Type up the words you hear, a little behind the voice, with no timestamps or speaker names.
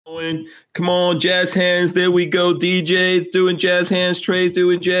Come on, jazz hands. There we go. DJ's doing jazz hands. Trey's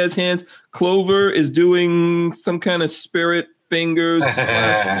doing jazz hands. Clover is doing some kind of spirit fingers.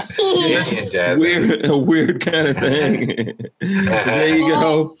 weird kind of thing. There you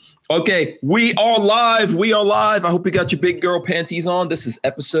go. Okay, we are live. I hope you got your big girl panties on. This is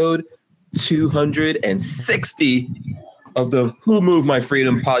episode 260 of the Who Moved My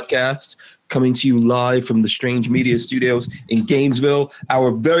Freedom podcast, coming to you live from the Strange Media Studios in Gainesville.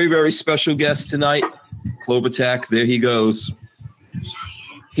 Our very, very special guest tonight, Clover Tack. There he goes.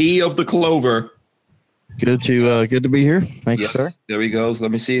 He of the Clover. Good to be here. Thank you, sir. There he goes.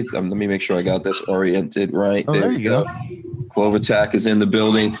 Let me see. Let me make sure I got this oriented right. Oh, there you go. Clover Tack is in the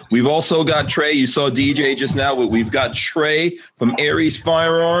building. We've also got Trey. You saw DJ just now. We've got Trey from Aries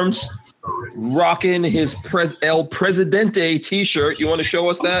Firearms rocking his El Presidente t-shirt. You want to show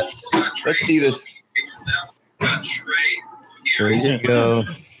us that? Let's see this. There you go.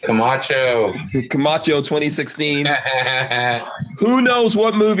 Camacho 2016. Who knows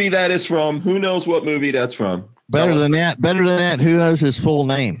what movie that is from? Who knows what movie that's from? Better than that. Who knows his full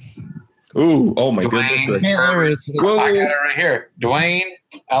name? Ooh, oh my Dwayne goodness. I got it right here. Dwayne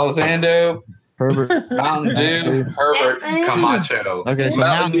Alessandro Herbert. Mountain Dew Herbert Camacho. Okay, so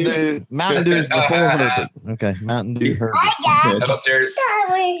Mountain Dew is before Herbert. Okay, Mountain Dew Herbert. Up there's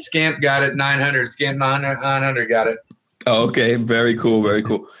Scamp got it. 900. Scamp 900 got it. Oh, okay, very cool, very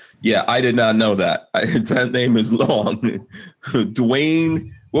cool. Yeah, I did not know that. That name is long.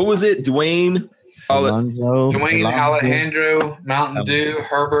 Dwayne, what was it? Dwayne Alejandro Mountain Dew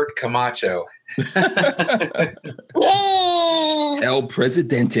Herbert Camacho. El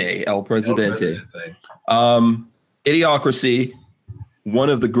Presidente. Idiocracy, one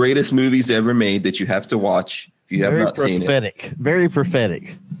of the greatest movies ever made that you have to watch if you have not seen it. Very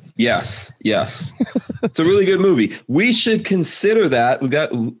prophetic. Yes. It's a really good movie. We should consider that.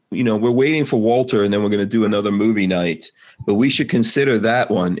 We're waiting for Walter, and then we're going to do another movie night. But we should consider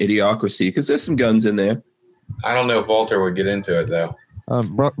that one, Idiocracy, because there's some guns in there. I don't know if Walter would get into it, though.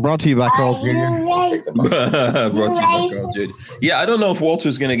 Brought to you by Carl's Jr. Brought to you by Carl's Jr. Yeah, I don't know if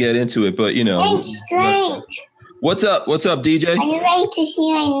Walter's going to get into it, but, What's up, DJ? Are you ready to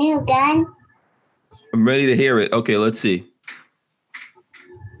see my new gun? I'm ready to hear it. Okay, let's see.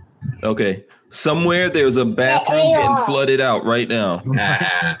 Okay. Somewhere there's a bathroom getting flooded out right now.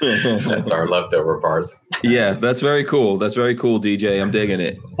 That's our leftover parts. Yeah, that's very cool. DJ. I'm digging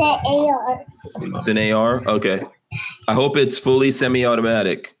it. It's an AR. It's an AR? Okay. I hope it's fully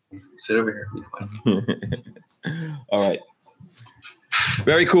semi-automatic. Sit over here. All right.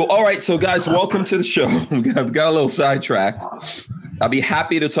 Very cool. All right, so guys, welcome to the show. We got a little sidetracked. I'll be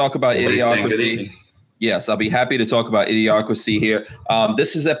happy to talk about Idiocracy. Yes, I'll be happy to talk about Idiocracy here.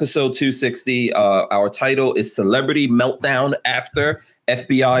 This is episode 260. Our title is Celebrity Meltdown After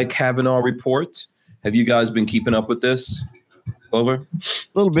FBI Kavanaugh Report. Have you guys been keeping up with this? Over? A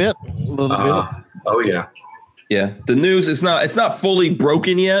little bit. Oh, yeah. Yeah, the news is not fully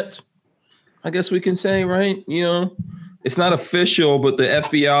broken yet, I guess we can say, right? It's not official, but the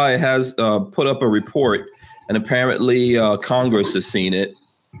FBI has put up a report, and apparently Congress has seen it.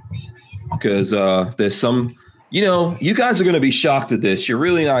 Because there's some, you guys are going to be shocked at this. You're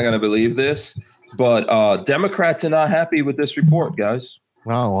really not going to believe this. But Democrats are not happy with this report, guys.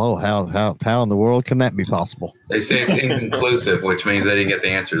 Oh, how in the world can that be possible? They say it's inconclusive, which means they didn't get the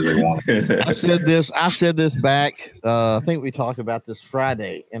answers they wanted. I said this back. I think we talked about this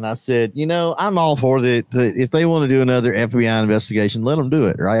Friday, and I said, I'm all for if they want to do another FBI investigation, let them do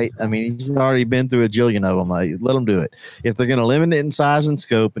it, right? I mean, he's already been through a jillion of them. Let them do it. If they're going to limit it in size and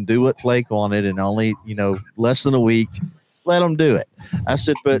scope and do what Flake wanted in only, less than a week, let them do it. I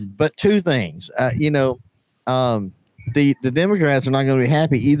said, but two things, The Democrats are not going to be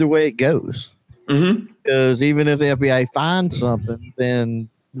happy either way it goes. Because even if the FBI finds something, then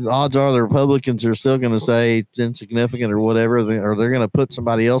the odds are the Republicans are still going to say it's insignificant or whatever, or they're going to put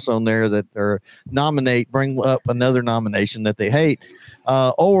somebody else on there or bring up another nomination that they hate.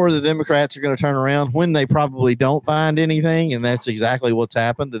 Or the Democrats are going to turn around when they probably don't find anything, and that's exactly what's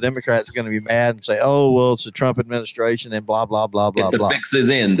happened. The Democrats are going to be mad and say, "Oh, well, it's the Trump administration," and blah blah blah blah blah. The fix is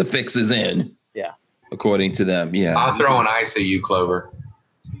in. The fix is in. Yeah. According to them, yeah. I'm throwing ice at you, Clover.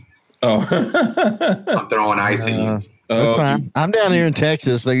 Oh. I'm throwing ice at you. That's fine. I'm down here in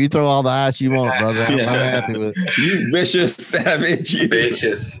Texas, so you throw all the ice you want, brother. I'm happy with it. You vicious savage. It'll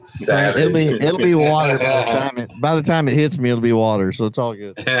be water by the time it hits me. It'll be water, so it's all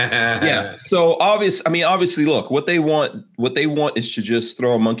good. Yeah. So obviously, look, what they want is to just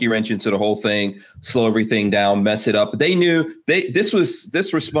throw a monkey wrench into the whole thing, slow everything down, mess it up. They knew this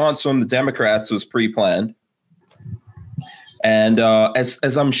response from the Democrats was pre-planned. And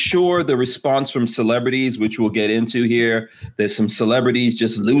as I'm sure the response from celebrities, which we'll get into here, there's some celebrities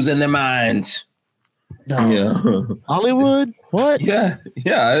just losing their minds. No. Yeah. Hollywood? What? Yeah,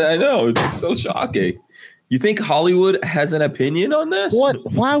 I know. It's so shocking. You think Hollywood has an opinion on this? What?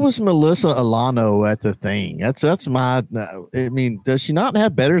 Why was Melissa Alano at the thing? That's my. I mean, does she not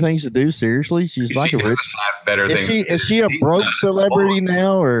have better things to do? Seriously, she's like a rich. Have better things. Is she a broke celebrity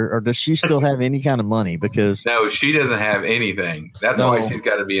now, or does she still have any kind of money? Because no, she doesn't have anything. That's why she's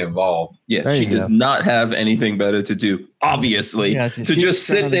got to be involved. Yeah, she does not have anything better to do. Obviously, to just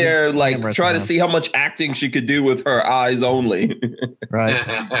sit there like try to see how much acting she could do with her eyes only. Right.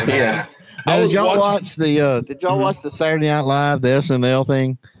 Yeah. Did y'all watch the Saturday Night Live, the SNL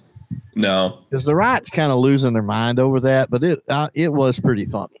thing? No, because the right's kind of losing their mind over that, but it was pretty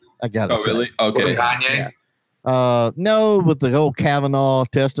funny. I gotta say. Oh, really? Okay. With Kanye? Yeah. No, with the whole Kavanaugh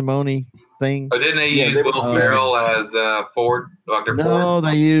testimony thing. Oh, didn't they use Will Ferrell as Ford, Dr. Ford? No,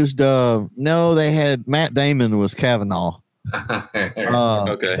 they used. They had Matt Damon was Kavanaugh.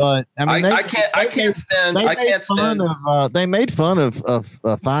 Okay, but I mean, I can't stand. They made fun of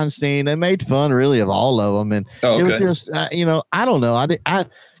Feinstein. They made fun really of all of them, and it was just I don't know.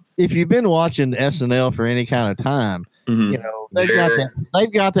 If you've been watching SNL for any kind of time,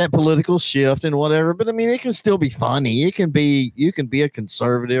 they've got that political shift and whatever. But I mean, it can still be funny. You can be a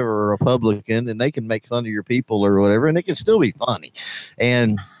conservative or a Republican, and they can make fun of your people or whatever, and it can still be funny.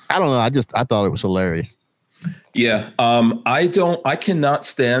 And I don't know. I thought it was hilarious. Yeah. I cannot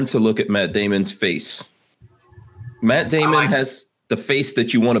stand to look at Matt Damon's face. Matt Damon has the face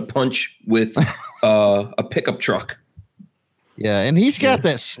that you want to punch with a pickup truck. Yeah, and he's got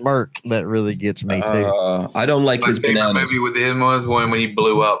that smirk that really gets me too. I don't like his bananas. My favorite movie with him was when he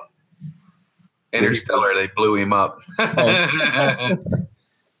blew up. Interstellar, they blew him up.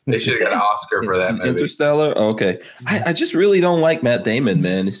 They should have got an Oscar for that movie. Interstellar? Okay. I just really don't like Matt Damon,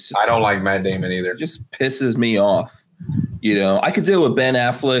 man. I don't like Matt Damon either. It just pisses me off. I could deal with Ben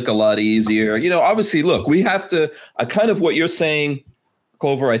Affleck a lot easier. Obviously, look, we have to kind of what you're saying,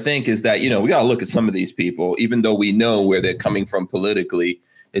 Clover, I think, is that, we got to look at some of these people, even though we know where they're coming from politically.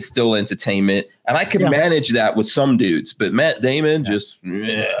 It's still entertainment. And I can manage that with some dudes, but Matt Damon just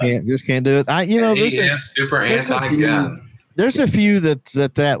can't do it. He's super anti-gun. There's a few that's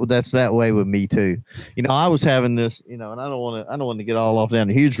that way with me too. I was having this, and I don't want to get all off down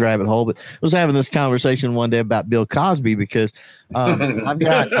a huge rabbit hole, but I was having this conversation one day about Bill Cosby because I've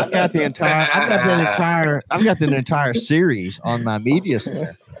got the entire series on my media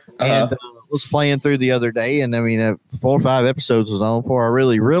center, and was playing through the other day, and I mean 4 or 5 episodes was on before I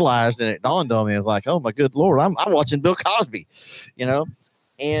really realized, and it dawned on me, I was like, oh my good Lord, I'm watching Bill Cosby,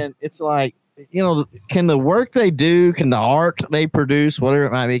 and it's like. Can the work they do, can the art they produce, whatever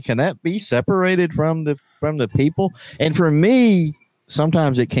it might be, can that be separated from the people? And for me,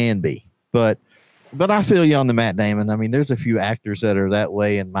 sometimes it can be, but I feel you on the Matt Damon. I mean, there's a few actors that are that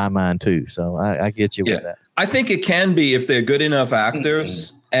way in my mind too. So I get you with that. I think it can be if they're good enough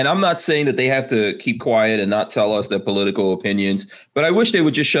actors. And I'm not saying that they have to keep quiet and not tell us their political opinions, but I wish they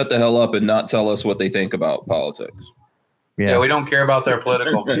would just shut the hell up and not tell us what they think about politics. Yeah, we don't care about their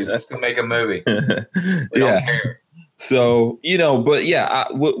political views. Let's go make a movie. We don't care. So, but yeah,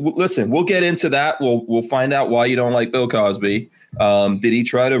 listen, we'll get into that. We'll find out why you don't like Bill Cosby. Did he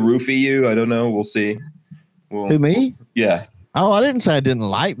try to roofie you? I don't know. We'll see. Who, me? Yeah. Oh, I didn't say I didn't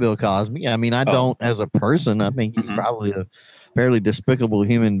like Bill Cosby. I mean, I don't as a person. I think he's probably a fairly despicable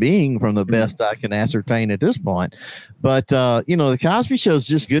human being from the best I can ascertain at this point. But, the Cosby Show is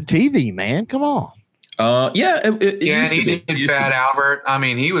just good TV, man. Come on. He did Fat Albert. I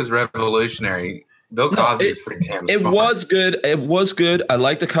mean, he was revolutionary. Bill Cosby is pretty damn smart. It was good. I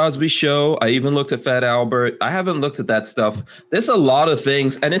like the Cosby Show. I even looked at Fat Albert. I haven't looked at that stuff. There's a lot of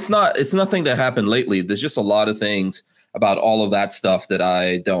things, and it's nothing that happened lately. There's just a lot of things about all of that stuff that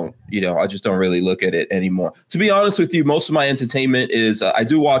I don't, I just don't really look at it anymore. To be honest with you, most of my entertainment is I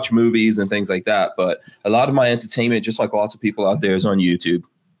do watch movies and things like that, but a lot of my entertainment, just like lots of people out there, is on YouTube.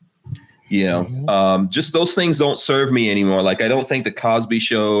 Just those things don't serve me anymore. Like, I don't think the Cosby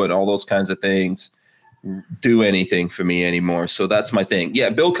Show and all those kinds of things do anything for me anymore. So that's my thing. Yeah,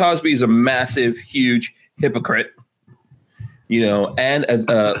 Bill Cosby is a massive, huge hypocrite, and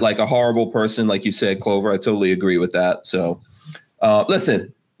like a horrible person, like you said, Clover. I totally agree with that. So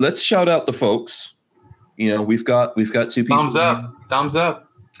listen, let's shout out the folks. We've got 2 people. Thumbs up.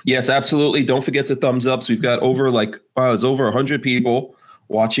 Yes, absolutely. Don't forget to thumbs ups. We've got over there's over 100 people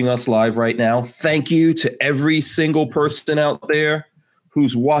watching us live right now. Thank you to every single person out there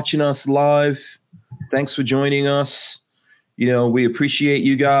who's watching us live. Thanks for joining us. We appreciate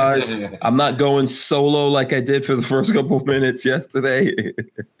you guys. I'm not going solo like I did for the first couple of minutes yesterday,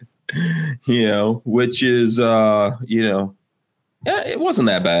 which is, yeah, it wasn't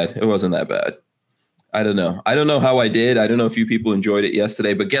that bad. It wasn't that bad. I don't know. I don't know how I did. I don't know if you people enjoyed it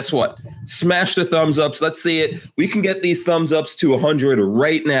yesterday, but guess what? Smash the thumbs ups. Let's see it. We can get these thumbs ups to 100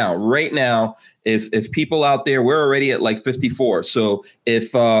 right now. Right now. If people out there, we're already at like 54. So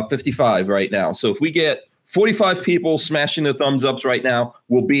if 55 right now. So if we get 45 people smashing the thumbs ups right now,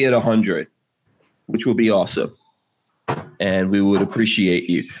 we'll be at 100, which will be awesome. And we would appreciate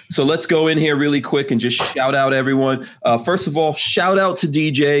you. So let's go in here really quick and just shout out everyone. First of all, shout out to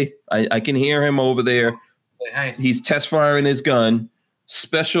DJ. I can hear him over there. Hey. He's test firing his gun.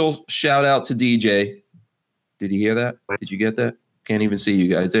 Special shout out to DJ. Did you hear that? Did you get that? Can't even see you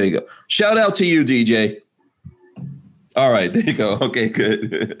guys. There you go. Shout out to you, DJ. All right, there you go. Okay,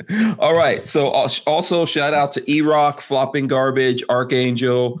 good. All right. So also shout out to E-Rock, Flopping Garbage,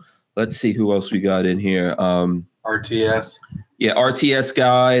 Archangel. Let's see who else we got in here. RTS. Yeah, RTS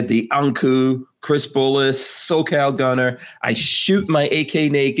guy, the Anku, Chris Bullis, SoCal Gunner. I shoot my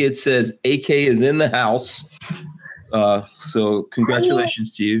AK naked, says AK is in the house. So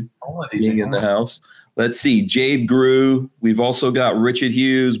congratulations to you being in the house. Let's see, Jade Grew. We've also got Richard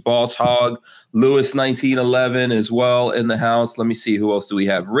Hughes, Boss Hog, Lewis 1911 as well in the house. Let me see, who else do we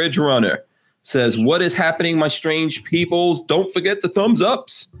have? Ridge Runner says, what is happening, my strange peoples? Don't forget the thumbs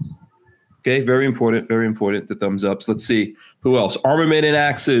ups. Okay, very important, the thumbs ups. Let's see, who else? Armament and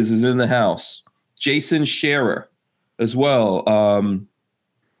Axes is in the house. Jason Scherer as well.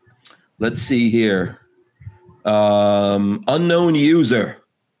 Let's see here. Unknown user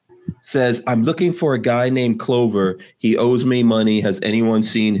says, I'm looking for a guy named Clover. He owes me money. Has anyone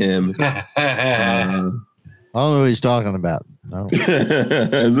seen him? I don't know what he's talking about.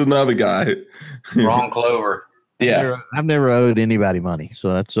 There's another guy. Wrong Clover. Yeah. I've never owed anybody money,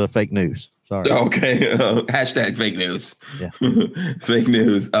 so that's fake news. Sorry. Okay. Hashtag fake news. Yeah. Fake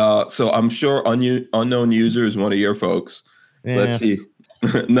news. So I'm sure unknown user is one of your folks. Yeah. Let's see.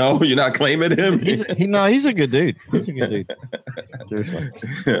 No, you're not claiming him? He's a good dude. He's a good dude. Seriously.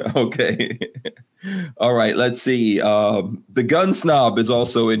 Okay. All right. Let's see. The Gun Snob is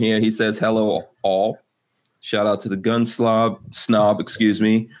also in here. He says, hello, all. Shout out to the Gun Snob, excuse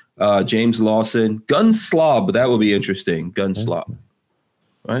me. James Lawson. Gun Slob. That will be interesting. Gun Slob.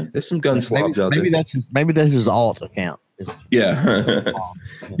 Right? There's some gun slobs out there. Maybe that's his alt account. Yeah.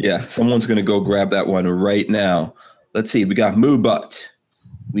 Yeah. Someone's going to go grab that one right now. Let's see. We got Moo Butt.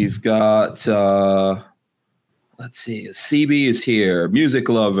 We've got, let's see. CB is here. Music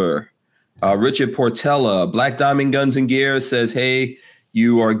Lover. Richard Portella. Black Diamond Guns and Gear says, hey,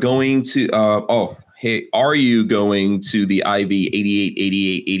 you are going to, hey, are you going to the IV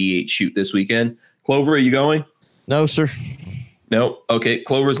 88 shoot this weekend? Clover, are you going? No, sir. No. Okay.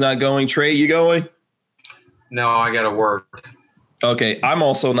 Clover's not going. Trey, you going? No, I got to work. Okay. I'm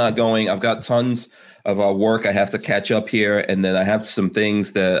also not going. I've got tons of work I have to catch up here. And then I have some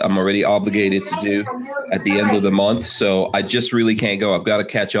things that I'm already obligated to do at the end of the month. So I just really can't go. I've got to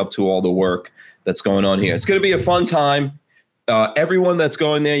catch up to all the work that's going on here. It's going to be a fun time. Everyone that's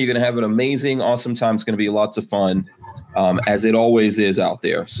going there, you're going to have an amazing, awesome time. It's going to be lots of fun, as it always is out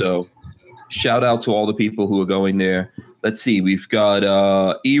there. So shout out to all the people who are going there. Let's see. We've got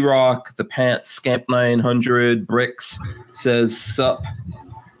E-Rock, the Pants, Scamp 900, Bricks says sup.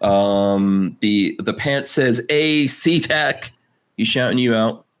 The Pants says a SeaTac. He's shouting you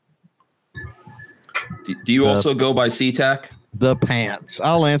out. Do you also go by SeaTac? The Pants.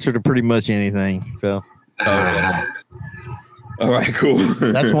 I'll answer to pretty much anything. So. All right, cool.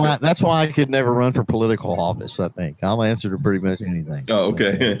 That's why I could never run for political office. I think I'll answer to pretty much anything. Oh,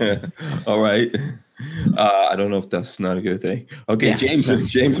 okay. All right. I don't know if that's not a good thing. Okay, yeah. James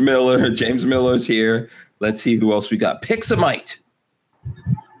Miller. James Miller's here. Let's see who else we got. Pixamite.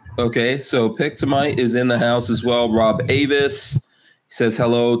 Okay, so Pixamite is in the house as well. Rob Avis says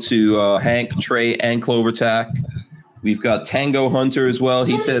hello to Hank, Trey, and Clovertac. We've got Tango Hunter as well.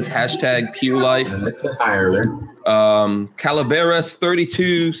 He says hashtag Pew Life. That's a higher. Calaveras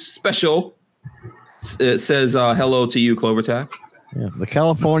 32 Special says hello to you, Clovertac. Yeah, the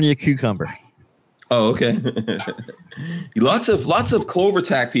California cucumber. Oh, okay. lots of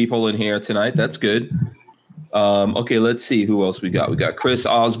Clovertac people in here tonight. That's good. Okay, let's see who else we got. We got Chris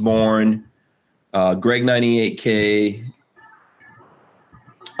Osborne, Greg 98K,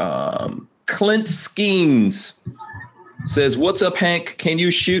 Clint Skeens says, what's up, Hank? Can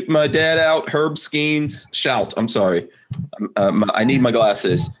you shoot my dad out? Herb Skeens. Shout. I'm sorry. I need my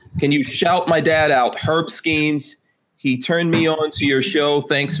glasses. Can you shout my dad out? Herb Skeens. He turned me on to your show.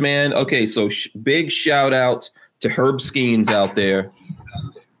 Thanks, man. Okay, so big shout out to Herb Skeens out there,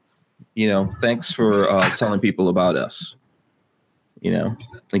 thanks for telling people about us, and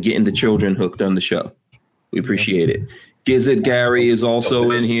getting the children hooked on the show. We appreciate it. Gizzard Gary is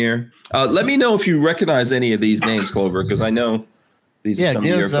also in here. Let me know if you recognize any of these names, Clover, because I know these are some of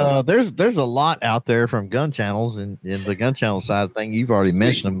your there's a lot out there from gun channels and in the gun channel side of thing. You've already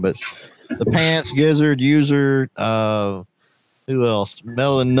mentioned them, but the Pants, Gizzard, User, who else?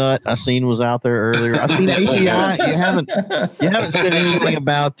 Melon Nut, I seen was out there earlier. I seen ATI. You haven't said anything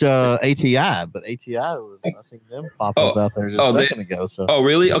about ATI, but ATI was. I seen them pop up out there just a second ago. So. Oh,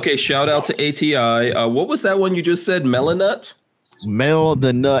 really? Okay. Shout out to ATI. What was that one you just said? Melon Nut. Mel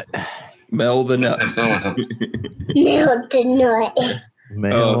the Nut. Mel the Nut.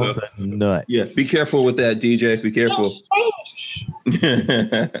 Mel the Nut. Yeah. Be careful with that, DJ. Be careful.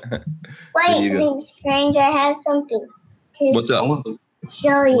 Wait, Strange. I have something. What's up?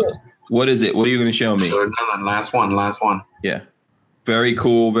 Show you. What is it? What are you going to show me? Last one. Yeah. Very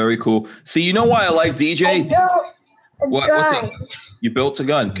cool. Very cool. See, you know why I like DJ? I built a What's up? gun. You built a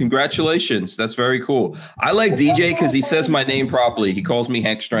gun. Congratulations. That's very cool. I like DJ because he says my name properly. He calls me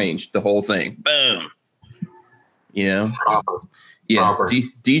Hank Strange, the whole thing. Boom. Proper. Yeah.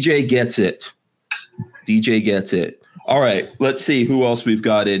 DJ gets it. DJ gets it. All right. Let's see who else we've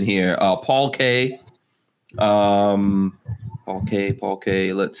got in here. Paul K. Paul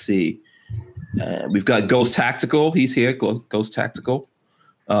K. Let's see. We've got Ghost Tactical. He's here. Ghost Tactical.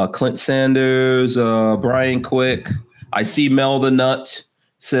 Clint Sanders. Brian Quick. I see Mel the Nut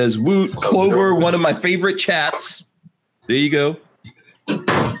says Woot Clover. One of my favorite chats. There you go.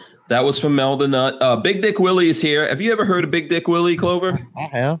 That was from Mel the Nut. Big Dick Willie is here. Have you ever heard of Big Dick Willie, Clover? I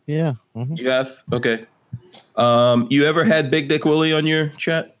have. Yeah. Mm-hmm. You have. Okay. You ever had Big Dick Willie on your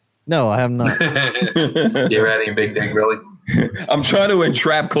chat? No, I have not. You ever had any big dick, really? I'm trying to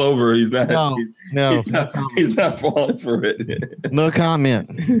entrap Clover. He's not. No, he's not falling for it. No comment.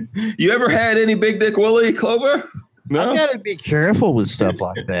 You ever had any Big Dick Willie, Clover? No. I got to be careful with stuff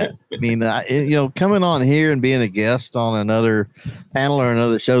like that. I mean, coming on here and being a guest on another panel or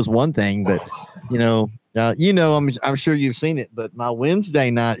another show is one thing, but I'm sure you've seen it. But my Wednesday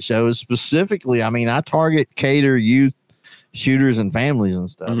night shows specifically, I cater youth shooters and families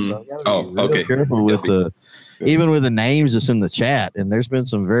and stuff. Mm-hmm. So I gotta be real careful with even with the names that's in the chat. And there's been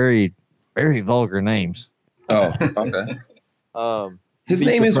some very, very vulgar names. Oh, okay. His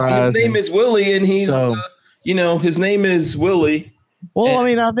name is Willie, and he's his name is Willie. Well,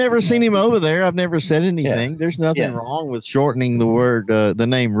 I've never seen him over there. I've never said anything. Yeah. There's nothing wrong with shortening the word, the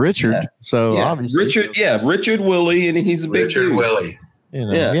name Richard. Yeah. So obviously, Richard Willie, and he's a big Richard dude. Willie.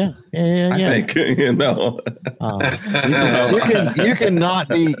 I think you cannot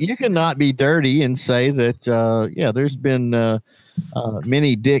be dirty and say that there's been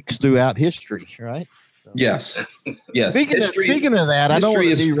many dicks throughout history, right? So. Yes. Speaking of that,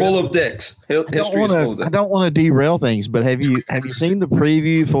 history is full of dicks. I don't want to derail things, but have you seen the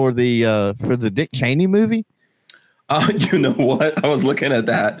preview for the Dick Cheney movie? You know what? I was looking at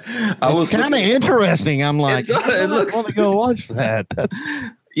that. It's kind of interesting. I'm like, I want to go watch that.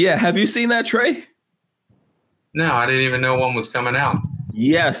 Yeah. Have you seen that, Trey? No, I didn't even know one was coming out.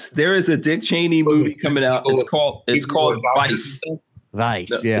 Yes, there is a Dick Cheney movie coming out. It's called Vice.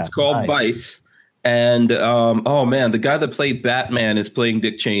 Vice. Yeah. It's called Vice. And the guy that played Batman is playing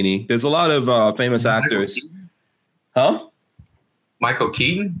Dick Cheney. There's a lot of famous actors. Huh? Michael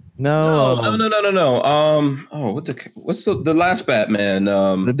Keaton? No. What's the last Batman?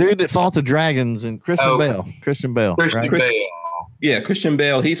 The dude that fought the dragons and Christian Bale. Christian Bale. Yeah, Christian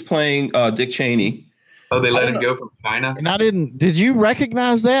Bale. He's playing Dick Cheney. Oh, they let him go from China? And did you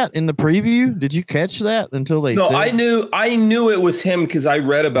recognize that in the preview? Did you catch that until they said it? I knew it was him because I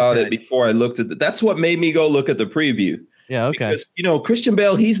read about it before I looked at it. That's what made me go look at the preview. Yeah, okay. Because, Christian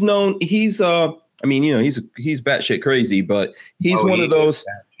Bale, he's batshit crazy, but he's one of those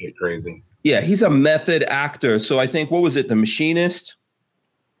batshit crazy. Yeah, he's a method actor. So I think, what was it, The Machinist?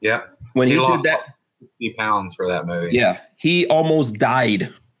 Yeah. When he did that, 60 pounds for that movie. Yeah, he almost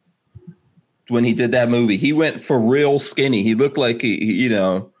died when he did that movie. He went for real skinny. He looked like he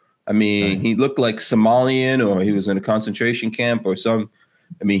looked like Somalian, or he was in a concentration camp or some.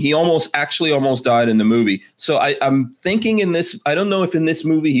 He almost died in the movie. So I'm thinking I don't know if in this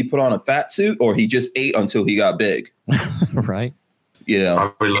movie he put on a fat suit or he just ate until he got big. Right. Probably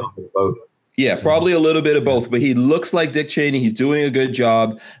a little bit of both. Yeah, probably a little bit of both, but he looks like Dick Cheney. He's doing a good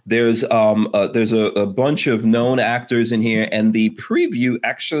job. There's a bunch of known actors in here, and the preview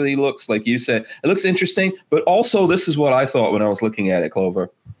actually looks, like you said, it looks interesting, but also this is what I thought when I was looking at it, Clover.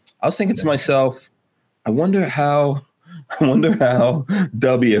 I was thinking to myself, I wonder how I wonder how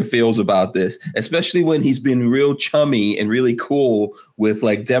W feels about this, especially when he's been real chummy and really cool with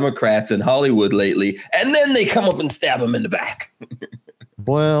like Democrats in Hollywood lately, and then they come up and stab him in the back.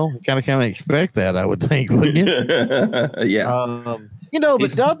 Well, kind of expect that, I would think, wouldn't you? Yeah.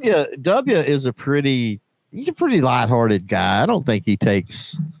 But W is he's a pretty lighthearted guy. I don't think he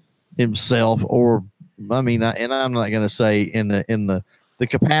takes himself and I'm not going to say in the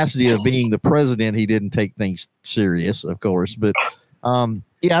capacity of being the president, he didn't take things serious, of course, but I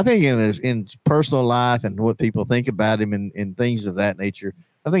think in his personal life and what people think about him and things of that nature,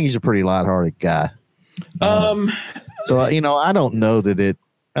 I think he's a pretty lighthearted guy. So I don't know that it'd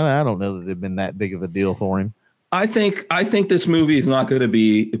been that big of a deal for him. I think this movie is not going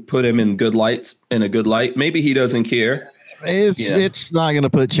to put him in a good light. Maybe he doesn't care. It's not going to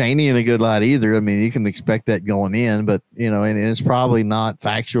put Cheney in a good light either. I mean, you can expect that going in, but and it's probably not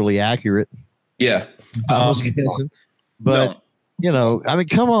factually accurate. Yeah, I was guessing, but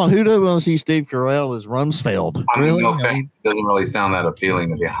come on, who doesn't want to see Steve Carell as Rumsfeld? Really? It doesn't really sound that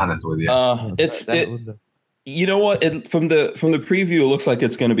appealing, to be honest with you. You know what? From the preview, it looks like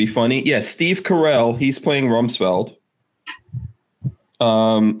it's going to be funny. Yeah, Steve Carell, he's playing Rumsfeld.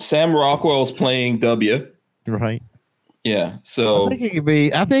 Sam Rockwell's playing W. Right. Yeah. So I think it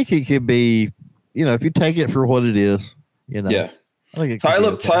could be. If you take it for what it is, Yeah. I think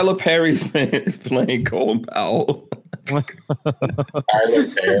Tyler Perry's playing Colin Powell. Tyler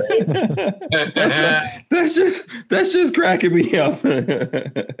Perry. that's just cracking me up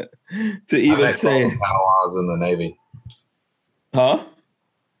to even say. Colin Powell while I was in the Navy. Huh?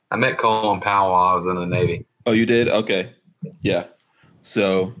 I met Colin Powell while I was in the Navy. Oh, you did? Okay. Yeah.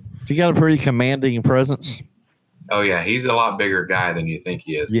 So he got a pretty commanding presence. Oh yeah, he's a lot bigger guy than you think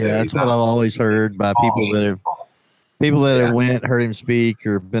he is. Yeah, that's what I've always heard by people that have went, heard him speak,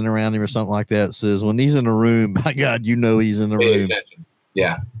 or been around him or something like that. Says when he's in a room, by God, he's in the room.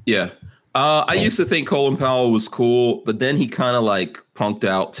 Yeah, yeah. I used to think Colin Powell was cool, but then he kind of like punked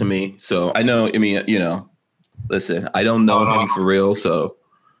out to me. So I know. I mean, listen, I don't know him for real. So,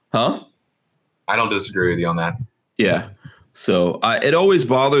 huh? I don't disagree with you on that. Yeah. So it always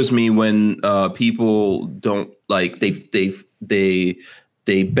bothers me when people don't like they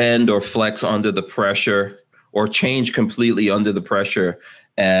bend or flex under the pressure or change completely under the pressure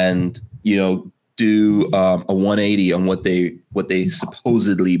and do a 180 on what they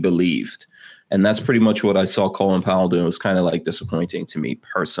supposedly believed. And that's pretty much what I saw Colin Powell do. It was kind of like disappointing to me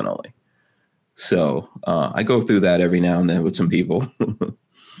personally. So I go through that every now and then with some people.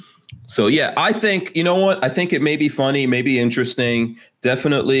 So, yeah, I think, you know what? I think it may be funny, maybe interesting,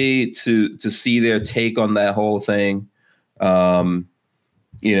 definitely to see their take on that whole thing. The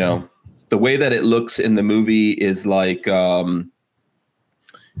way that it looks in the movie is like, the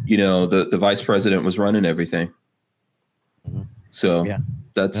vice president was running everything. So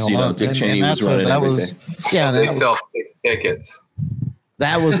that's, Dick Cheney was running everything. They sell 6 tickets.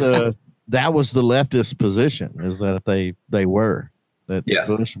 That was the leftist position, is that they were. That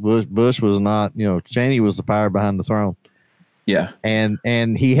Bush was not, Cheney was the power behind the throne. Yeah.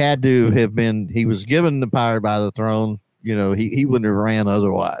 And he had to have been, he was given the power by the throne. He wouldn't have ran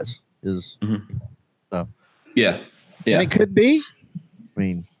otherwise. So. Yeah. And it could be. I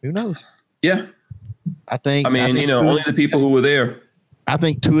mean, who knows? Yeah. I think only the people who were there. I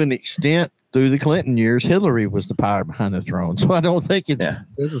think to an extent, through the Clinton years, Hillary was the power behind the throne. So I don't think it's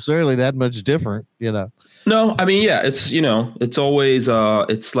necessarily that much different, No, I mean, it's always,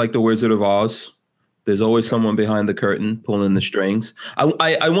 it's like the Wizard of Oz. There's always someone behind the curtain pulling the strings.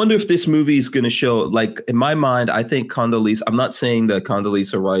 I wonder if this movie is going to show, like, in my mind, I think Condoleezza, I'm not saying that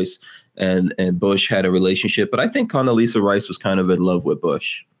Condoleezza Rice and Bush had a relationship, but I think Condoleezza Rice was kind of in love with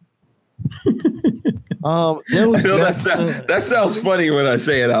Bush. That sounds funny when I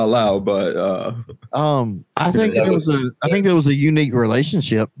say it out loud, but I think there was a unique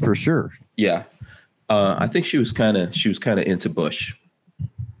relationship for sure. Yeah, I think she was kind of into Bush,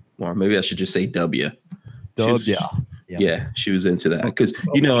 or maybe I should just say W. Yeah, she was into that because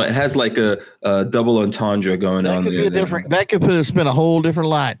it has like a double entendre going on there. That could spin a whole different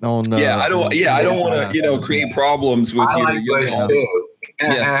light on. I don't want to create problems with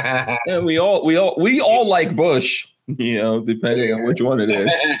Yeah, we all like Bush, depending on which one it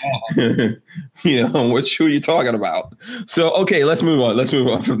is. Who you're talking about. So, okay, let's move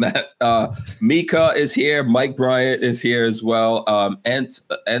on from that. Mika is here. Mike Bryant is here as well. Ant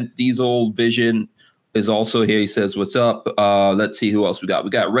Diesel Vision is also here. He says, "What's up?" Let's see who else we got. We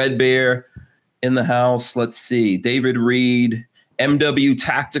got Red Bear in the house. Let's see. David Reed, MW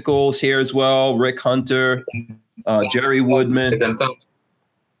Tacticals here as well. Rick Hunter, Jerry Woodman.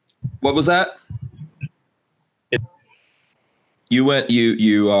 What was that? You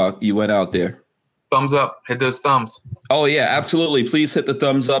went out there. Thumbs up. Hit those thumbs. Oh yeah, absolutely. Please hit the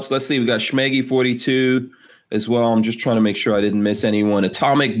thumbs ups. Let's see. We got Schmeggy 42 as well. I'm just trying to make sure I didn't miss anyone.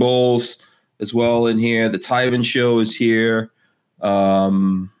 Atomic Bowls as well in here. The Tyven Show is here. Let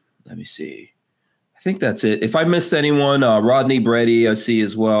me see. I think that's it. If I missed anyone, Rodney Brady, I see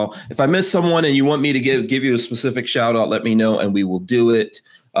as well. If I missed someone and you want me to give you a specific shout out, let me know and we will do it.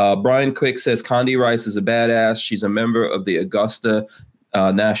 Brian Quick says Condi Rice is a badass. She's a member of the Augusta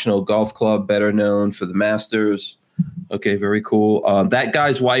National Golf Club, better known for the Masters. Okay, very cool. That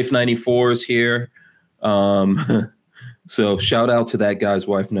guy's wife 94 is here. So shout out to that guy's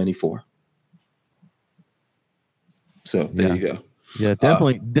wife 94. So there you go. Yeah,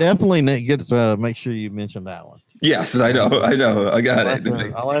 definitely get make sure you mention that one. Yes, I know. I got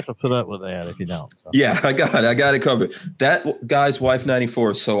it. I'll have to put up with that if you don't. So. Yeah, I got it covered. That guy's wife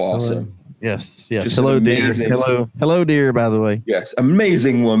 94 is so awesome. Yes. Just hello, dear. Hello, dear. By the way. Yes,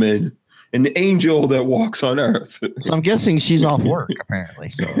 amazing woman, an angel that walks on earth. So I'm guessing she's off work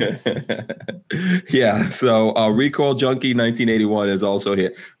apparently. So. Yeah. So Recall Junkie 1981 is also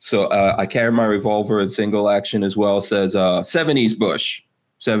here. So I carry my revolver in single action as well. Says 70s Bush.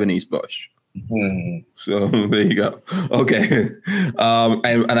 Mm-hmm. So there you go. Okay.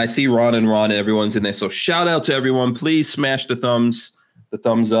 And I see Ron and everyone's in there. So shout out to everyone. Please smash the thumbs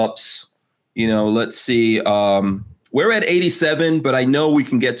ups. Let's see. We're at 87, but I know we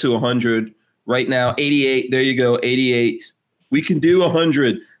can get to 100 right now. 88. There you go. 88. We can do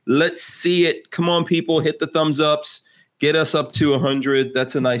 100. Let's see it. Come on, people. Hit the thumbs ups. Get us up to 100.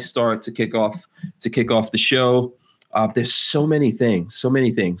 That's a nice start to kick off the show. There's so many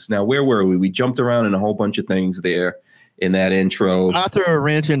things. Now, where were we? We jumped around in a whole bunch of things there in that intro. I threw a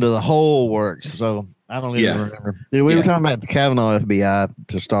wrench into the whole works, so I don't even remember. We were talking about the Kavanaugh FBI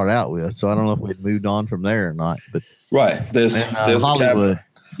to start out with, so I don't know if we'd moved on from there or not. But right, there's Hollywood.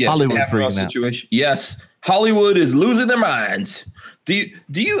 Hollywood freaking situation. Out. Yes, Hollywood is losing their minds. Do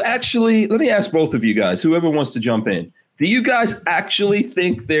you actually? Let me ask both of you guys, whoever wants to jump in. Do you guys actually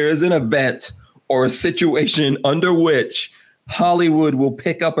think there is an event or a situation under which Hollywood will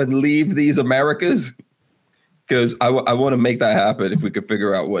pick up and leave these Americas? Because I want to make that happen if we could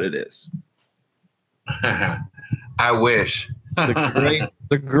figure out what it is. I wish.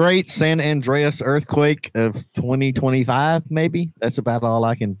 the great San Andreas earthquake of 2025, maybe. That's about all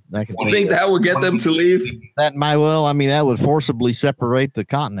I can. You think that would get them to leave? That might well. I mean, that would forcibly separate the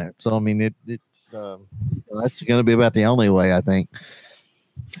continent. So I mean, that's going to be about the only way, I think.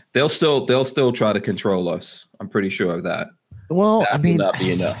 They'll still try to control us. I'm pretty sure of that. Well, that will not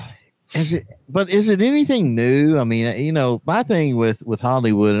be enough. Is it anything new? I mean, my thing with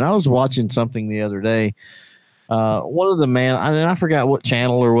Hollywood, and I was watching something the other day. One of the I forgot what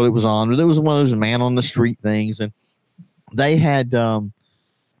channel or what it was on, but it was one of those man on the street things, and they had,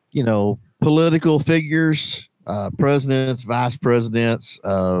 political figures, presidents, vice presidents,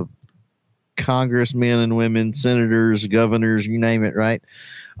 congressmen and women, senators, governors, you name it, right?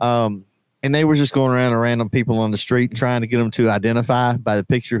 And they were just going around to random people on the street trying to get them to identify by the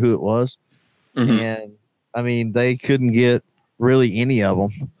picture who it was. Mm-hmm. And I mean, they couldn't get really any of them.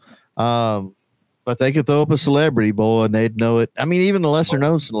 But they could throw up a celebrity, boy, and they'd know it. I mean, even the lesser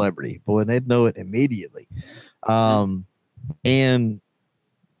known celebrity, boy, and they'd know it immediately. And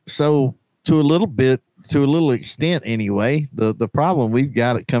so to a little extent anyway, the problem we've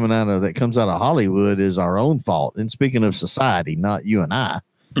got it comes out of Hollywood is our own fault. And speaking of society, not you and I,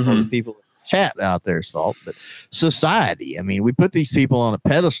 or the people in the chat out there's fault, but society. I mean, we put these people on a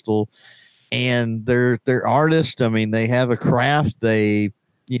pedestal and they're artists. I mean, they have a craft. They,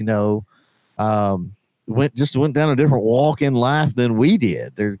 went down a different walk in life than we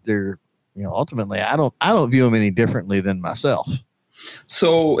did. They're ultimately, I don't view them any differently than myself.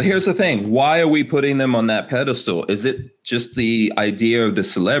 So here's the thing. Why are we putting them on that pedestal? Is it just the idea of the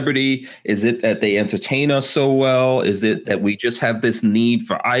celebrity? Is it that they entertain us so well? Is it that we just have this need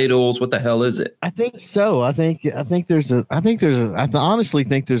for idols? What the hell is it? I think so. I honestly think there's a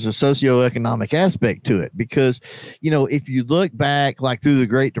socioeconomic aspect to it because, if you look back like through the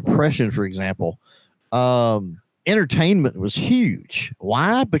Great Depression, for example, entertainment was huge.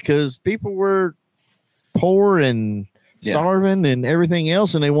 Why? Because people were poor and starving and everything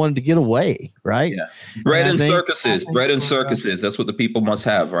else, and they wanted to get away, right? Yeah. Bread and circuses. That's what the people must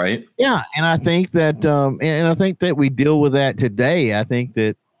have, right? Yeah, and I think that, and I think that we deal with that today. I think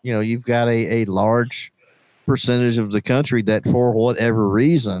that you've got a large percentage of the country that, for whatever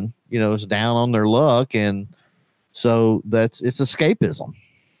reason, is down on their luck, and so it's escapism.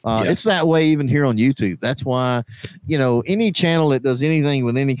 It's that way even here on YouTube. That's why, any channel that does anything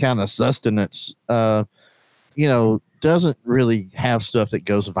with any kind of sustenance, doesn't really have stuff that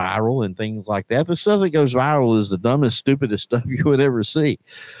goes viral and things like that. The stuff that goes viral is the dumbest, stupidest stuff you would ever see.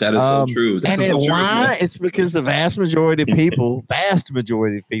 That is so true. That's and why? It's because the vast majority of people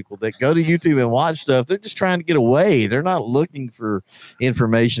that go to YouTube and watch stuff, they're just trying to get away. They're not looking for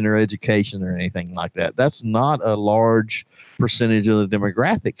information or education or anything like that. That's not a large percentage of the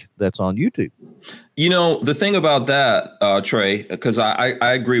demographic that's on YouTube. You know, the thing about that, Trey, because I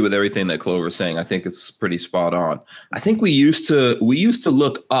agree with everything that Clover's saying. I think it's pretty spot on. I think we used to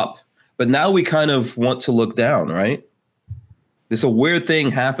look up, but now we kind of want to look down, right? There's a weird thing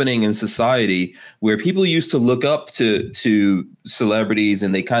happening in society where people used to look up to celebrities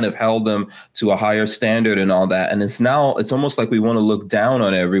and they kind of held them to a higher standard and all that. And it's almost like we want to look down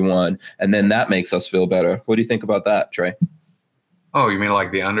on everyone, and then that makes us feel better. What do you think about that, Trey? Oh, you mean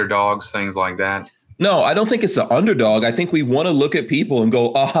like the underdogs, things like that? No, I don't think it's the underdog. I think we want to look at people and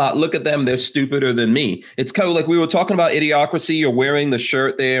go, aha, look at them. They're stupider than me. It's kind of like we were talking about Idiocracy. You're wearing the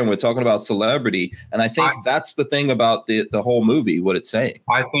shirt there, and we're talking about celebrity. And I think that's the thing about the whole movie, what it's saying.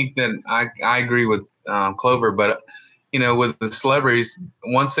 I think that I agree with Clover, but you know, with the celebrities,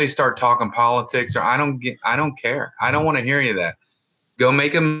 once they start talking politics, or I don't care. I don't want to hear any of that. Go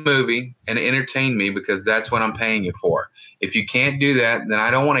make a movie and entertain me, because that's what I'm paying you for. If you can't do that, then I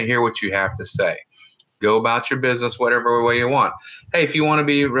don't want to hear what you have to say. Go about your business whatever way you want. Hey, if you want to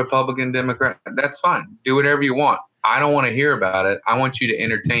be Republican, Democrat, that's fine. Do whatever you want. I don't want to hear about it. I want you to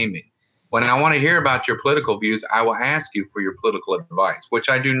entertain me. When I want to hear about your political views, I will ask you for your political advice, which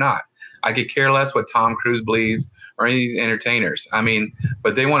I do not. I could care less what Tom Cruise believes or any of these entertainers. I mean,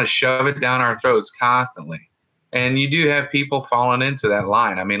 but they want to shove it down our throats constantly. And you do have people falling into that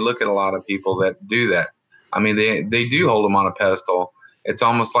line. I mean, look at a lot of people that do that. I mean, they do hold them on a pedestal. It's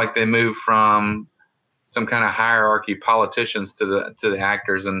almost like they move from some kind of hierarchy politicians to the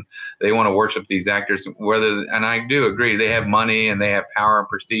actors, and they want to worship these actors. And I do agree, they have money and they have power and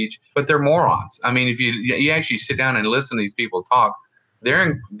prestige, but they're morons. I mean, if you actually sit down and listen to these people talk,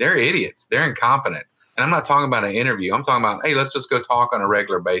 they're idiots. They're incompetent. And I'm not talking about an interview. I'm talking about, hey, let's just go talk on a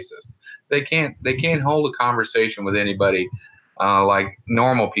regular basis. They can't hold a conversation with anybody like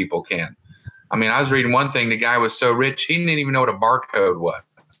normal people can. I mean, I was reading one thing. The guy was so rich, he didn't even know what a barcode was.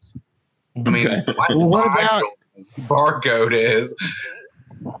 I mean, what about barcode is?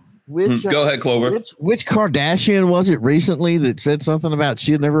 Go ahead, Clover. Which Kardashian was it recently that said something about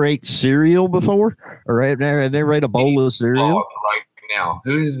she had never ate cereal before, or had never ate a bowl of cereal? Right now,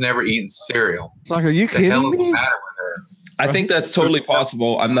 who's never eaten cereal? It's like, are you kidding me? What the hell is the matter with her? I think that's totally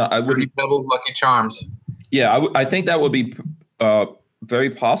possible. I wouldn't. Pebbles, Lucky Charms. Yeah, I think that would be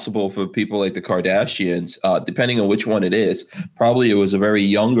very possible for people like the Kardashians, depending on which one it is. Probably it was a very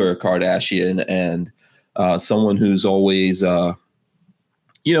younger Kardashian and someone who's always,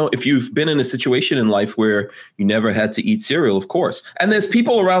 if you've been in a situation in life where you never had to eat cereal, of course. And there's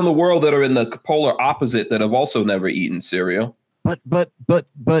people around the world that are in the polar opposite that have also never eaten cereal. But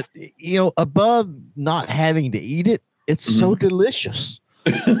above not having to eat it, it's so delicious.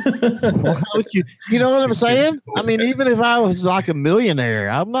 Why would you know what I'm saying? I mean, even if I was like a millionaire,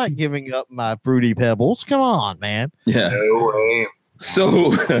 I'm not giving up my Fruity Pebbles. Come on, man. Yeah. No way.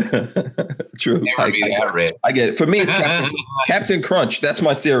 So true. I get it. For me, it's Captain Crunch. That's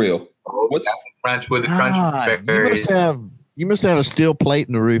my cereal. What's Captain Crunch with the crunch berries? You must have a steel plate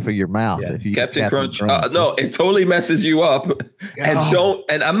in the roof of your mouth. Yeah. If you Captain Crunch. No, it totally messes you up. I'm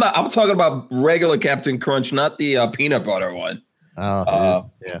talking about regular Captain Crunch, not the peanut butter one. Yeah.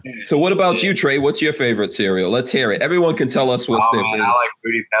 So what about you, Trey? What's your favorite cereal? Let's hear it. Everyone can tell us what's their favorite. I like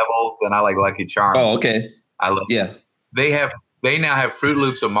Fruity Pebbles and I like Lucky Charms. Oh, okay. I love. Yeah. They now have Fruit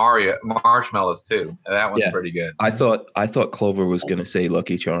Loops of marshmallows too. And that one's pretty good. I thought Clover was gonna say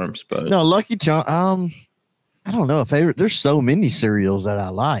Lucky Charms, but no, Lucky Charms. I don't know a favorite. There's so many cereals that I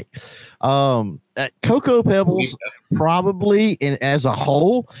like. Cocoa Pebbles probably as a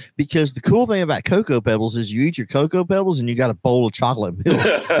whole, because the cool thing about Cocoa Pebbles is you eat your Cocoa Pebbles and you got a bowl of chocolate milk.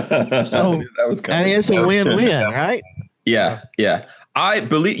 So that was it's a win-win, right? Yeah. I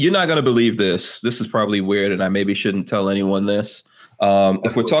believe you're not going to believe this. This is probably weird, and I maybe shouldn't tell anyone this.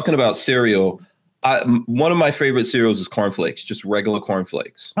 If we're talking about cereal, one of my favorite cereals is cornflakes, just regular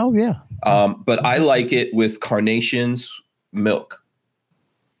cornflakes. Oh yeah. But I like it with Carnation's milk.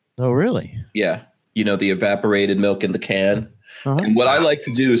 Oh really? Yeah. The evaporated milk in the can. And what I like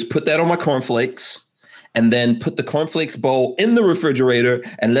to do is put that on my cornflakes and then put the cornflakes bowl in the refrigerator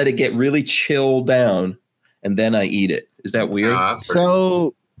and let it get really chilled down. And then I eat it. Is that weird?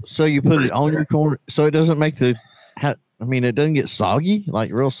 So you put it on your corn, so it doesn't make I mean, it doesn't get soggy,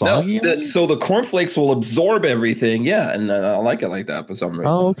 like real soggy. No, so the cornflakes will absorb everything. Yeah, and I like it like that for some reason.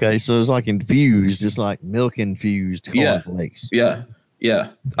 Oh, okay. So it's like infused, just like milk infused cornflakes. Yeah.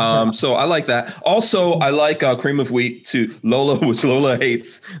 So I like that. Also, I like cream of wheat too. Which Lola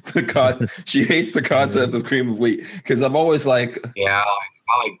hates. She hates the concept of cream of wheat because I'm always like, yeah,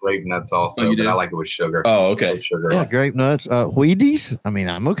 I like grape nuts also, but I like it with sugar. Oh, okay. Sugar. Yeah, grape nuts. Wheaties. I mean,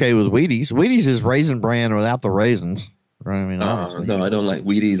 I'm okay with Wheaties. Wheaties is Raisin Bran without the raisins. Right? I mean, no, I don't like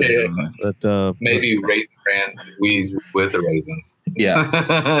Wheaties. Yeah. But maybe Raisin Bran's Wheaties with the raisins.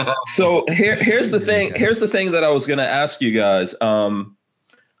 Yeah. So here's the thing. Here's the thing that I was going to ask you guys.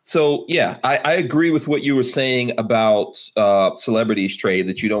 So yeah, I agree with what you were saying about celebrities, Trey,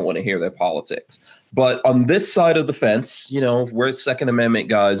 that you don't want to hear their politics. But on this side of the fence, we're Second Amendment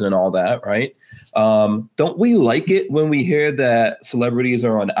guys and all that, right? Don't we like it when we hear that celebrities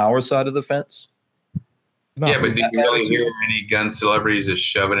are on our side of the fence? Yeah, but did you really hear any gun celebrities just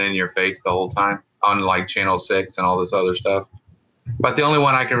shoving it in your face the whole time on like Channel 6 and all this other stuff? But the only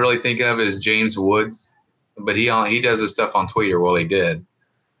one I can really think of is James Woods, but he does his stuff on Twitter. Well, he did.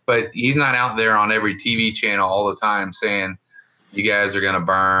 But he's not out there on every TV channel all the time saying you guys are going to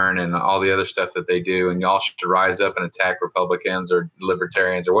burn and all the other stuff that they do, and y'all should rise up and attack Republicans or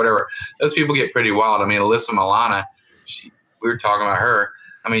libertarians or whatever. Those people get pretty wild. I mean, Alyssa Milano, we were talking about her.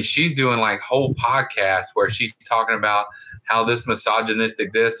 I mean, she's doing like whole podcasts where she's talking about how this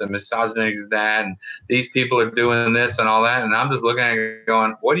misogynistic this and misogynistic that, and these people are doing this and all that. And I'm just looking at her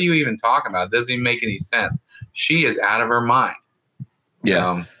going, what are you even talking about? It doesn't even make any sense. She is out of her mind.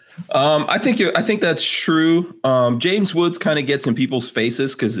 Yeah. I think that's true. James Woods kind of gets in people's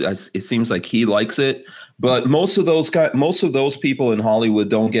faces because it seems like he likes it. But most of those people in Hollywood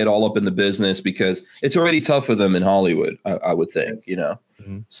don't get all up in the business because it's already tough for them in Hollywood, I would think,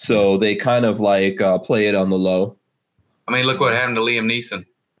 Mm-hmm. So they kind of like play it on the low. I mean, look what happened to Liam Neeson,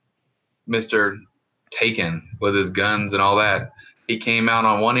 Mr. Taken with his guns and all that. He came out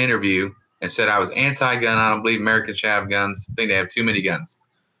on one interview and said, I was anti-gun. I don't believe Americans should have guns. I think they have too many guns.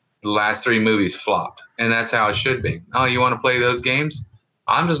 The last 3 movies flopped, and that's how it should be. Oh, you want to play those games?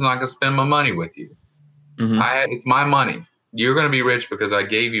 I'm just not going to spend my money with you. Mm-hmm. It's my money. You're going to be rich because I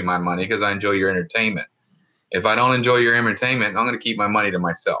gave you my money because I enjoy your entertainment. If I don't enjoy your entertainment, I'm going to keep my money to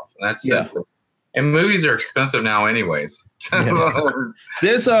myself. And that's simple. And movies are expensive now anyways.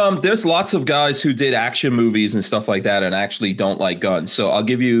 There's lots of guys who did action movies and stuff like that and actually don't like guns. So I'll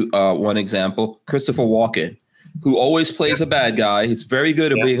give you one example. Christopher Walken, who always plays a bad guy. He's very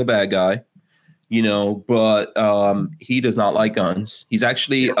good at being a bad guy, but he does not like guns. He's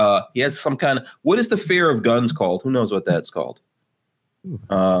actually he has some kind of, what is the fear of guns called? Who knows what that's called?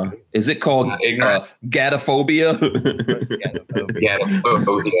 Is it called gatophobia?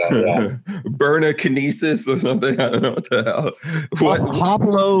 Burnokinesis or something? I don't know what the hell.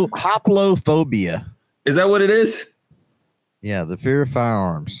 Hoplophobia. Is that what it is? Yeah, the fear of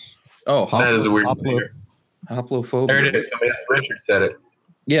firearms. Oh, that is a weird fear. Hoplophobia. There it is. Richard said it.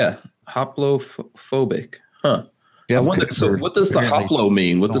 Yeah, hoplophobic. Huh. I wonder. So, what does the hoplo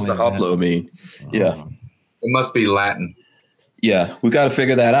mean? What does the hoplo mean? Yeah, it must be Latin. Yeah, we got to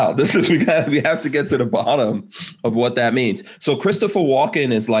figure that out. We have to get to the bottom of what that means. So Christopher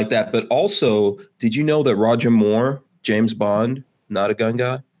Walken is like that, but also, did you know that Roger Moore, James Bond, not a gun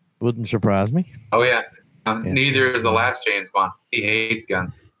guy? Wouldn't surprise me. Oh yeah. Neither is the last James Bond. He hates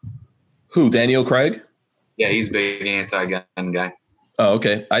guns. Who? Daniel Craig? Yeah, he's a big anti-gun guy. Oh,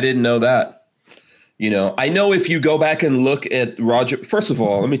 okay. I didn't know that. I know if you go back and look at Roger. First of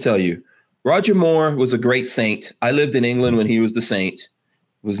all, let me tell you. Roger Moore was a great saint. I lived in England when he was the saint.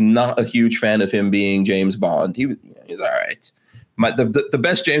 Was not a huge fan of him being James Bond. He's all right. The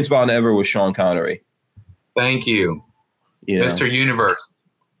best James Bond ever was Sean Connery. Thank you. Mr. Universe.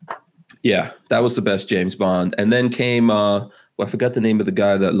 Yeah, that was the best James Bond. And then came, I forgot the name of the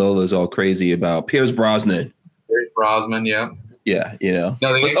guy that Lola's all crazy about. Pierce Brosnan. Pierce Brosnan, yeah. Yeah,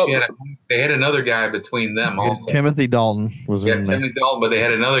 No, they had another guy between them also. Timothy Dalton was in there. Timothy Dalton, but they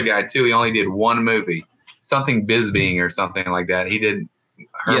had another guy too. He only did one movie, something Bisbing or something like that. He did.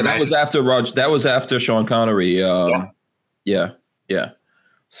 That was after Roger. That was after Sean Connery. Yeah.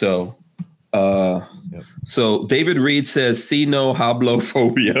 So, so David Reed says, "See no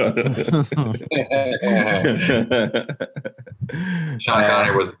hoblophobia." Sean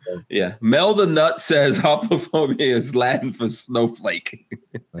Connery was. Yeah. Mel the Nut says hoblophobia is Latin for snowflake.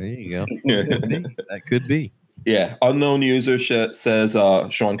 There you go. That could be. Yeah. Unknown user says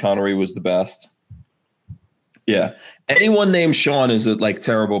Sean Connery was the best. Yeah. Anyone named Sean is a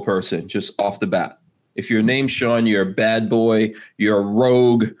terrible person, just off the bat. If you're named Sean, you're a bad boy, you're a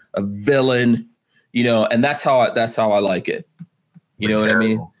rogue, a villain, and that's how I like it. You know what I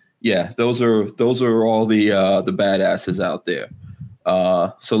mean? Yeah, those are all the badasses out there.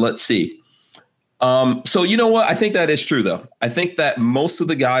 So let's see. So you know what? I think that is true, though. I think that most of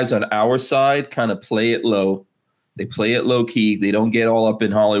the guys on our side kind of play it low. They play it low key. They don't get all up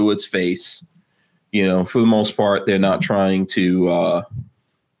in Hollywood's face. For the most part, they're not trying to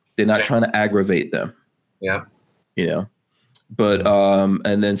aggravate them. Yeah. But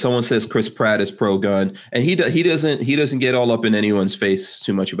and then someone says Chris Pratt is pro gun, and he doesn't get all up in anyone's face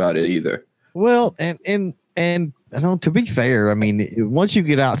too much about it either. Well, and to be fair, I mean, once you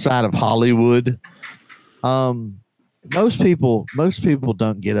get outside of Hollywood, most people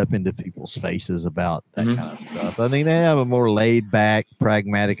don't get up into people's faces about that kind of stuff. I mean, they have a more laid back,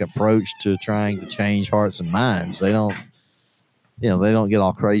 pragmatic approach to trying to change hearts and minds. They don't get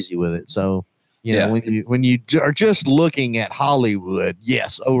all crazy with it. So, when you are just looking at Hollywood,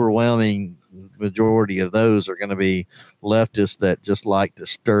 yes, overwhelming majority of those are going to be leftists that just like to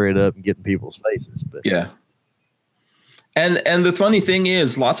stir it up and get in people's faces. But yeah. And the funny thing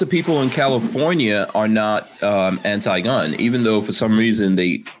is, lots of people in California are not anti-gun, even though for some reason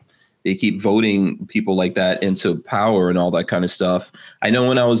they keep voting people like that into power and all that kind of stuff. I know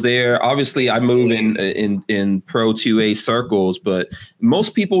when I was there, obviously I move in pro 2A circles, but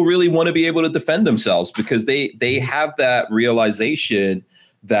most people really want to be able to defend themselves because they have that realization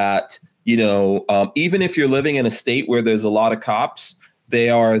that, even if you're living in a state where there's a lot of cops, they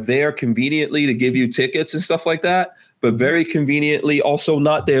are there conveniently to give you tickets and stuff like that, but very conveniently also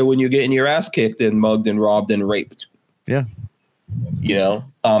not there when you're getting your ass kicked and mugged and robbed and raped. Yeah.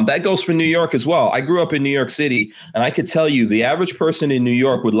 That goes for New York as well. I grew up in New York City, and I could tell you the average person in New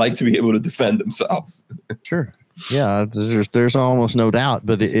York would like to be able to defend themselves. Sure. Yeah, there's almost no doubt,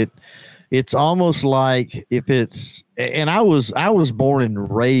 but it's almost like if it's, and I was born and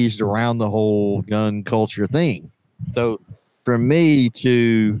raised around the whole gun culture thing. So for me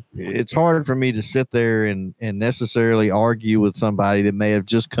it's hard for me to sit there and necessarily argue with somebody that may have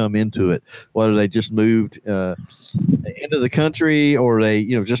just come into it, whether they just moved into the country or they,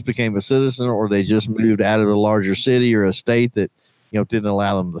 just became a citizen, or they just moved out of a larger city or a state that, didn't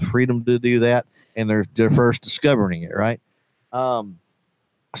allow them the freedom to do that. And they're first discovering it. Right.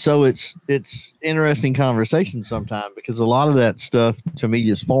 So it's interesting conversation sometimes because a lot of that stuff to me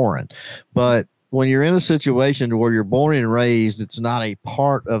is foreign, but when you're in a situation where you're born and raised, it's not a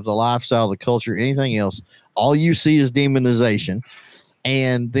part of the lifestyle, the culture, anything else. All you see is demonization.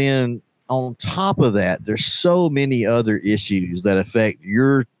 And then on top of that, there's so many other issues that affect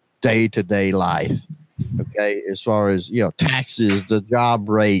your day-to-day life. Okay. As far as, taxes, the job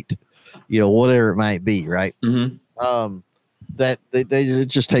rate, whatever it might be. Right. Mm-hmm. It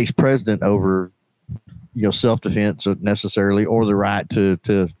just takes precedent over, self-defense necessarily, or the right to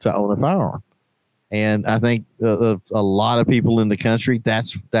own a firearm. And I think a lot of people in the country,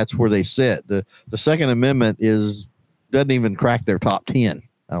 that's where they sit. The Second Amendment doesn't even crack their top 10,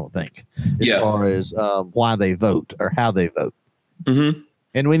 I don't think, as far as why they vote or how they vote. Mm-hmm.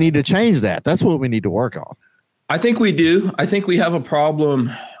 And we need to change that. That's what we need to work on. I think we do. I think we have a problem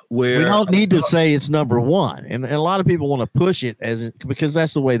where we don't need to say it's number one. And a lot of people want to push it because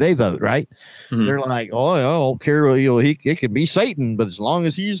that's the way they vote, right? Mm-hmm. They're like, oh, I don't care. It could be Satan, but as long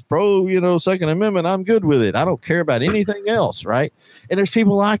as he's pro, Second Amendment, I'm good with it. I don't care about anything else, right? And there's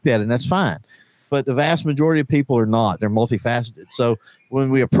people like that, and that's fine. But the vast majority of people are not. They're multifaceted. So when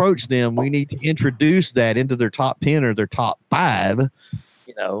we approach them, we need to introduce that into their top 10 or their top 5.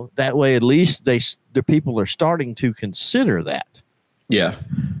 That way at least the people are starting to consider that. Yeah.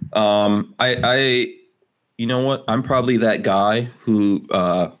 You know what? I'm probably that guy who,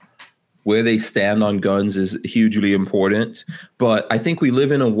 where they stand on guns is hugely important. But I think we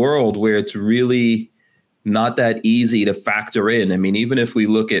live in a world where it's really not that easy to factor in. I mean, even if we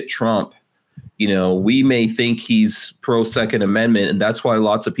look at Trump, we may think he's pro Second Amendment, and that's why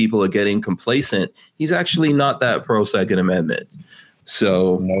lots of people are getting complacent. He's actually not that pro Second Amendment.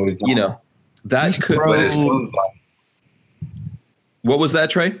 So, that he's could. What was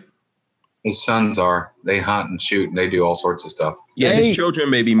that, Trey? His sons are. They hunt and shoot, and they do all sorts of stuff. Yeah, his children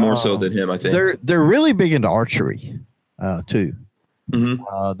maybe more so than him, I think. They're really big into archery, too.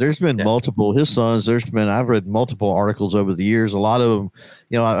 Mm-hmm. There's been multiple. His sons. I've read multiple articles over the years. A lot of them.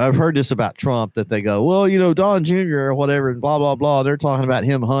 I've heard this about Trump that they go, well, Don Jr. or whatever, and blah blah blah. They're talking about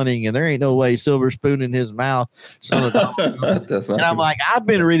him hunting, and there ain't no way silver spoon in his mouth. And I'm like, I've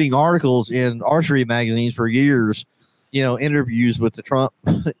been reading articles in archery magazines for years. Interviews with the Trump,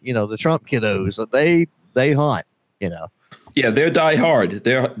 the Trump kiddos. They hunt. Yeah, they're die hard.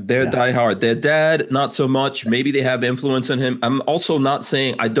 They're die hard. Their dad, not so much. Maybe they have influence on him. I'm also not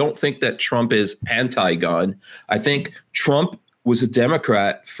saying I don't think that Trump is anti-gun. I think Trump was a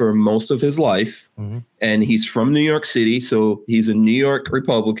Democrat for most of his life, and he's from New York City, so he's a New York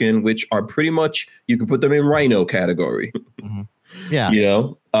Republican, which are pretty much, you can put them in rhino category. Yeah, you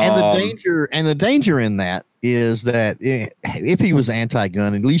know, and the danger in that is that if he was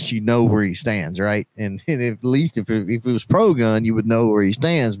anti-gun, at least you know where he stands, right? And at least if it was pro-gun, you would know where he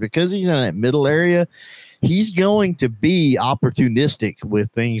stands, because he's in that middle area. He's going to be opportunistic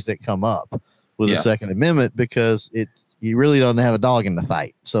with things that come up with the Second Amendment, because he really doesn't have a dog in the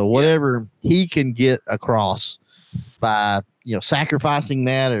fight. So whatever he can get across by sacrificing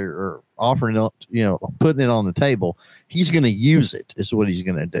that or offering it, putting it on the table, he's going to use it. Is what he's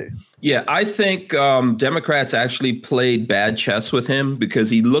going to do. Yeah, I think Democrats actually played bad chess with him, because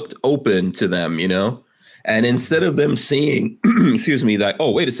he looked open to them, and instead of them seeing, excuse me, that,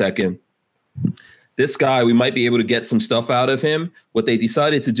 oh, wait a second, this guy, we might be able to get some stuff out of him. What they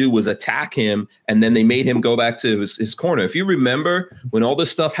decided to do was attack him, and then they made him go back to his corner. If you remember when all this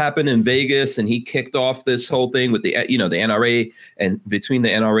stuff happened in Vegas and he kicked off this whole thing with the NRA, and between the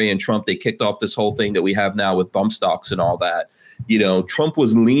NRA and Trump, they kicked off this whole thing that we have now with bump stocks and all that. Trump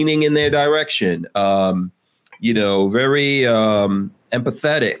was leaning in their direction, very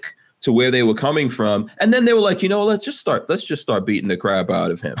empathetic to where they were coming from. And then they were like, let's just start beating the crap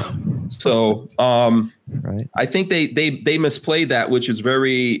out of him. So right. I think they misplayed that, which is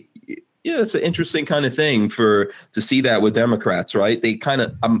very, it's an interesting kind of thing to see that with Democrats, right? They kind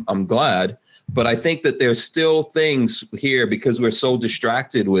of, I'm glad, but I think that there's still things here, because we're so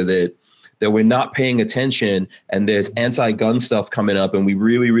distracted with it, that we're not paying attention, and there's anti-gun stuff coming up, and we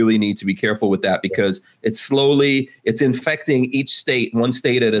really, really need to be careful with that, because it's infecting each state, one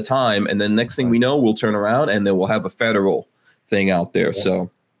state at a time, and then next thing we know, we'll turn around and then we'll have a federal thing out there.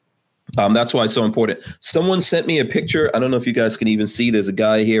 So that's why it's so important. Someone sent me a picture. I don't know if you guys can even see. There's a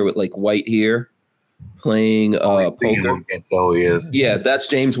guy here with like white hair playing poker. I can't tell who he is. Yeah, that's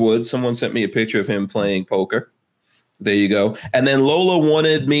James Woods. Someone sent me a picture of him playing poker. There you go. And then Lola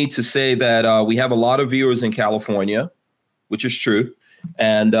wanted me to say that we have a lot of viewers in California, which is true.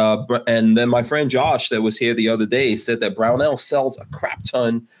 And then my friend Josh that was here the other day said that Brownell sells a crap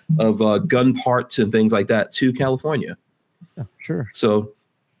ton of gun parts and things like that to California. Yeah, sure. So,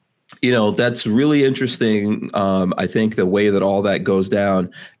 that's really interesting. I think the way that all that goes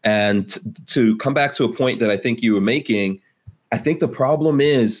down. And to come back to a point that I think you were making, I think the problem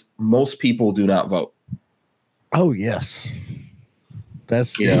is most people do not vote. Oh, yes.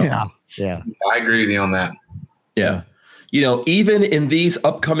 That's, I agree with you on that. Yeah. Even in these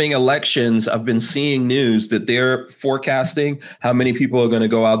upcoming elections, I've been seeing news that they're forecasting how many people are going to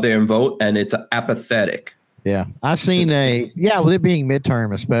go out there and vote, and it's apathetic. Yeah. I seen with it being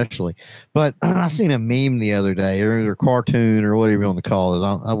midterm especially, but I seen a meme the other day, or a cartoon, or whatever you want to call it.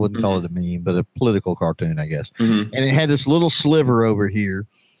 I wouldn't call it a meme, but a political cartoon, I guess. And it had this little sliver over here.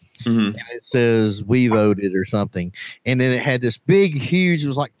 And it says "we voted" or something, and then it had this big, huge. It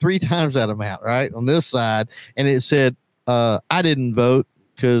was like 3 times that amount, right, on this side, and it said, "I didn't vote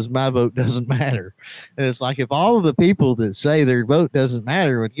because my vote doesn't matter." And it's like, if all of the people that say their vote doesn't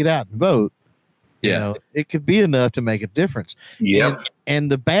matter would get out and vote, it could be enough to make a difference. Yep.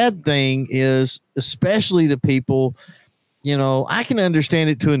 And the bad thing is, especially the people, I can understand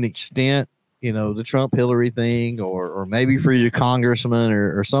it to an extent. The Trump Hillary thing, or maybe for your congressman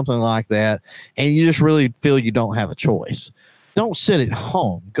or something like that, and you just really feel you don't have a choice. Don't sit at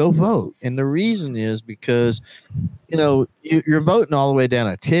home, go vote. And the reason is because, you're voting all the way down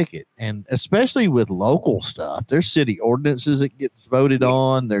a ticket, and especially with local stuff, there's city ordinances that get voted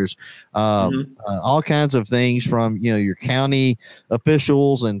on. There's all kinds of things from, your county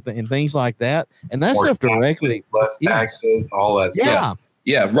officials and things like that. And that stuff directly, less taxes, all that stuff. Yeah.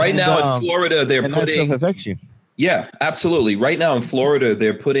 Yeah, right now in Florida, they're putting. That stuff affects you. Yeah, absolutely. Right now in Florida,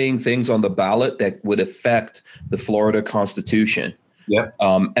 they're putting things on the ballot that would affect the Florida Constitution. Yep.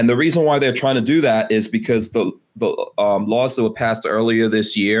 And the reason why they're trying to do that is because the laws that were passed earlier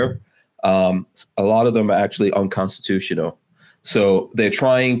this year, a lot of them are actually unconstitutional. So they're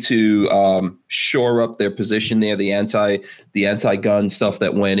trying to shore up their position there, the anti-gun stuff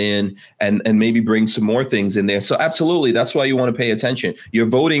that went in, and maybe bring some more things in there. So absolutely, that's why you want to pay attention. You're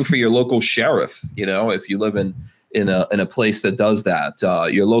voting for your local sheriff, if you live in a place that does that,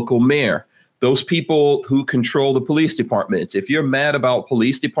 your local mayor, those people who control the police departments. If you're mad about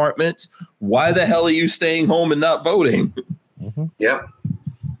police departments, why the hell are you staying home and not voting? Yep.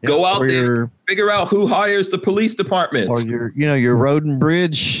 Go out there, figure out who hires the police department, or your road and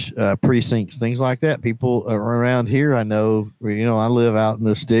bridge precincts, things like that. People around here, I know, I live out in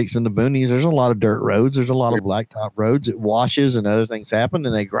the sticks and the boonies. There's a lot of dirt roads. There's a lot of blacktop roads. It washes and other things happen,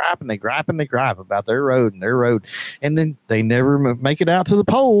 and they gripe and they gripe and they gripe about their road, and then they never make it out to the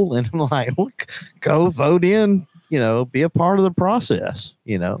poll. And I'm like, well, go vote in, be a part of the process,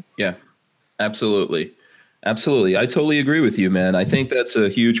 Yeah, absolutely. Absolutely. I totally agree with you, man. I think that's a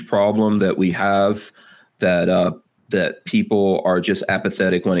huge problem that we have, that people are just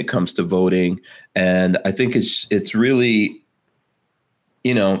apathetic when it comes to voting. And I think it's really,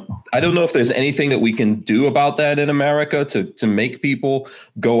 I don't know if there's anything that we can do about that in America to make people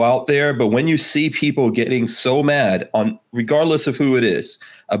go out there. But when you see people getting so mad regardless of who it is,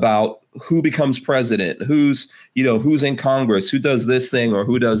 about who becomes president, who's in Congress, who does this thing or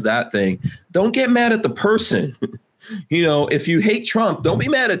who does that thing, don't get mad at the person. If you hate Trump, don't be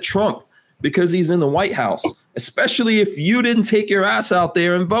mad at Trump because he's in the White House, especially if you didn't take your ass out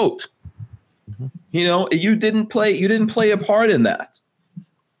there and vote. You didn't play a part in that.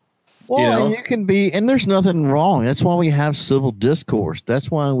 Well, and you can be, and there's nothing wrong. That's why we have civil discourse. That's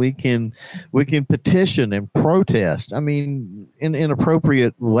why we can petition and protest. I mean, in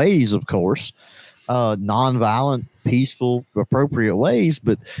appropriate ways, of course, nonviolent, peaceful, appropriate ways.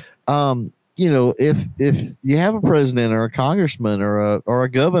 But if you have a president or a congressman or a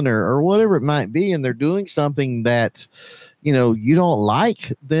governor or whatever it might be, and they're doing something that you don't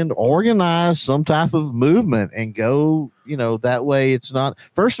like, then organize some type of movement and go, that way it's not,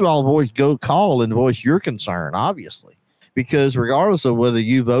 first of all, call and voice your concern, obviously, because regardless of whether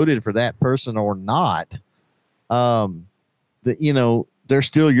you voted for that person or not, they're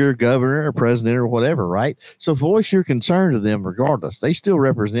still your governor or president or whatever, right? So voice your concern to them regardless. They still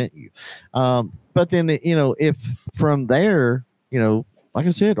represent you. But then, if from there, like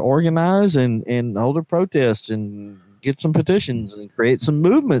I said, organize and hold a protest and get some petitions and create some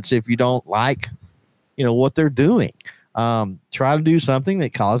movements. If you don't like, what they're doing, try to do something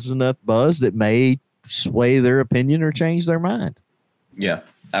that causes enough buzz that may sway their opinion or change their mind. Yeah,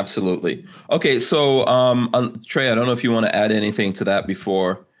 absolutely. Okay. So, Trey, I don't know if you want to add anything to that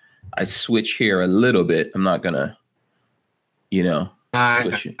before I switch here a little bit. I'm not gonna,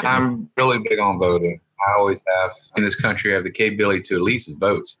 I'm really big on voting. I always have. In this country, I have the capability to at least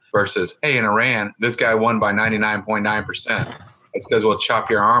vote versus, hey, in Iran, this guy won by 99.9%. It's because we'll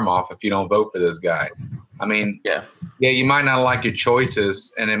chop your arm off if you don't vote for this guy. I mean, yeah, you might not like your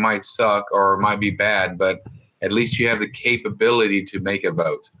choices and it might suck or it might be bad, but at least you have the capability to make a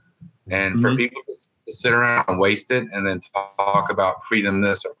vote. And for people to sit around and waste it and then talk about freedom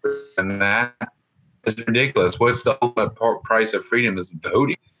this or freedom that, it's ridiculous. What's the ultimate price of freedom is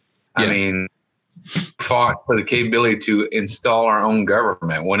voting. Yeah. I mean, fought for the capability to install our own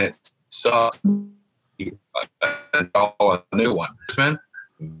government. When it sucks, install a new one.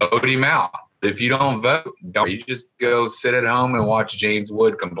 Vote him out. If you don't vote, you just go sit at home and watch James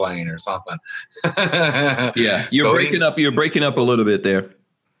Wood complain or something. Yeah, you're breaking up. You're breaking up a little bit there.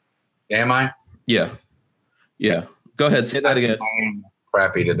 Am I? Yeah. Go ahead. Say that again. I'm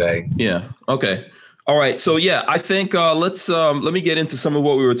crappy today. Yeah. Okay. All right. So yeah, I think let me get into some of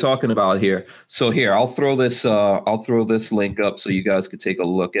what we were talking about here. So here, I'll throw this link up so you guys could take a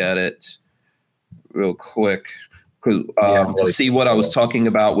look at it real quick. To see what I was talking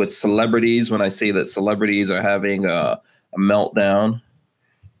about with celebrities when I say that celebrities are having a meltdown.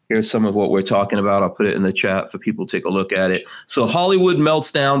 Here's some of what we're talking about. I'll put it in the chat for people to take a look at it. So Hollywood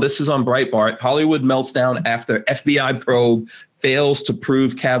melts down. This is on Breitbart. Hollywood melts down after FBI probe fails to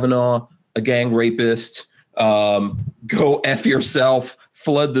prove Kavanaugh a gang rapist. Go F yourself.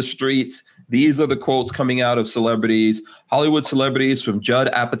 Flood the streets. These are the quotes coming out of celebrities. Hollywood celebrities from Judd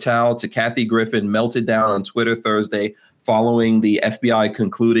Apatow to Kathy Griffin melted down on Twitter Thursday following the FBI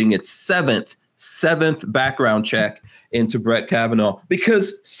concluding its seventh background check into Brett Kavanaugh,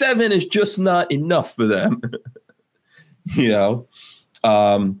 because 7 is just not enough for them.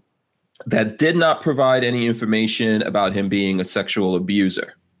 That did not provide any information about him being a sexual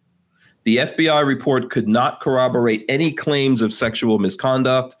abuser. The FBI report could not corroborate any claims of sexual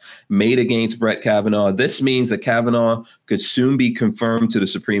misconduct made against Brett Kavanaugh. This means that Kavanaugh could soon be confirmed to the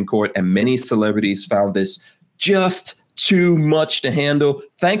Supreme Court, and many celebrities found this just too much to handle.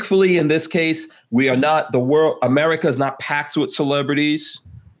 Thankfully, in this case, America is not packed with celebrities.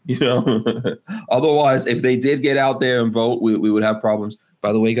 Otherwise, if they did get out there and vote, we would have problems.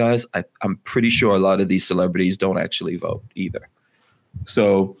 By the way, guys, I'm pretty sure a lot of these celebrities don't actually vote either.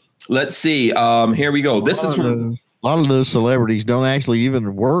 So let's see. Here we go. This is from A lot of those celebrities don't actually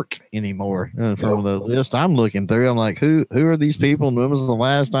even work anymore. From the list I'm looking through, I'm like, who are these people? And when was the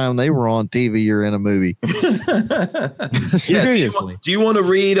last time they were on TV or in a movie? Seriously. Do you want to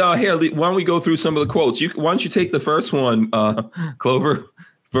read here? Why don't we go through some of the quotes? Why don't you take the first one, Clover,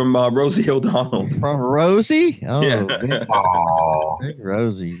 from Rosie O'Donnell? From Rosie? Oh, yeah. Big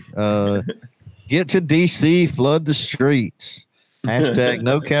Rosie. Get to DC, flood the streets. Hashtag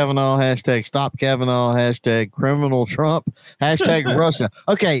no Kavanaugh, hashtag stop Kavanaugh, hashtag criminal Trump, hashtag Russia.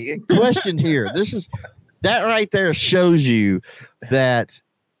 Okay, question here. That right there shows you that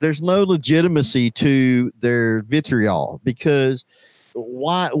there's no legitimacy to their vitriol, because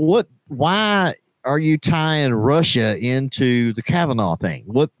why are you tying Russia into the Kavanaugh thing?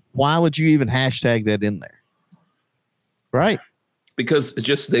 Why would you even hashtag that in there? Right? Because it's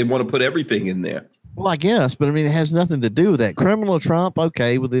just they want to put everything in there. Well, I guess, but I mean, it has nothing to do with that. Criminal Trump,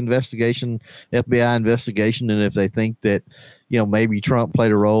 okay, with the investigation, FBI investigation, and if they think that, maybe Trump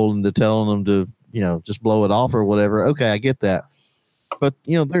played a role into telling them to, just blow it off or whatever, okay, I get that. But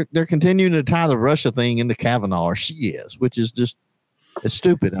they're continuing to tie the Russia thing into Kavanaugh, or she is, which is just it's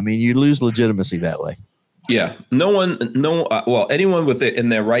stupid. I mean, you lose legitimacy that way. Yeah, anyone with it in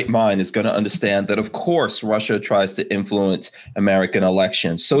their right mind is going to understand that, of course, Russia tries to influence American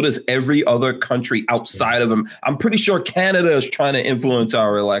elections. So does every other country outside of them. I'm pretty sure Canada is trying to influence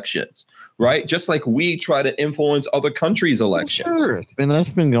our elections, right? Just like we try to influence other countries' elections. Sure. I mean, that's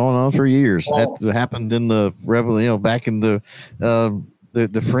been going on for years. That happened in the revolution, back in the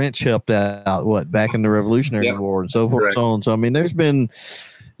French helped out, back in the Revolutionary War and so forth and so on. So, I mean, there's been,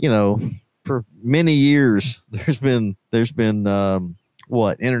 for many years, there's been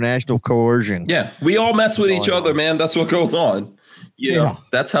international coercion. Yeah, we all mess with each other, man. That's what goes on.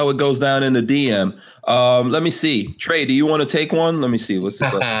 That's how it goes down in the DM. Let me see. Trey, do you want to take one? Let me see. What's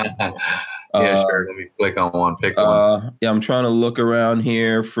this? Yeah, sure. Let me click on one. Pick one. Yeah, I'm trying to look around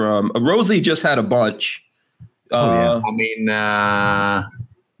here. From Rosie just had a bunch. I mean,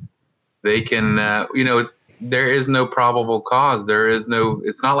 they can. There is no probable cause.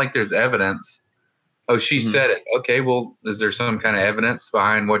 It's not like there's evidence. Oh, she said it. Okay, well, is there some kind of evidence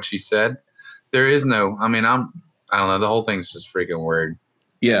behind what she said? There is no. I mean, I don't know. The whole thing's just freaking weird.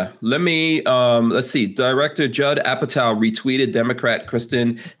 Yeah. Let me, let's see. Director Judd Apatow retweeted Democrat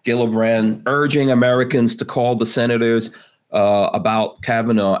Kristen Gillibrand urging Americans to call the senators about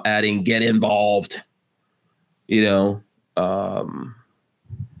Kavanaugh, adding, get involved. Let's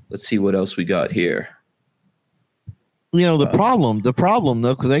see what else we got here. The problem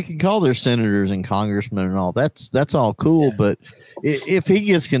though, because they can call their senators and congressmen and all that's all cool. Yeah. But if he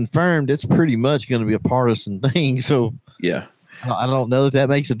gets confirmed, it's pretty much going to be a partisan thing. So yeah, I don't know that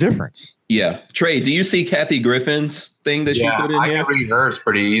makes a difference. Yeah. Trey, do you see Kathy Griffin's thing that she put in here? I can read hers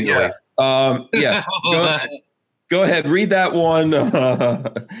pretty easily. Yeah. Go ahead, read that one.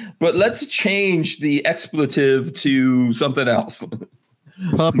 But let's change the expletive to something else.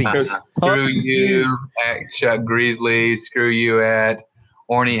 Puppies. Screw you at Chuck Griesley. Screw you at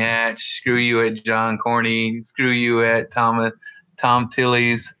Orny Hatch. Screw you at John Cornyn. Screw you at Tom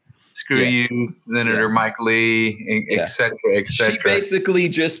Tillis. Screw you, Senator Mike Lee, et cetera, et cetera. She basically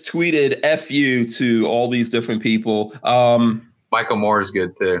just tweeted F you to all these different people. Michael Moore is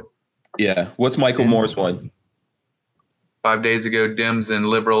good too. Yeah. What's Michael Moore's one? 5 days ago, Dems and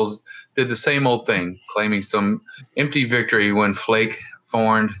liberals did the same old thing, claiming some empty victory when Flake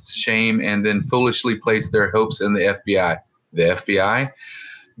formed shame and then foolishly placed their hopes in the FBI. The FBI?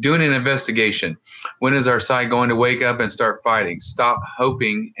 Doing an investigation. When is our side going to wake up and start fighting? Stop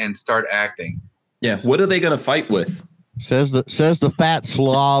hoping and start acting. Yeah. What are they going to fight with? Says the fat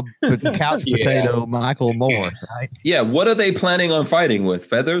slob couch potato Michael Moore. Right? Yeah. What are they planning on fighting with?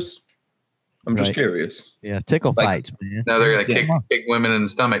 Feathers? I'm just curious. Yeah. Tickle fights, man. No, they're going to kick women in the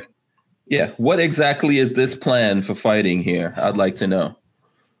stomach. Yeah. What exactly is this plan for fighting here? I'd like to know.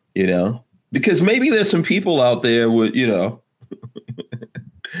 Because maybe there's some people out there with,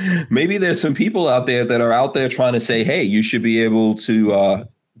 maybe there's some people out there that are out there trying to say, hey, you should be able to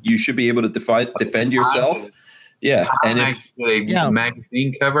defend yourself. Yeah. Time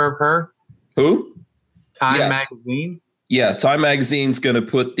magazine cover of her. Who? Time magazine. Yeah. Time magazine's going to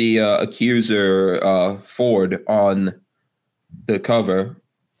put the accuser Ford on the cover.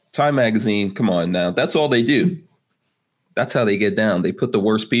 Time magazine. Come on now. That's all they do. That's how they get down. They put the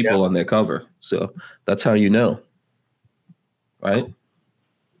worst people on their cover. So that's how you know. Right?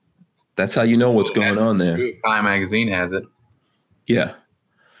 That's how you know what's going on there. Time magazine has it. Yeah.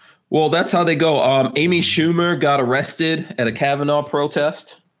 Well, that's how they go. Amy Schumer got arrested at a Kavanaugh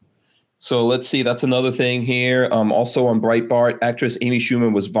protest. So let's see. That's another thing here. Also on Breitbart, actress Amy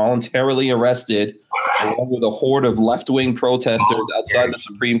Schumer was voluntarily arrested along with a horde of left-wing protesters outside the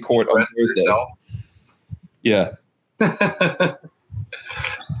Supreme Court on Thursday. Yeah.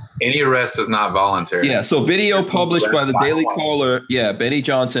 Any arrest is not voluntary. Yeah. So video published by the Daily Caller. Yeah. Benny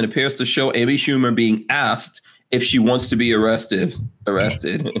Johnson appears to show Amy Schumer being asked if she wants to be arrested.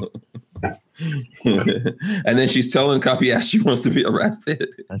 And then she's telling the cop, yes, she wants to be arrested.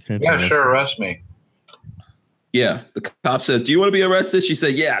 Yeah, sure, arrest me. Yeah, the cop says, do you want to be arrested? She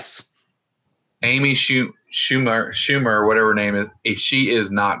said, yes. Amy Schumer, whatever her name is, she is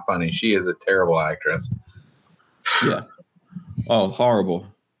not funny. She is a terrible actress. Yeah. Oh, horrible.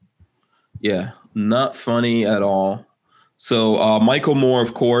 Yeah, not funny at all. So Michael Moore,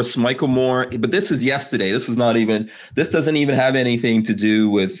 of course, but this is yesterday. This doesn't even have anything to do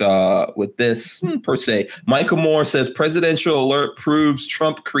with this per se. Michael Moore says presidential alert proves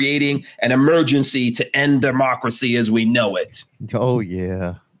Trump creating an emergency to end democracy as we know it. Oh,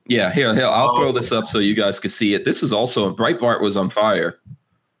 yeah. Yeah, here, I'll throw this up so you guys can see it. This is also, Breitbart was on fire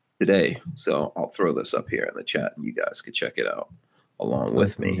today. So I'll throw this up here in the chat and you guys can check it out along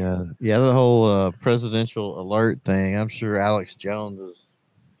with me. Yeah, the whole presidential alert thing. I'm sure Alex Jones is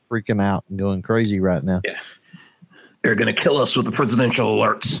freaking out and going crazy right now. Yeah. They're going to kill us with the presidential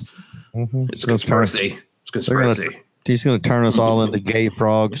alerts. Mm-hmm. It's a conspiracy. It's a conspiracy. He's going to turn us all into gay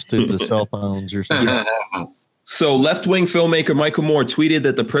frogs to the cell phones or something. So left-wing filmmaker Michael Moore tweeted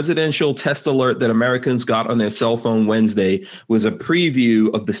that the presidential test alert that Americans got on their cell phone Wednesday was a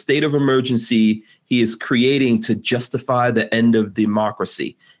preview of the state of emergency he is creating to justify the end of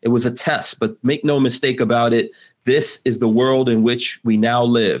democracy. It was a test, but make no mistake about it, this is the world in which we now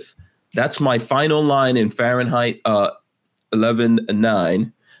live. That's my final line in Fahrenheit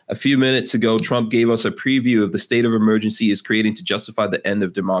 11.9. A few minutes ago, Trump gave us a preview of the state of emergency he is creating to justify the end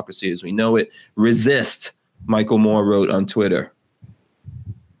of democracy as we know it. Resist, Michael Moore wrote on Twitter.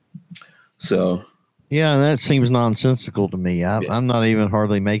 So, yeah, that seems nonsensical to me. I'm not even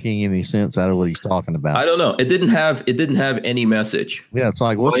hardly making any sense out of what he's talking about. I don't know. It didn't have any message. Yeah, it's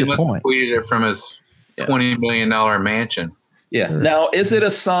like, what's your point? He tweeted it from his $20 million mansion. Yeah. Now, is it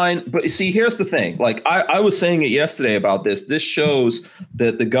a sign? But see, here's the thing. Like I was saying it yesterday about this. This shows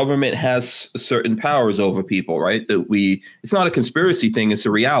that the government has certain powers over people, right? It's not a conspiracy thing. It's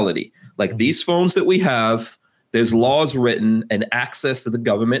a reality. Like these phones that we have, there's laws written and access that the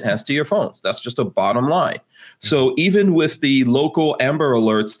government has to your phones. That's just a bottom line. So even with the local Amber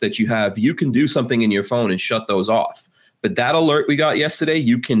Alerts that you have, you can do something in your phone and shut those off. But that alert we got yesterday,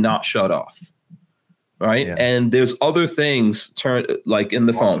 you cannot shut off. Right. Yeah. And there's other things like in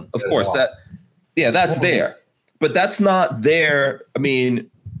the phone. Of course, that's there. But that's not there. I mean,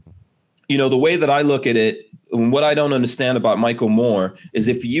 the way that I look at it, and what I don't understand about Michael Moore is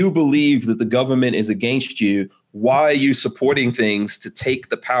if you believe that the government is against you, why are you supporting things to take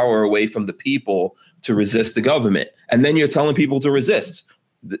the power away from the people to resist the government? And then you're telling people to resist.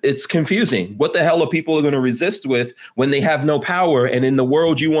 It's confusing. What the hell are people going to resist with when they have no power? And in the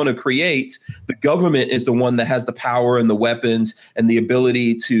world you want to create, the government is the one that has the power and the weapons and the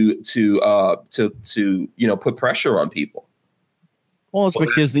ability to put pressure on people. Well,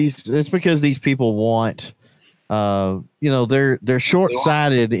 it's because these people want, they're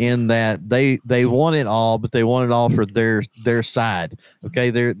short-sighted in that they want it all, but they want it all for their side. Okay.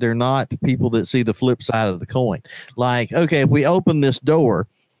 They're not people that see the flip side of the coin. Like, okay, if we open this door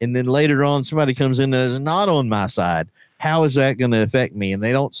and then later on somebody comes in that is not on my side, how is that going to affect me? And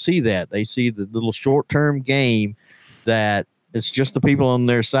they don't see that. They see the little short-term game that it's just the people on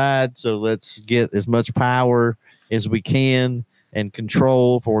their side. So let's get as much power as we can and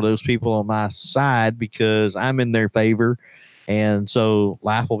control for those people on my side because I'm in their favor. And so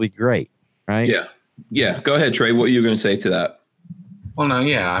life will be great. Right. Yeah. Yeah. Go ahead, Trey. What are you going to say to that? Well, no.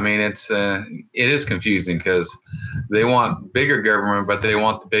 Yeah. I mean, it is confusing because they want bigger government, but they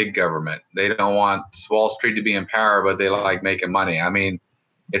want the big government. They don't want Wall Street to be in power, but they like making money. I mean,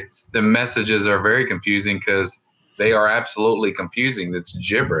 the messages are very confusing because they are absolutely confusing. It's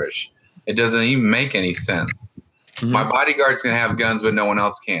gibberish. It doesn't even make any sense. Mm-hmm. My bodyguard's going to have guns, but no one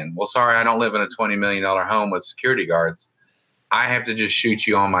else can. Well, sorry, I don't live in a $20 million home with security guards. I have to just shoot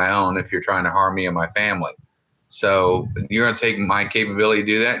you on my own if you're trying to harm me and my family. So you're going to take my capability to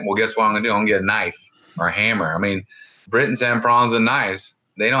do that? Well, guess what I'm going to do? I'm going to get a knife or a hammer. I mean, Britons have problems with knives.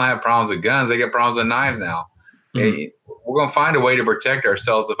 They don't have problems with guns. They get problems with knives now. Mm-hmm. We're going to find a way to protect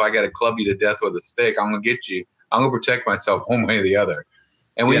ourselves. If I got to club you to death with a stick, I'm going to get you. I'm going to protect myself one way or the other.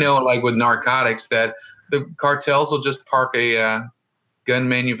 And we know, like with narcotics, that the cartels will just park a gun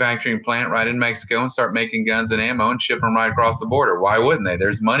manufacturing plant right in Mexico and start making guns and ammo and ship them right across the border. Why wouldn't they?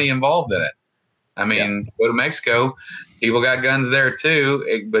 There's money involved in it. I mean, go to Mexico, people got guns there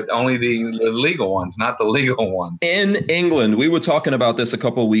too, but only the legal ones, not the legal ones. In England, we were talking about this a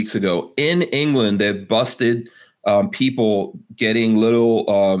couple of weeks ago. In England, they've busted people getting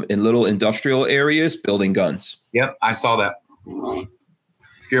little industrial areas building guns. Yep, I saw that. If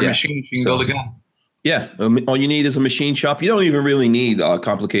you're a machinist, you can build a gun. Yeah, all you need is a machine shop. You don't even really need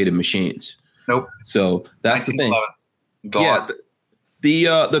complicated machines. Nope. So that's the thing. Yeah.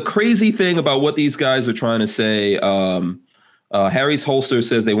 The crazy thing about what these guys are trying to say, Harry's Holster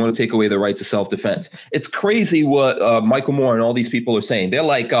says they want to take away the right to self-defense. It's crazy what Michael Moore and all these people are saying. They're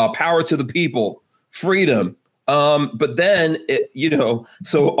like, power to the people, freedom. But then,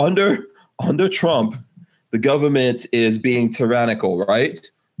 so under Trump, the government is being tyrannical, right?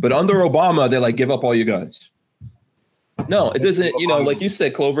 But under Obama, they're like, give up all your guns. No, it doesn't, like you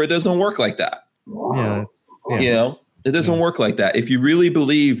said, Clover, it doesn't work like that. Yeah. It doesn't work like that. If you really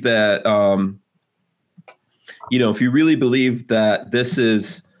believe that, if you really believe that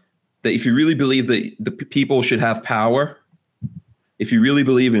if you really believe that the people should have power, if you really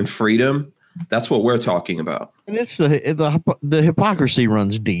believe in freedom, that's what we're talking about. And it's the hypocrisy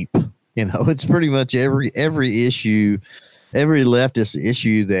runs deep. It's pretty much every issue, every leftist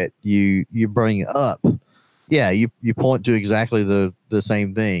issue that you bring up. Yeah, you point to exactly the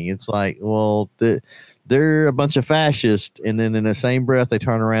same thing. It's like, well, they're a bunch of fascists, and then in the same breath they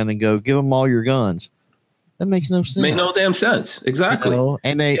turn around and go, give them all your guns. That makes no sense. Make no damn sense. Exactly.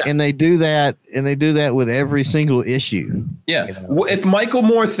 And they do that with every single issue. Yeah. If Michael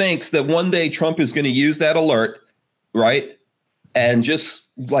Moore thinks that one day Trump is going to use that alert, right, and just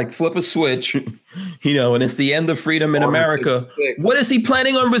like flip a switch, and it's the end of freedom in America, what is he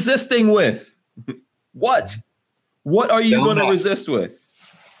planning on resisting with? What are you going to resist with?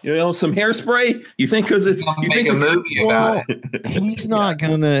 Some hairspray? You think because it's he's not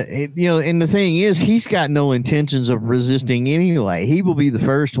gonna. And the thing is, he's got no intentions of resisting anyway. He will be the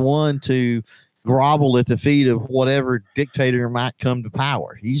first one to grovel at the feet of whatever dictator might come to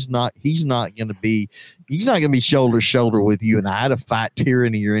power. He's not going to be shoulder to shoulder with you and I to fight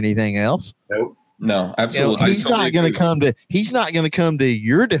tyranny or anything else. Nope. No, absolutely. He's not going to come to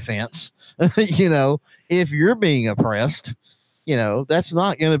your defense. If you're being oppressed. That's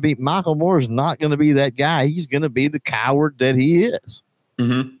not going to be Michael Moore is not going to be that guy. He's going to be the coward that he is.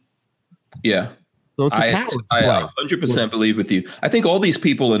 Mm-hmm. Yeah. So it's a coward. I 100% believe with you. I think all these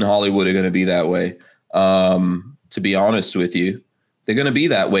people in Hollywood are going to be that way. To be honest with you, they're going to be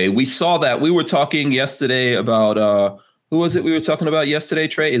that way. We saw that. We were talking yesterday about who was it we were talking about yesterday,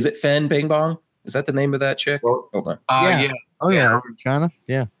 Trey? Is it Fan Bing Bong? Is that the name of that chick? Hold on. Yeah. Oh, yeah. China.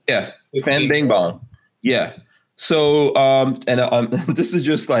 Yeah. Yeah. Fan Bing Bong. Yeah. So, this is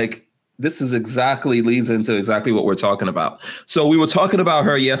just like, this is exactly leads into exactly what we're talking about. So we were talking about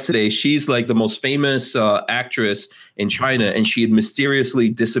her yesterday. She's like the most famous actress in China, and she had mysteriously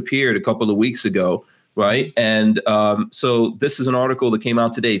disappeared a couple of weeks ago. Right. And so this is an article that came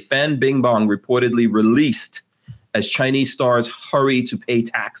out today. Fan Bing Bong reportedly released as Chinese stars hurry to pay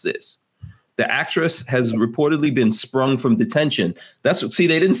taxes. The actress has reportedly been sprung from detention. They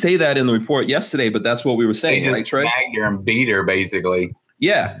didn't say that in the report yesterday, but that's what we were saying, right, Trey? Snagged her and beat her, basically.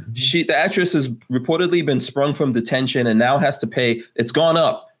 Yeah, the actress has reportedly been sprung from detention and now has to pay. It's gone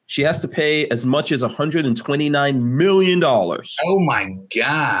up. She has to pay as much as $129 million. Oh my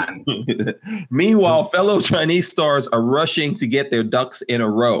God! Meanwhile, fellow Chinese stars are rushing to get their ducks in a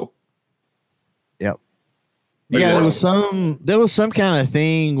row. Yep. Yeah, there was some kind of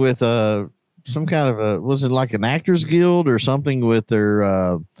thing with was it like an actors guild or something with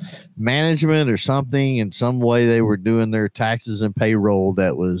their management or something? In some way they were doing their taxes and payroll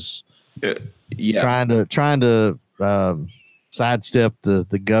that was trying to sidestep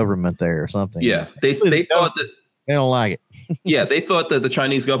the government there or something. Yeah, they thought that they don't like it. Yeah, they thought that the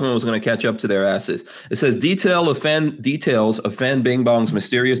Chinese government was going to catch up to their asses. It says details of Fan Bing Bong's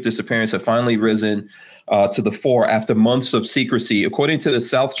mysterious disappearance have finally risen to the fore after months of secrecy. According to the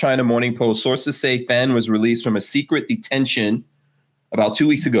South China Morning Post, sources say Fan was released from a secret detention about 2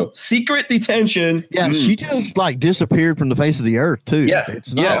 weeks ago. Secret detention. Yeah, she just like disappeared from the face of the earth too. Yeah,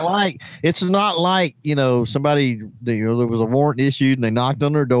 it's not like somebody there was a warrant issued and they knocked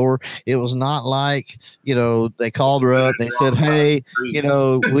on her door. It was not like they called her up and they said, "Hey, we've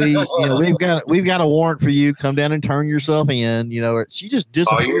got a warrant for you. Come down and turn yourself in." She just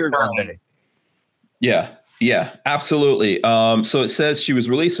disappeared one day. Yeah, absolutely. So it says she was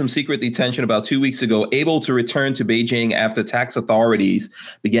released from secret detention about 2 weeks ago, able to return to Beijing after tax authorities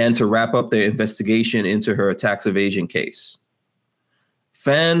began to wrap up their investigation into her tax evasion case.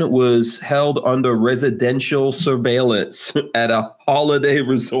 Fan was held under residential surveillance at a holiday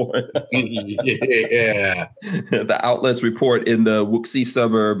resort. Yeah. The outlets report in the Wuxi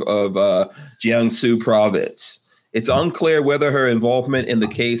suburb of Jiangsu province. It's unclear whether her involvement in the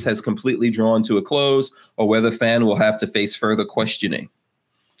case has completely drawn to a close or whether Fan will have to face further questioning.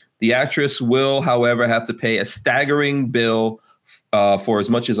 The actress will, however, have to pay a staggering bill for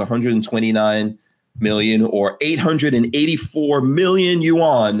as much as 129 million or 884 million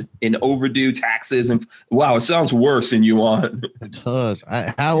yuan in overdue taxes. And wow, it sounds worse in yuan. It does.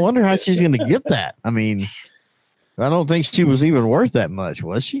 I wonder how she's going to get that. I mean, I don't think she was even worth that much,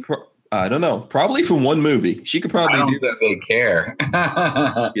 was she? I don't know. Probably from one movie. She could probably do that. They care.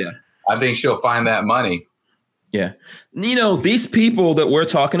 Yeah. I think she'll find that money. Yeah. You know, these people that we're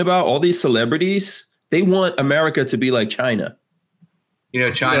talking about, all these celebrities, they want America to be like China. You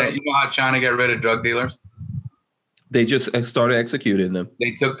know, China. You know how China got rid of drug dealers? They just started executing them.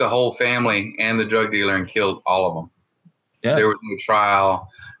 They took the whole family and the drug dealer and killed all of them. Yeah. There was no trial.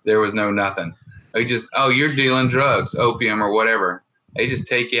 There was no nothing. They just, you're dealing drugs, opium or whatever. They just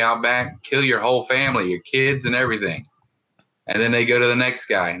take you out back, kill your whole family, your kids and everything. And then they go to the next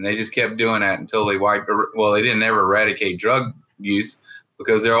guy. And they just kept doing that until they they didn't ever eradicate drug use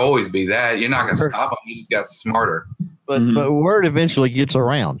because there'll always be that. You're not going to stop them. You just got smarter. But word eventually gets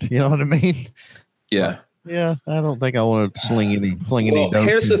around. You know what I mean? Yeah. Yeah. I don't think I want to sling any dope.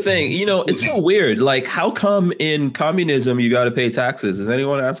 Here's the thing. You know, it's so weird. Like, how come in communism you got to pay taxes? Is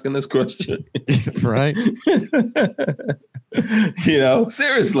anyone asking this question? Right. You know,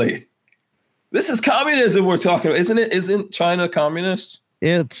 seriously. This is communism we're talking about, isn't it? Isn't China communist?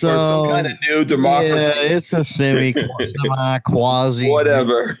 It's some kind of new democracy. Yeah, it's a semi-quasi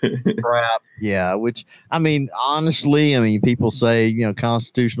whatever crap. Yeah, which I mean, honestly, people say, you know,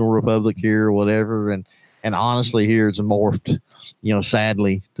 constitutional republic here or whatever, and honestly, here it's morphed, you know,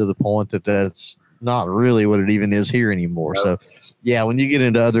 sadly to the point that that's not really what it even is here anymore. So, yeah, when you get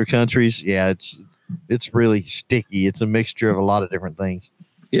into other countries, yeah, it's really sticky. It's a mixture of a lot of different things.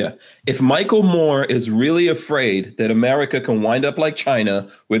 Yeah. If Michael Moore is really afraid that America can wind up like China,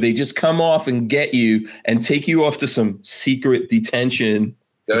 where they just come off and get you and take you off to some secret detention.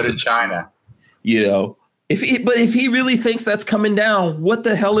 Go to China. You know, if he really thinks that's coming down, what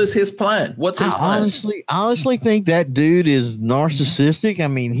the hell is his plan? What's his plan? I honestly think that dude is narcissistic. I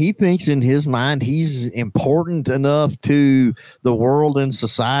mean, he thinks in his mind he's important enough to the world and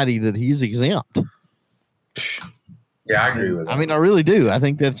society that he's exempt. Yeah, I agree with that. I mean, I really do. I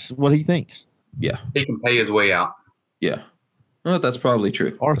think that's what he thinks. Yeah. He can pay his way out. Yeah. Well, that's probably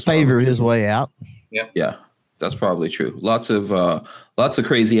true. Or favor his way out. Yeah. Yeah. That's probably true. Lots of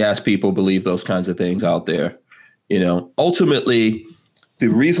crazy ass people believe those kinds of things out there. You know, ultimately, the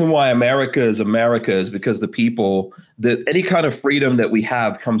reason why America is because the people, that any kind of freedom that we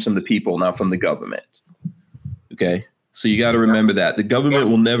have comes from the people, not from the government. Okay. So you got to remember that the government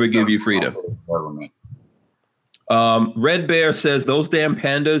will never give you freedom. Government. Red Bear says those damn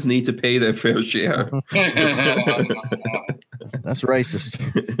pandas need to pay their fair share. That's racist.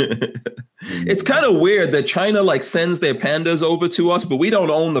 It's kind of weird that China like sends their pandas over to us, but we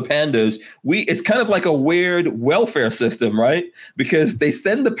don't own the pandas. It's kind of like a weird welfare system, right? Because they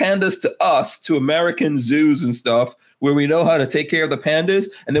send the pandas to us, to American zoos and stuff, where we know how to take care of the pandas.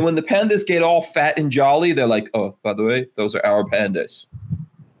 And then when the pandas get all fat and jolly, they're like, oh, by the way, those are our pandas.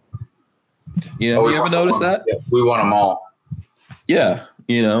 You know, you ever notice that? Yeah, we want them all. Yeah,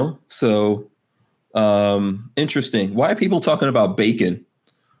 you know, so interesting. Why are people talking about bacon?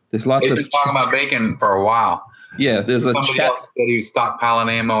 There's lots They've of been talking about bacon for a while. Yeah, there's Somebody else said he was stockpiling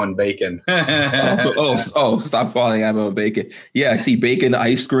ammo and bacon. Stockpiling ammo and bacon. Yeah, I see bacon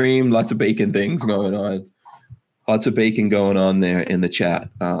ice cream, lots of bacon things going on. Lots of bacon going on there in the chat.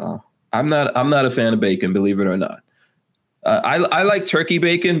 I'm not a fan of bacon, believe it or not. I like turkey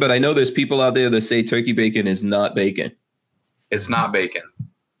bacon, but I know there's people out there that say turkey bacon is not bacon. It's not bacon.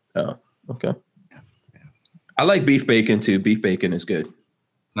 Oh, okay. I like beef bacon too. Beef bacon is good.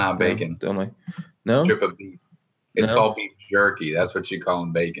 It's not bacon. Don't like. No. Strip of beef. It's called beef jerky. That's what you call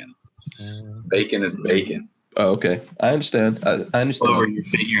them bacon. Bacon is bacon. Oh, okay. I understand. I understand. Over your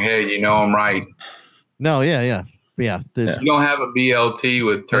feet, your head. You know I'm right. No, yeah. You don't have a BLT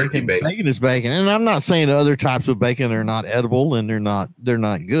with turkey bacon. Bacon is bacon, and I'm not saying other types of bacon are not edible and they're not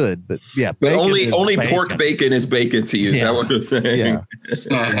good, but yeah. But only pork bacon is bacon to you. Is that what you're saying?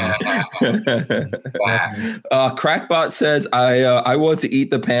 Yeah. Crackbot says, "I want to eat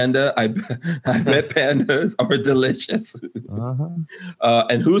the panda. I bet pandas are delicious."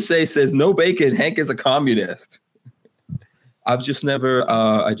 And Hussein says, "No bacon. Hank is a communist." I've just never.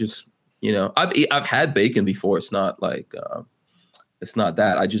 You know, I've had bacon before. It's not like It's not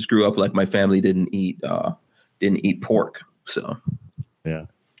that. I just grew up like my family didn't eat pork. So yeah.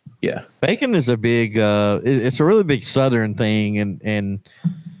 Bacon is a big it's a really big Southern thing, and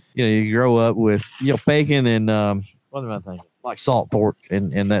you grow up with bacon and what am I thinking? Like salt pork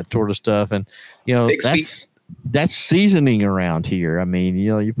and that sort of stuff, and that's seasoning around here. I mean,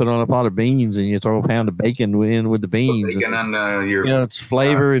 you put on a pot of beans and you throw a pound of bacon in with the beans. Bacon and it's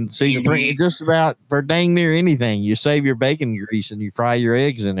flavor and seasoning just about for dang near anything. You save your bacon grease and you fry your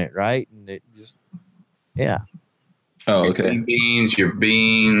eggs in it, right? And it just Oh, okay. Your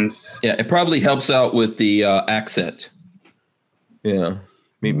beans. Yeah, it probably helps out with the accent. Yeah,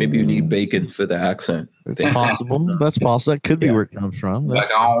 maybe you need bacon for the accent. It's possible. That's possible. That could be where it comes from.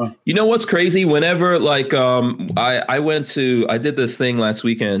 You know what's crazy? Whenever I did this thing last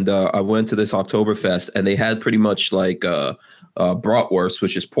weekend. I went to this Oktoberfest and they had pretty much like bratwurst,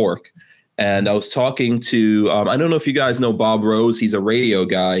 which is pork. And I was talking to I don't know if you guys know Bob Rose. He's a radio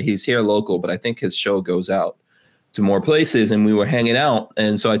guy. He's here local, but I think his show goes out to more places, and we were hanging out.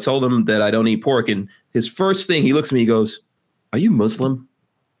 And so I told him that I don't eat pork. And his first thing, he looks at me, he goes, "Are you Muslim?"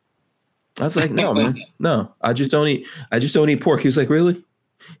 I was like, "No, man, no, I just don't eat pork." He was like, "Really?"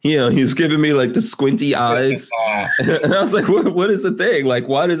 He was giving me like the squinty eyes. And I was like, what is the thing? Like,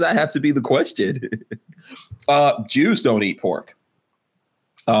 why does that have to be the question? Jews don't eat pork.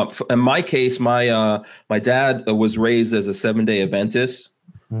 In my case, my dad was raised as a 7-day Adventist.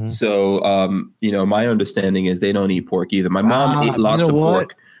 Mm-hmm. So, my understanding is they don't eat pork either. My mom ate lots of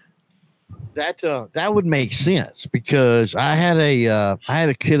pork. That would make sense because I had a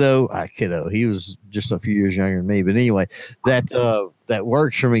kiddo. He was just a few years younger than me, but anyway, that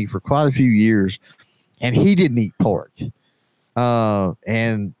worked for me for quite a few years, and he didn't eat pork.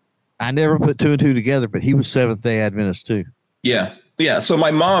 And I never put 2 and 2 together, but he was Seventh-day Adventist too. Yeah. Yeah, so my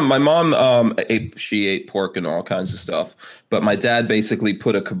mom ate pork and all kinds of stuff, but my dad basically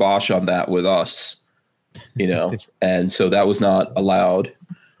put a kibosh on that with us, and so that was not allowed.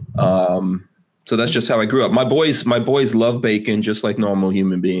 So that's just how I grew up. My boys love bacon just like normal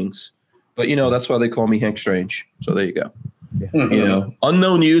human beings, but that's why they call me Hank Strange. So there you go. Yeah.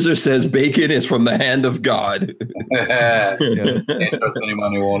 Unknown user says bacon is from the hand of God. Can't trust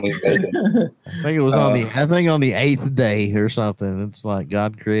anyone who won't eat bacon. I think it was on the 8th day or something. It's like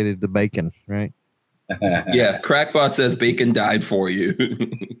God created the bacon, right? Yeah, Crackbot says bacon died for you.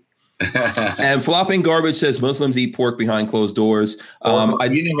 And Flopping Garbage says Muslims eat pork behind closed doors.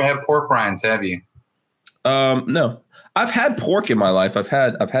 You never have pork rinds, have you? No. I've had pork in my life. I've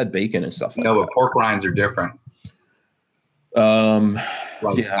had bacon and stuff like that. No, but pork rinds are different. I've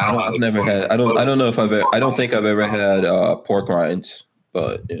never had. I don't know if I don't think I've ever had pork rinds,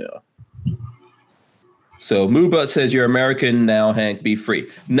 but So Moobut says you're American now, Hank. Be free.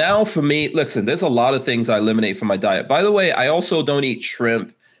 Now for me, listen. There's a lot of things I eliminate from my diet. By the way, I also don't eat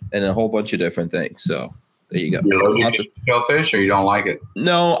shrimp and a whole bunch of different things. So there you go. You eat shellfish, or you don't like it?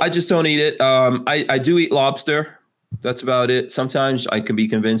 No, I just don't eat it. I do eat lobster. That's about it. Sometimes I can be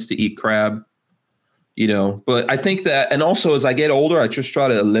convinced to eat crab. But I think that, and also as I get older, I just try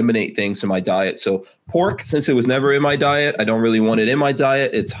to eliminate things from my diet. So pork, since it was never in my diet, I don't really want it in my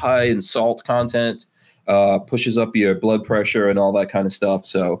diet. It's high in salt content, pushes up your blood pressure and all that kind of stuff.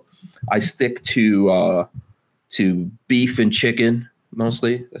 So I stick to beef and chicken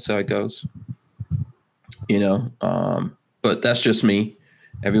mostly. That's how it goes. But that's just me.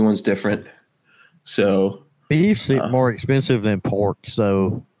 Everyone's different. So beef's more expensive than pork.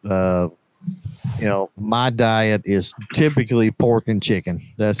 So, my diet is typically pork and chicken.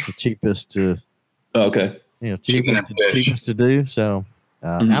 That's the cheapest to. Okay. Cheapest to do. So,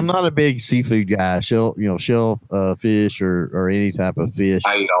 I'm not a big seafood guy. Shell fish or any type of fish.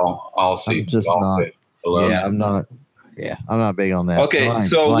 I eat all seafood. I'm just not. Yeah, I'm not. Yeah, I'm not big on that. Okay,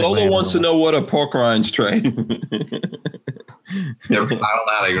 so Lola wants to know what a pork rinds tray. I don't know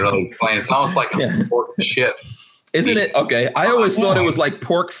how to really explain. It's almost like a pork chip. Isn't it? Okay, I always thought it was like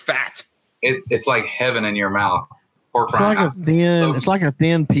pork fat. It's like heaven in your mouth. Pork it's like a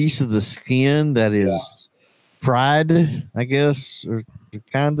thin piece of the skin that is fried, I guess, or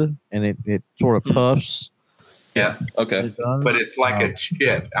kind of, and it sort of puffs. Yeah. Okay. But it's like a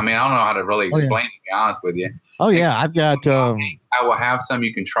chip. I mean, I don't know how to really explain it, to be honest with you. Oh yeah, I've got. I will have some.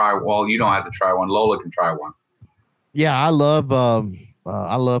 You can try. Well, you don't have to try one. Lola can try one. Yeah, I love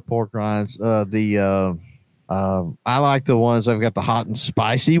pork rinds. I like the ones I've got the hot and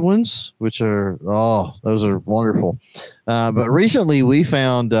spicy ones, which are those are wonderful. But recently we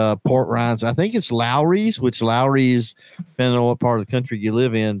found pork rinds. I think it's Lowry's, which Lowry's, depending on what part of the country you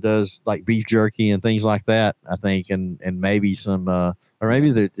live in, does like beef jerky and things like that. I think, and maybe some or maybe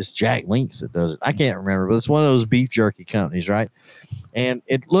it's Jack Links that does it. I can't remember, but it's one of those beef jerky companies, right? And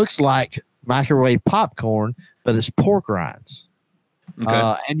it looks like microwave popcorn, but it's pork rinds.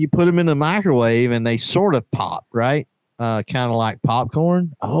 Okay. And you put them in the microwave, and they sort of pop, right? Kind of like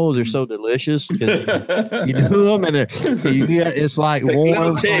popcorn. Oh, they're so delicious because you do them, and it's like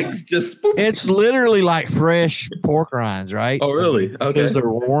warm pigs. Just it's literally like fresh pork rinds, right? Oh, really? Okay. Because they're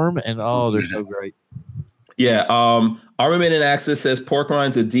warm, and they're so great. Yeah. Armament Access says pork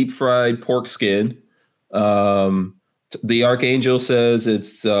rinds are deep fried pork skin. The Archangel says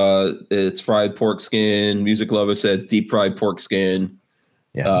it's fried pork skin. Music Lover says deep fried pork skin.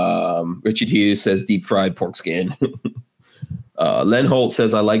 Yeah. Richard Hughes says deep fried pork skin. Len Holt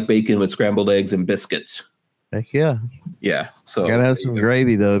says I like bacon with scrambled eggs and biscuits. Heck yeah. Yeah. So gotta have some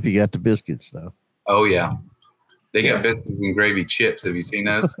gravy though if you got the biscuits though. Oh yeah. They got biscuits and gravy chips. Have you seen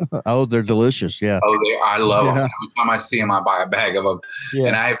those? Oh, they're delicious. Yeah. Oh, I love them. Every time I see them, I buy a bag of them. Yeah.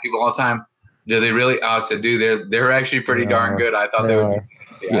 And I have people all the time. Do they really? I said, dude, they're actually pretty darn good. I thought they would.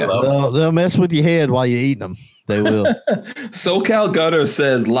 I love them. They'll mess with your head while you're eating them. They will. SoCal Gunner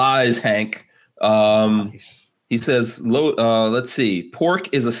says lies, Hank. He says, let's see.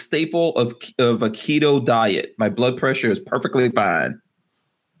 Pork is a staple of a keto diet. My blood pressure is perfectly fine.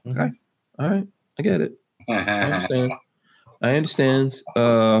 Okay. All right. I get it. I understand.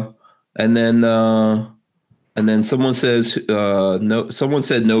 And then someone says no. Someone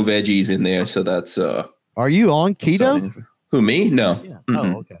said no veggies in there, so that's. Are you on keto? Who, me? No. Yeah.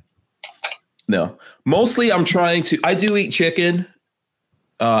 Oh, okay. No. Mostly, I'm trying to. I do eat chicken,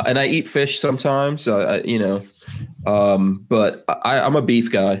 and I eat fish sometimes. But I'm a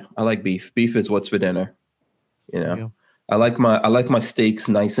beef guy. I like beef. Beef is what's for dinner. You know. Yeah. I like my steaks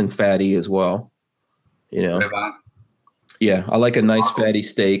nice and fatty as well. You know. Yeah, I like a nice fatty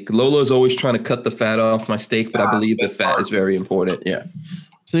steak. Lola's always trying to cut the fat off my steak, but I believe the fat is very important. Yeah.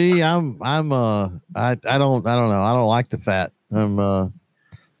 See, I don't know. I don't like the fat. My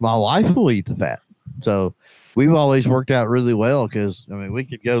wife will eat the fat. So we've always worked out really well because we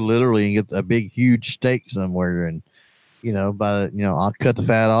could go literally and get a big, huge steak somewhere, and I'll cut the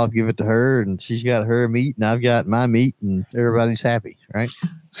fat off, give it to her, and she's got her meat, and I've got my meat, and everybody's happy, right?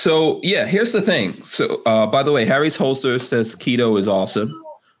 So, yeah, here's the thing. So, by the way, Harry's Holster says keto is awesome.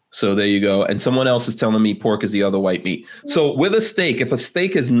 So there you go. And someone else is telling me pork is the other white meat. So with a steak, if a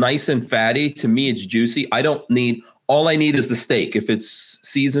steak is nice and fatty, to me, it's juicy. All I need is the steak. If it's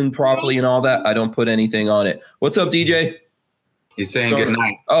seasoned properly and all that, I don't put anything on it. What's up, DJ? He's saying good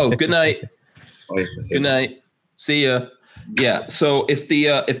night. Oh, good night. Good night. See ya. Yeah. So if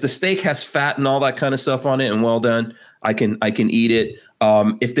the steak has fat and all that kind of stuff on it and well done, I can eat it.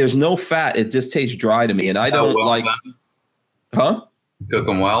 If there's no fat, it just tastes dry to me, and I don't like. Done? Huh? Cook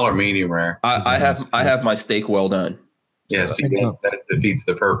them well or medium rare? I have my steak well done. Yeah, see, that defeats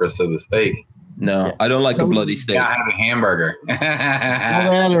the purpose of the steak. No, I don't like a bloody steak. I have a hamburger.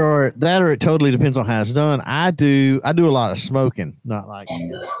 that or it totally depends on how it's done. I do a lot of smoking, not like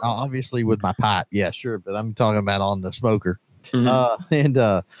obviously with my pipe. Yeah, sure, but I'm talking about on the smoker.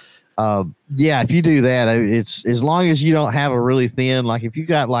 Mm-hmm. If you do that, it's as long as you don't have a really thin, like if you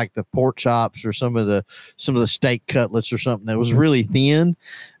got like the pork chops or some of the steak cutlets or something that was really thin,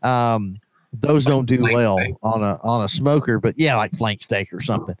 those don't do well on a smoker. But yeah, like flank steak or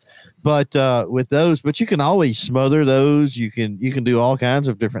something. But with those, but you can always smother those. You can do all kinds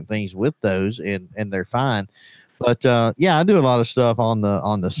of different things with those, and they're fine. But I do a lot of stuff on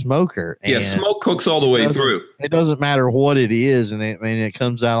the smoker. And smoke cooks all the way through. It doesn't matter what it is, and it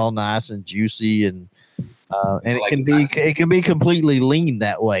comes out all nice and juicy, and it can be completely lean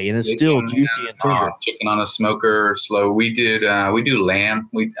that way, and it's still juicy and tender. Chicken on a smoker, slow. We do lamb.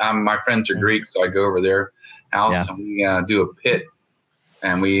 My friends are Greek, so I go over their house and we do a pit,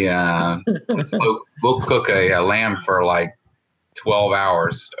 and we we'll cook a lamb for like 12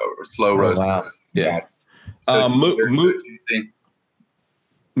 hours, slow roast. Wow. Yeah.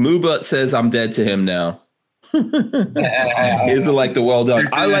 Moobut says I'm dead to him now. Is it like the well done?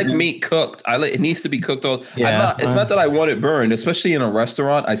 I like meat cooked. It needs to be cooked all. It's not that I want it burned, especially in a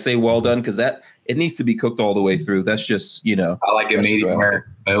restaurant. I say well done because it needs to be cooked all the way through. That's just I like it medium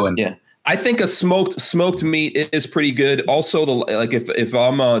rare. Yeah, I think a smoked meat is pretty good. Also, if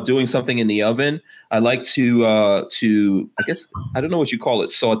I'm doing something in the oven, I like to I guess I don't know what you call it,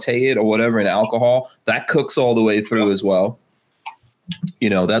 saute it or whatever in alcohol. That cooks all the way through as well.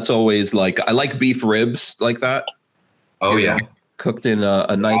 That's always I like beef ribs like that. Oh yeah, cooked in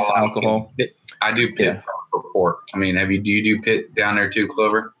a nice alcohol. I do pit for pork. I mean, do you do pit down there too,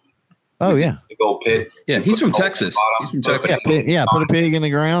 Clover? Oh yeah, big old pit. Yeah, he's from Texas. Put a pig in the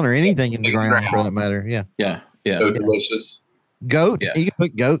ground or anything in the ground for that matter. Yeah. So delicious. Goat. Yeah. You can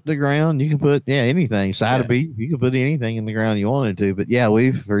put goat in the ground. You can put anything. Side of beef. You can put anything in the ground you wanted to. But yeah,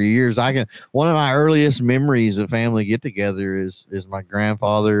 we've for years. One of my earliest memories of family get together is my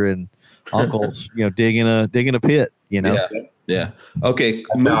grandfather and uncles. Digging a pit. Yeah. Yeah. Okay.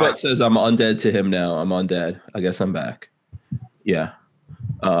 Mubet says I'm undead to him now. I'm undead. I guess I'm back. Yeah.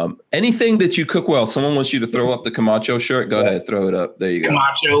 Anything that you cook well. Someone wants you to throw up the Camacho shirt. Go ahead, throw it up. There you go.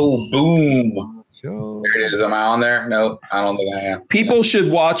 Camacho, boom. There it is. Am I on there? No, I don't think I am. People should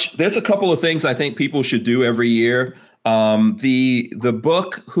watch. There's a couple of things I think people should do every year. The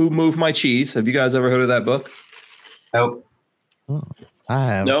book Who Moved My Cheese. Have you guys ever heard of that book? Nope. Oh, I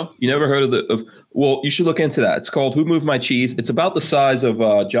have. No, you never heard of well, you should look into that. It's called Who Moved My Cheese. It's about the size of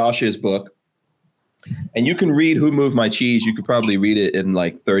Josh's book. And you can read Who Moved My Cheese. You could probably read it in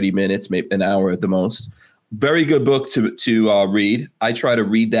like 30 minutes, maybe an hour at the most. Very good book to read. I try to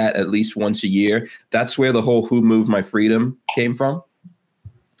read that at least once a year. That's where the whole Who Moved My Freedom came from.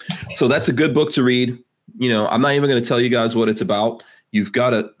 So that's a good book to read. I'm not even going to tell you guys what it's about. You've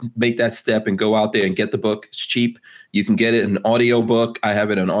got to make that step and go out there and get the book. It's cheap. You can get it in an audio book. I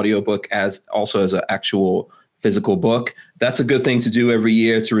have it in an audio book as an actual physical book. That's a good thing to do every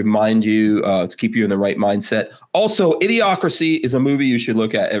year to remind you, to keep you in the right mindset. Also, Idiocracy is a movie you should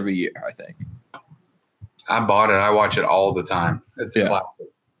look at every year, I think. I bought it. I watch it all the time. It's a classic.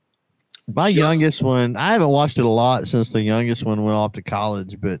 My youngest one, I haven't watched it a lot since the youngest one went off to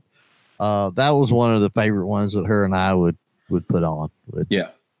college, but that was one of the favorite ones that her and I would put on.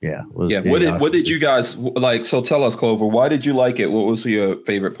 Yeah. What did you guys like? So tell us, Clover, why did you like it? What was your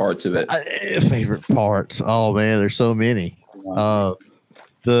favorite parts of it? Favorite parts? Oh man, there's so many.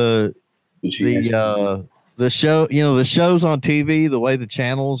 The show, the shows on TV, the way the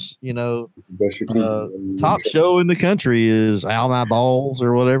channels, top show in the country is Al My Balls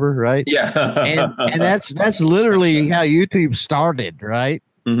or whatever, right? Yeah. and that's literally how YouTube started, right?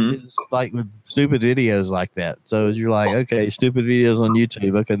 Mm-hmm. It's like with stupid videos like that. So you're like, okay, stupid videos on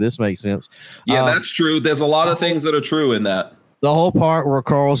YouTube. Okay, this makes sense. Yeah, that's true. There's a lot of things that are true in that. The whole part where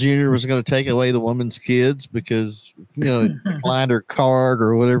Carl's Jr. was going to take away the woman's kids because, declined her card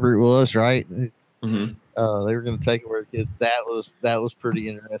or whatever it was, right? Mm-hmm. They were going to take away her kids. That was pretty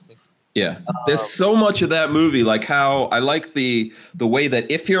interesting. Yeah, there's so much of that movie, like how I like the way that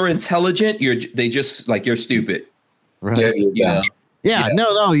if you're intelligent, you're stupid. Right. Yeah.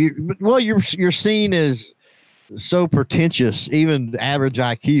 No. You're seen as so pretentious, even average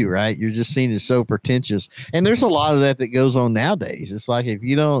IQ, right? You're just seen as so pretentious, and there's a lot of that goes on nowadays. It's like if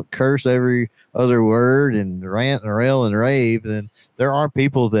you don't curse every other word and rant and rail and rave, then there are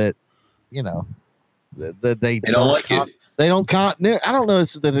people that, that they don't like it. They don't. I don't know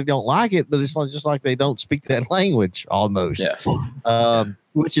it's that they don't like it, but it's just like they don't speak that language almost. Yeah.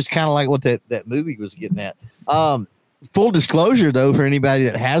 Which is kind of like what that movie was getting at. Full disclosure, though, for anybody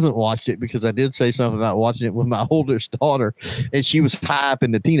that hasn't watched it, because I did say something about watching it with my oldest daughter, and she was high up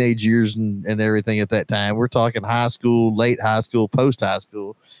in the teenage years and everything at that time. We're talking high school, late high school, post high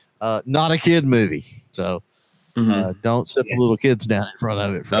school. Not a kid movie, so don't sit the little kids down in front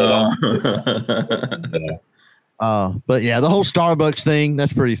of it. But yeah, the whole Starbucks thing,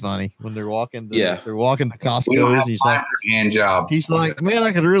 that's pretty funny when they're walking to Costco's. He's like, hand job. He's like, man,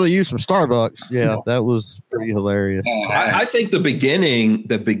 I could really use some Starbucks. Yeah, that was pretty hilarious. I think the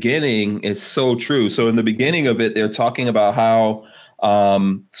beginning is so true. So in the beginning of it, they're talking about how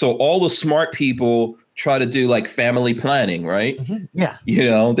so all the smart people try to do like family planning, right? Mm-hmm. Yeah.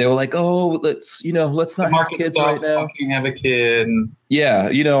 They were like, oh, let's not have kids right now. Can't have a kid. Yeah.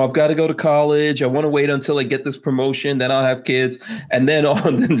 I've got to go to college. I want to wait until I get this promotion. Then I'll have kids. And then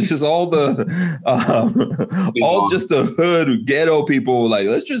just all the hood ghetto people like,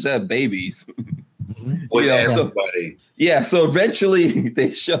 let's just have babies. With everybody. So eventually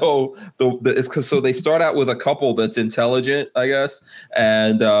they show so they start out with a couple that's intelligent, I guess.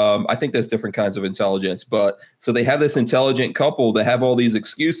 And I think there's different kinds of intelligence. But so they have this intelligent couple that have all these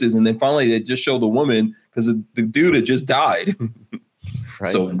excuses. And then finally they just show the woman because the dude had just died.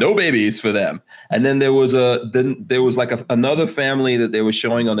 Right. So no babies for them. And then there was another family that they were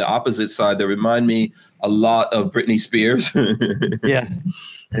showing on the opposite side that remind me a lot of Britney Spears.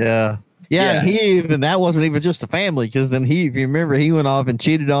 Yeah, and that wasn't even just a family, because then if you remember, he went off and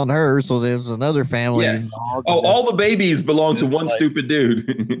cheated on her, so there was another family. Yeah. All the babies belong to one stupid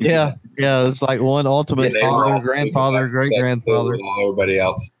dude. yeah, it's like one ultimate father, grandfather, great grandfather, everybody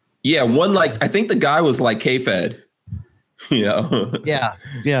else. Yeah, one I think the guy was like K-Fed. Yeah,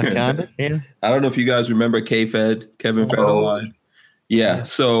 kind of. Yeah. I don't know if you guys remember K-Fed, Kevin Federline. Yeah,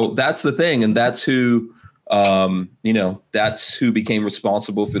 so that's the thing, and that's who That's who became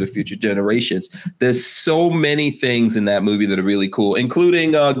responsible for the future generations. There's so many things in that movie that are really cool,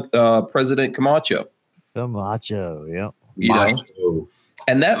 including President Camacho. Camacho, yep.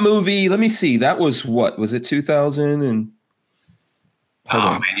 And that movie, let me see, that was what? Was it 2000? And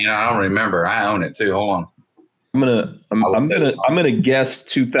I don't remember. I own it too. Hold on. I'm gonna guess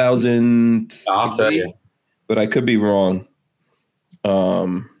 2000. I'll tell you, but I could be wrong.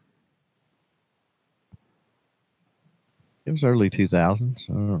 It was early 2000s.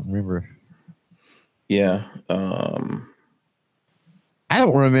 I don't remember. Yeah. I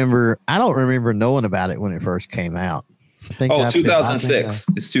don't remember knowing about it when it first came out. 2006.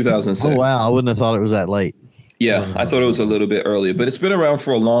 It's 2006. Oh wow, I wouldn't have thought it was that late. Yeah, I thought it was a little bit earlier, but it's been around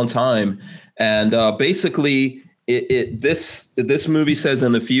for a long time. And basically, this movie says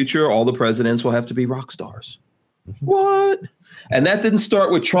in the future, all the presidents will have to be rock stars. What? And that didn't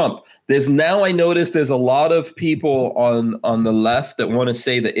start with Trump. I noticed there's a lot of people on the left that want to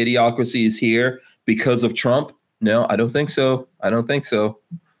say that idiocracy is here because of Trump. No, I don't think so.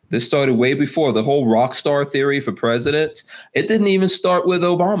 This started way before the whole rock star theory for president. It didn't even start with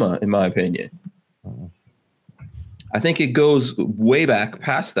Obama, in my opinion. I think it goes way back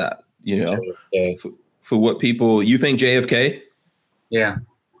past that, for what people, you think JFK? Yeah.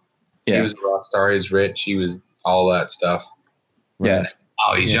 He was a rock star. He's rich. He was all that stuff. Yeah.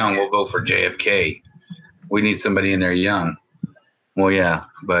 Oh, he's young. We'll go for JFK. We need somebody in there young. Well, yeah,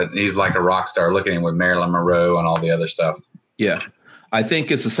 but he's like a rock star. Look at him with Marilyn Monroe and all the other stuff. Yeah. I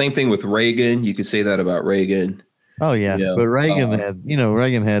think it's the same thing with Reagan. You could say that about Reagan. Oh, yeah. But Reagan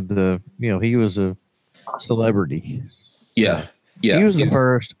had he was a celebrity. Yeah. Yeah. He was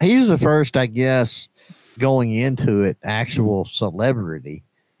the first, I guess, going into it, actual celebrity.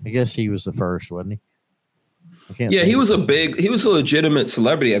 I guess he was the first, wasn't he? He was a legitimate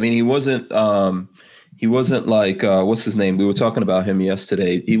celebrity. I mean, he wasn't like, what's his name? We were talking about him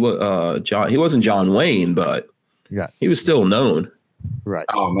yesterday. He wasn't John Wayne, but he was still known. Right.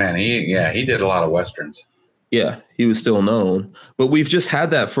 Oh man. He did a lot of Westerns. Yeah. He was still known, but we've just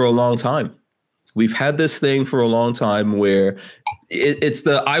had that for a long time. We've had this thing for a long time where it's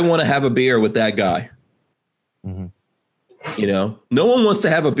I want to have a beer with that guy. Mm-hmm. No one wants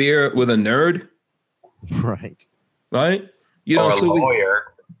to have a beer with a nerd. Right. Right. Or a lawyer.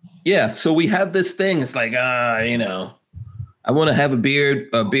 So we have this thing. It's like, I want to have a beer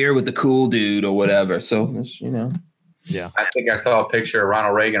with the cool dude or whatever. So it's, Yeah. I think I saw a picture of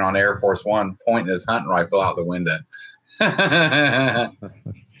Ronald Reagan on Air Force One pointing his hunting rifle out the window. That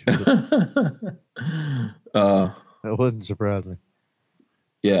wouldn't surprise me.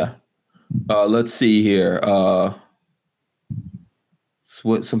 Yeah. Let's see here.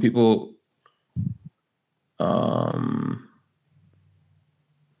 What some people.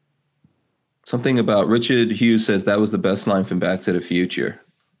 Something about Richard Hughes says that was the best line from Back to the Future.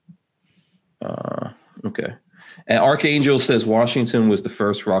 Okay. And Archangel says Washington was the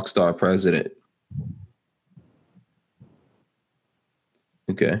first rock star president.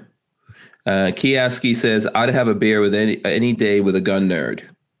 Okay. Kiaski says I'd have a beer with any day with a gun nerd.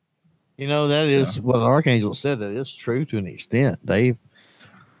 That is what Archangel said. That is true to an extent.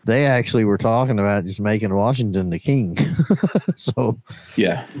 They actually were talking about just making Washington the king. So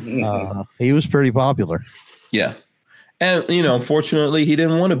yeah, he was pretty popular. Yeah. And, unfortunately, he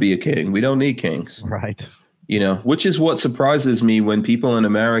didn't want to be a king. We don't need kings. Right. Which is what surprises me when people in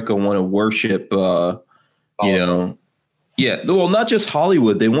America want to worship, well, not just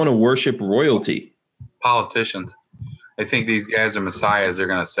Hollywood. They want to worship royalty. Politicians. They think these guys are messiahs. They're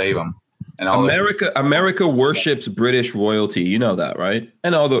going to save them. And America worships British royalty. You know that, right?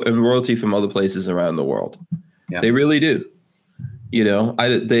 And royalty from other places around the world. Yeah. They really do.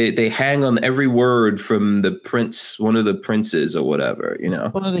 They hang on every word from the prince, one of the princes or whatever,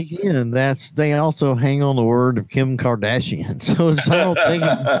 But again, they also hang on the word of Kim Kardashian. So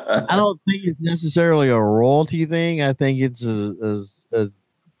I don't think it's necessarily a royalty thing. I think it's a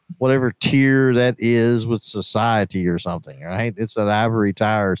whatever tier that is with society or something, right? It's an ivory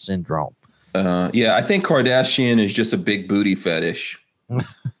tower syndrome. I think Kardashian is just a big booty fetish.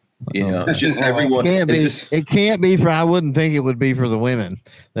 It's just everyone. It can't be for. I wouldn't think it would be for the women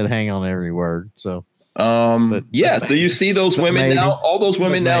that hang on every word. So, do you see those women now? All those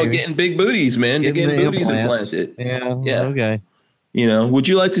women now getting big booties, man. They're getting booties implanted. Yeah. Okay. Would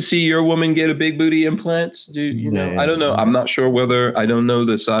you like to see your woman get a big booty implant? I don't know. I'm not sure I don't know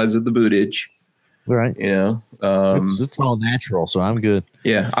the size of the bootage. Right. It's all natural, so I'm good.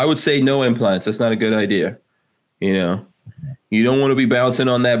 Yeah. I would say no implants. That's not a good idea. You don't want to be bouncing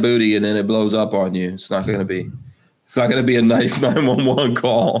on that booty and then it blows up on you. It's not going to be a nice 911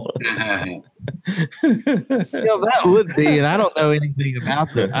 call. That would be, and I don't know anything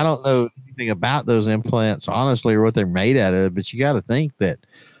about that. I don't know anything about those implants, honestly, or what they're made out of. But you got to think that,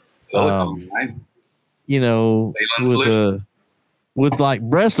 Silicone, right? With like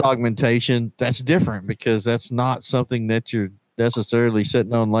breast augmentation, that's different because that's not something that you're necessarily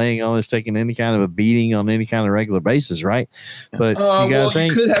sitting on, laying on, is taking any kind of a beating on any kind of regular basis, right? But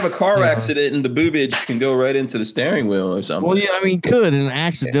you could have a car accident and the boobage can go right into the steering wheel or something. Well, yeah, I mean, could in an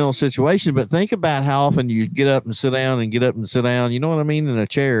accidental situation, but think about how often you get up and sit down and get up and sit down. You know what I mean, in a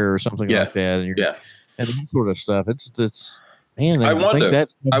chair or something like that, and and that sort of stuff. It's man, I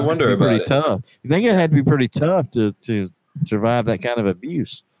wonder about it. Tough. You think it had to be pretty tough to survive that kind of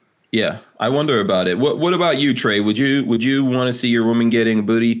abuse? Yeah, I wonder about it. What about you, Trey? Would you want to see your woman getting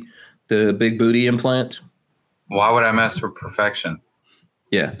the big booty implant? Why would I mess for perfection?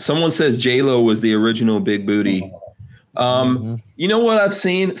 Yeah, someone says J-Lo was the original big booty. You know what I've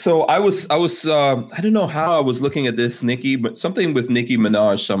seen? So I was I don't know how I was looking at this, Nicki, but something with Nicki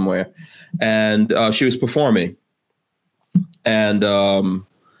Minaj somewhere, and she was performing, and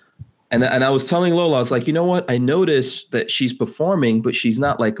I was telling Lola, I was like, you know what? I noticed that she's performing, but she's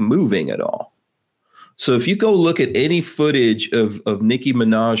not like moving at all. So if you go look at any footage of Nicki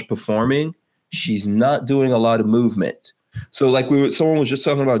Minaj performing, she's not doing a lot of movement. So like someone was just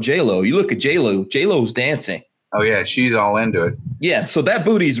talking about J-Lo. You look at J-Lo, J-Lo's dancing. Oh yeah, she's all into it. Yeah, so that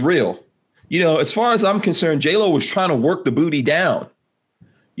booty's real. As far as I'm concerned, J-Lo was trying to work the booty down.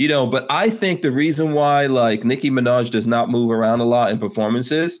 But I think the reason why like Nicki Minaj does not move around a lot in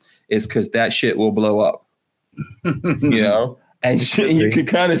performances is because that shit will blow up, and you can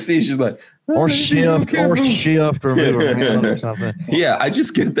kind of see she's like, or shift or move around or something. Yeah, I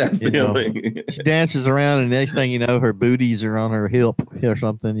just get that feeling. She dances around, and the next thing you know, her booties are on her hip or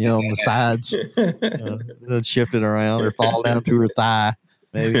something, on the sides, shift it around or fall down to her thigh.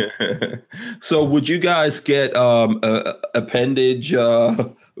 Maybe. So, would you guys get appendage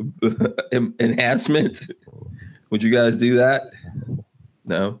enhancement? Would you guys do that?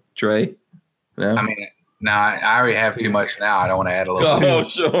 No, Trey? No? I mean, no, I already have too much now. I don't want to add a little bit. Oh,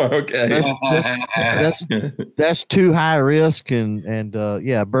 sure. Okay. That's too high risk. And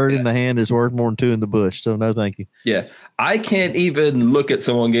a bird in the hand is worth more than two in the bush. So no, thank you. Yeah. I can't even look at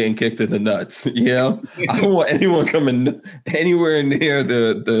someone getting kicked in the nuts. I don't want anyone coming anywhere near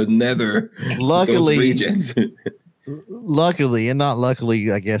the nether regions. Luckily, and not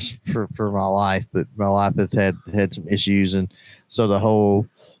luckily, I guess, for my wife, but my wife has had some issues. And so the whole,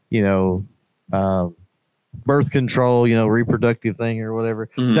 birth control, reproductive thing or whatever.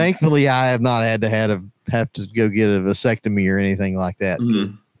 Mm-hmm. Thankfully, I have not had to have to go get a vasectomy or anything like that.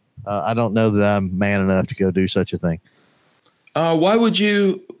 Mm-hmm. I don't know that I'm man enough to go do such a thing. Why would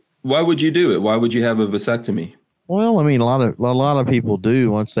you do it? Why would you have a vasectomy? Well, I mean, a lot of people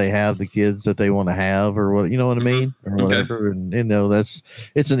do once they have the kids that they want to have, or what, you know what I mean, or whatever. Okay. And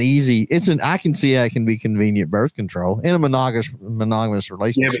I can see how it can be convenient birth control in a monogamous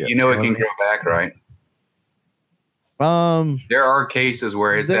relationship. Yeah, but it can grow back, right? There are cases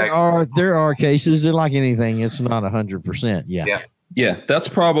where there are cases that, like anything, it's not 100%. Yeah, that's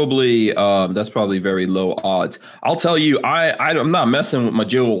probably very low odds. I'll tell you, I'm not messing with my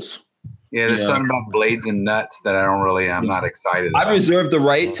jewels. Yeah, there's something about blades and nuts that I'm not excited about. I reserve the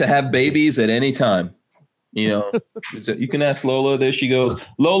right to have babies at any time. You can ask Lola. There she goes.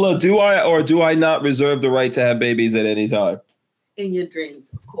 Lola, do I or do I not reserve the right to have babies at any time? In your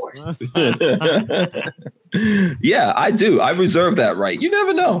dreams, of course. Yeah, I do. I reserve that right. You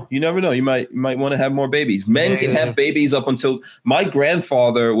never know. You might want to have more babies. Men can have babies up until my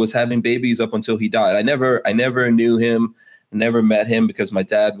grandfather was having babies up until he died. I never knew him. Never met him because my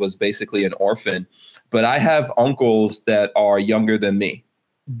dad was basically an orphan, but I have uncles that are younger than me.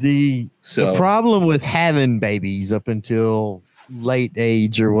 The problem with having babies up until late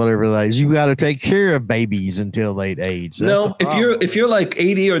age or whatever that is, you got to take care of babies until late age. That's no, if you're like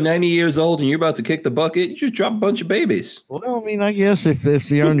 80 or 90 years old and you're about to kick the bucket, you just drop a bunch of babies. Well, I mean, I guess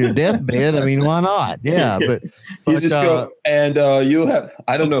if you're on your deathbed, I mean, why not? Yeah, but you just go and you'll have.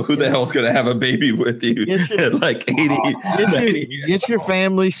 I don't know who the hell's going to have a baby with you at like 80. Get your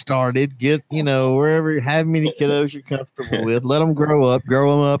family started. Get wherever, have many kiddos you're comfortable with. Let them grow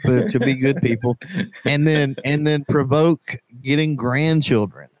them up to be good people, and then provoke getting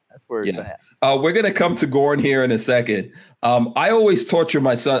grandchildren. That's where it's at. We're going to come to Gorn here in a second. I always torture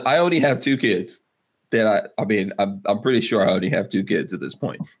my son. I only have 2 kids. I'm pretty sure I only have 2 kids at this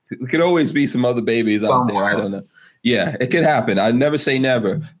point. There could always be some other babies out there. I don't know. Yeah, it could happen. I never say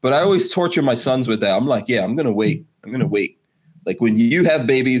never, but I always torture my sons with that. I'm like, yeah, I'm going to wait. Like when you have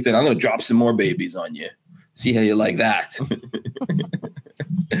babies, then I'm going to drop some more babies on you. See how you like that.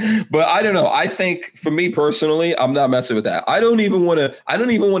 But I don't know. I think for me personally, I'm not messing with that. I don't even want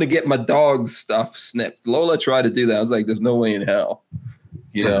to get my dog's stuff snipped. Lola tried to do that. I was like, there's no way in hell.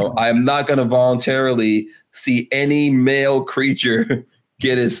 You know, I'm not going to voluntarily see any male creature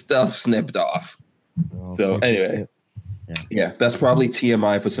get his stuff snipped off. Well, So anyway, yeah, that's probably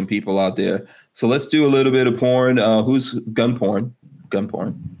TMI for some people out there. So let's do a little bit of porn. Who's gun porn?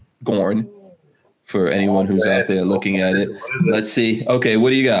 Gorn. For anyone who's out there looking at it. Let's see. Okay, what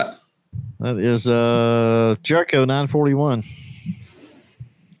do you got? That is Jericho 941.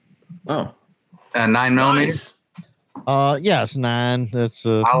 Oh. 9 millimeters. Yeah, it's 9. That's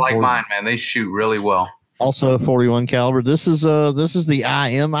I like 40. mine, man. They shoot really well. Also a 41 caliber. This is the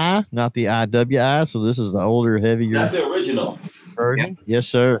IMI, not the IWI. So this is the older, heavier That's the original version. Yeah. Yes,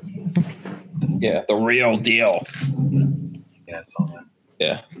 sir. Yeah, the real deal. Yeah, I saw that.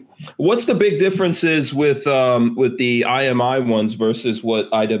 Yeah. What's the big differences with the IMI ones versus what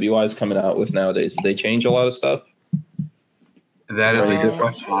IWI is coming out with nowadays? Did they change a lot of stuff? That is a good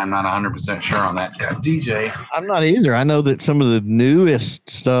question. I'm not 100% sure on that guy. DJ. I'm not either. I know that some of the newest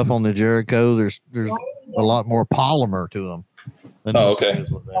stuff on the Jericho, there's a lot more polymer to them. Oh, okay.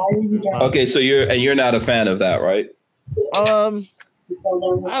 Okay, so you're not a fan of that, right? I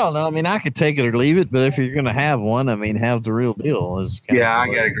don't know. I mean, I could take it or leave it, but if you're going to have one, I mean, have the real deal. Yeah, I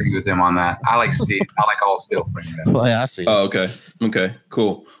gotta agree with him on that. I like steel. I like all steel frame. Well, yeah, I see. Oh, okay. Okay,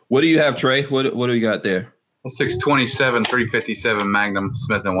 cool. What do you have, Trey? What do you got there? 627, 357 Magnum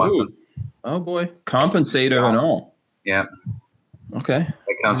Smith & Wesson. Ooh. Oh boy, compensator and all. Yeah. Okay.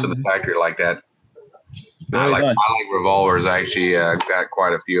 It comes with the factory like that. Very I like nice. revolvers. I actually got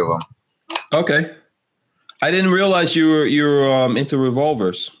quite a few of them. Okay. I didn't realize you were into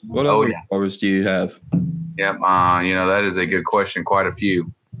revolvers. What other revolvers do you have? Yep. That is a good question. Quite a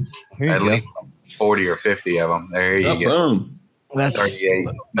few. Here you At go. least 40 or 50 of them. There you go. Boom. That's 38.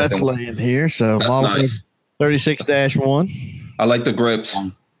 that's laying here. So That's model nice. 36-1. I like the grips.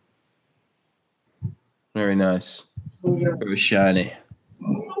 Very nice. Very shiny.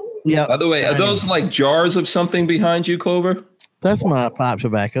 Yeah. By the way, are those like jars of something behind you, Clover? That's my pipe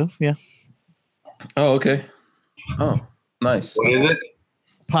tobacco. Yeah. Oh, okay. Oh, nice. What is it?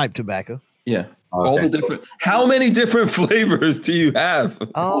 Pipe tobacco. Yeah. All the different. How many different flavors do you have?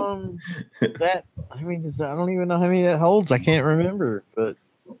 That I mean, I don't even know how many that holds. I can't remember, but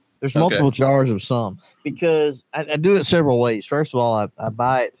there's multiple jars of some because I do it several ways. First of all, I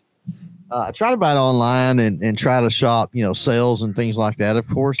buy it. I try to buy it online and try to shop, sales and things like that, of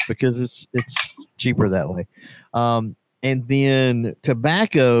course, because it's cheaper that way. And then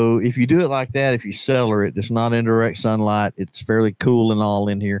tobacco, if you do it like that, if you cellar it, it's not in direct sunlight. It's fairly cool and all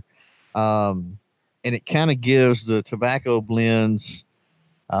in here. And it kind of gives the tobacco blends,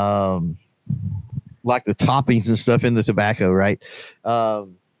 like the toppings and stuff in the tobacco, right? I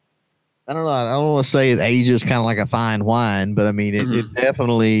don't know. I don't want to say it ages kind of like a fine wine, but I mean, it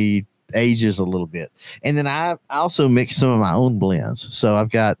definitely ages a little bit. And then I also mix some of my own blends. So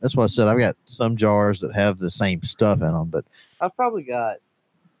that's what I said. I've got some jars that have the same stuff in them, but I've probably got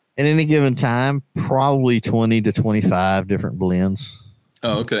at any given time, probably 20 to 25 different blends.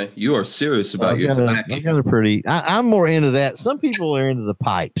 Oh, okay. You are serious about your tobacco. I've got a pretty. I'm more into that. Some people are into the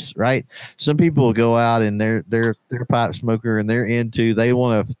pipes, right? Some people go out and they're pipe smoker and they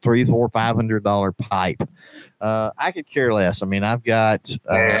want a $300, $400, $500 pipe. I could care less. I mean, I've got.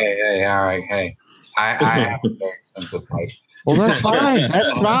 Hey, all right, hey. I have a very expensive pipe. Well, that's fine.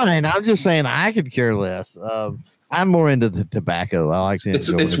 That's fine. I'm just saying I could care less. I'm more into the tobacco. I like to.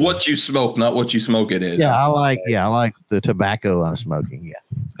 It's what you smoke, not what you smoke it in. Yeah, I like the tobacco I'm smoking. Yeah.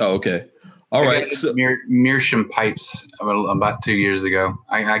 Oh, okay. All right. So, Meerschaum pipes about 2 years ago.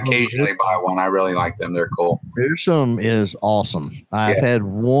 I occasionally buy one. I really like them. They're cool. Meerschaum is awesome. I've had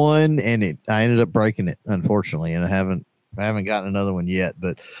one and I ended up breaking it, unfortunately, and I haven't gotten another one yet.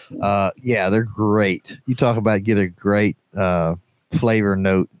 But they're great. You talk about get a great flavor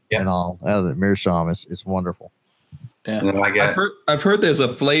note and all out of the Meerschaum. It's wonderful. Yeah, I've heard there's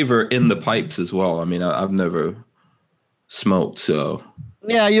a flavor in the pipes as well. I mean, I've never smoked, so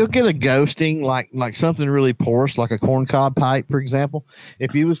yeah, you'll get a ghosting like something really porous, like a corncob pipe, for example.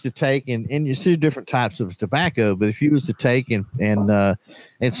 If you was to take and you see different types of tobacco, but if you was to take and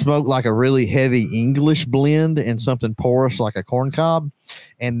smoke like a really heavy English blend and something porous like a corncob,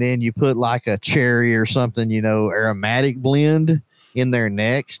 and then you put like a cherry or something, aromatic blend in there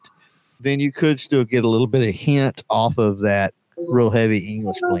next, then you could still get a little bit of hint off of that real heavy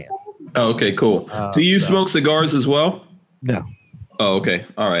English blend. Oh, okay, cool. Do you smoke cigars as well? No. Oh, okay.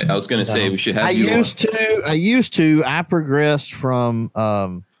 All right. I was going to say we should have I used to. I progressed from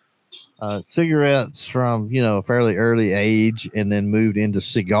cigarettes from a fairly early age, and then moved into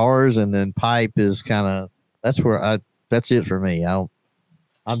cigars, and then pipe is kind of that's it for me.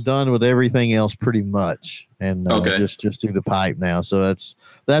 I'm done with everything else pretty much, and just do the pipe now. So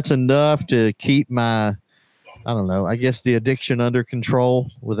that's enough to keep my, I don't know, I guess the addiction under control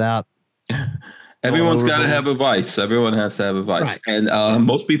without. Everyone's got to have a vice. Everyone has to have a vice. Right. And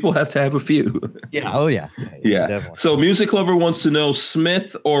most people have to have a few. Yeah. Oh, yeah. Yeah. Definitely. So Music Lover wants to know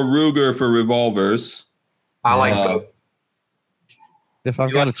Smith or Ruger for revolvers. I like both. If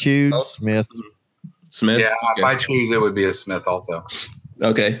I've got to choose, Smith. Smith? Yeah, if I choose, it would be a Smith also.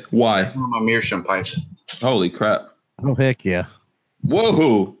 Okay. Why? One of my Meerschaum pipes. Holy crap. Oh, heck yeah.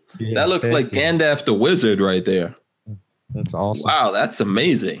 Whoa. Yeah, that looks like Gandalf the Wizard right there. That's awesome. Wow, that's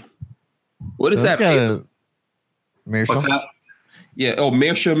amazing. What is that? Meerschaum? What's that? Yeah. Oh,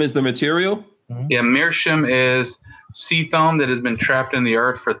 Meerschaum is the material? Mm-hmm. Yeah, Meerschaum is sea foam that has been trapped in the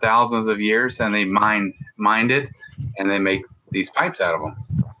earth for thousands of years, and they mined it, and they make these pipes out of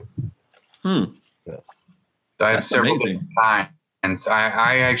them. So I have several different kinds.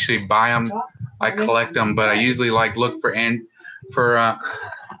 I actually buy them. I collect them, but I usually look for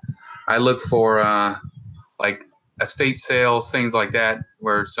like estate sales, things like that,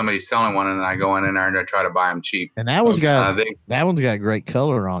 where somebody's selling one, and I go in there and I try to buy them cheap. And that one's got great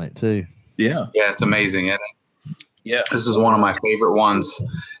color on it too. Yeah, it's amazing, isn't it? Yeah, this is one of my favorite ones.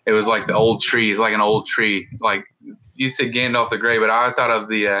 It was like the old tree. It's like an old tree. Like you said, Gandalf the Grey, but I thought of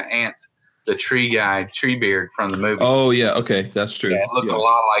the ants, the tree guy, Treebeard from the movie. Oh yeah, okay, that's true. Yeah, it looked a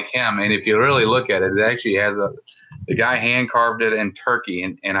lot like him, and if you really look at it, it actually has the guy hand carved it in Turkey,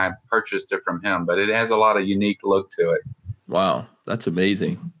 and I purchased it from him. But it has a lot of unique look to it. Wow, that's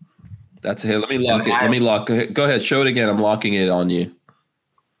amazing. Let me lock it. Let me lock. Go ahead, show it again. I'm locking it on you.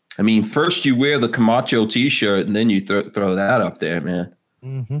 I mean, first you wear the Camacho T-shirt, and then you throw that up there, man.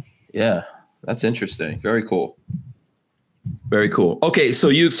 Mm-hmm. Yeah, that's interesting. Very cool. Very cool. Okay, so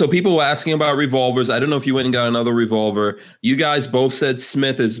people were asking about revolvers. I don't know if you went and got another revolver. You guys both said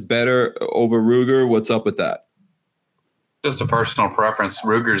Smith is better over Ruger. What's up with that? Just a personal preference.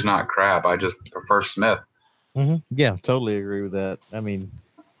 Ruger's not crap. I just prefer Smith. Mm-hmm. Yeah, totally agree with that. I mean,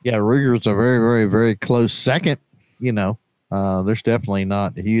 yeah, Ruger's a very, very, very close second. There's definitely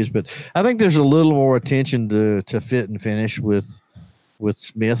not huge, but I think there's a little more attention to fit and finish with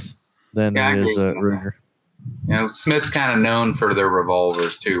Smith than there is Ruger. Smith's kind of known for their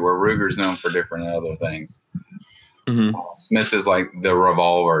revolvers too, where Ruger's known for different other things. Mm-hmm. Smith is like the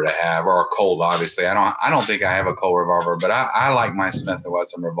revolver to have, or a Colt. Obviously, I don't think I have a Colt revolver, but I like my Smith &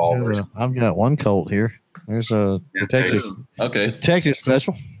 Wesson revolvers. I've got one Colt here. There's a detective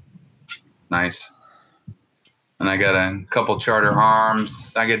special. Nice. And I got a couple Charter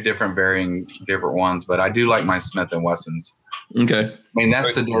Arms. I get different ones, but I do like my Smith & Wessons. Okay. I mean,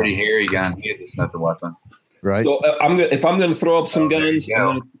 that's the Dirty Harry gun. He has a Smith & Wesson. Right. So if I'm gonna throw up some guns,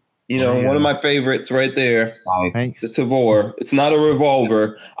 one of my favorites right there. Nice. The Tavor. It's not a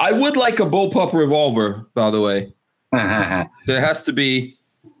revolver. I would like a bullpup revolver, by the way. There has to be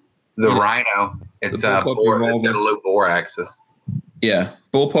the Rhino. It's a low bore axis. Yeah,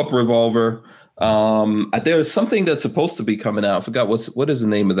 bullpup revolver. There's something that's supposed to be coming out. I forgot what is the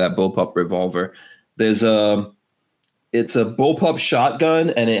name of that bullpup revolver. It's a bullpup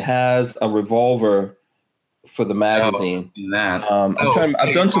shotgun, and it has a revolver for the magazine.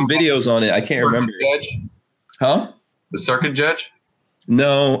 I've done some videos on it. I can't remember. Judge? Huh? The Circuit Judge?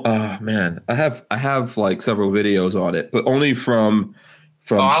 No. Man, I have like several videos on it, but only from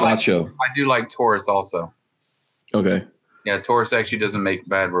SHOT Show. I do like Taurus also. Okay. Yeah, Taurus actually doesn't make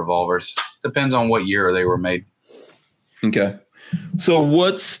bad revolvers. Depends on what year they were made. Okay. So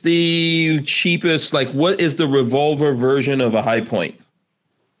what's the cheapest, what is the revolver version of a High Point?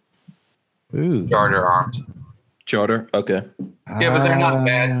 Ooh. Charter Arms. Charter? Okay. Yeah, but they're not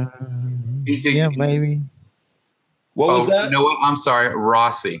bad. Yeah, maybe. What was that? You know what? I'm sorry.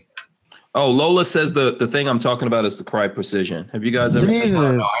 Rossi. Oh, Lola says the thing I'm talking about is the Cry Precision. Have you guys ever seen that?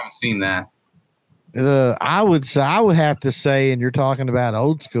 No, I haven't seen that. I would have to say, and you're talking about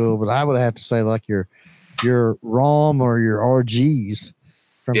old school, but I would have to say like your ROM or your RGs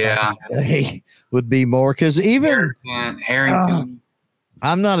from back in the day would be more, because even Harrington.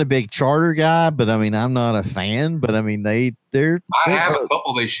 I'm not a big Charter guy, but I mean I'm not a fan. But I mean I have a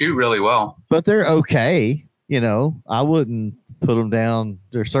couple. They shoot really well, but they're okay. I wouldn't put them down.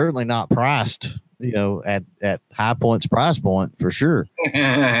 They're certainly not priced, at High Point's price point for sure.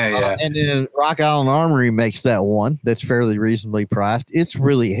 Yeah. And then Rock Island Armory makes that one that's fairly reasonably priced. It's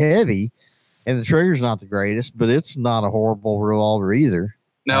really heavy, and the trigger's not the greatest, but it's not a horrible revolver either.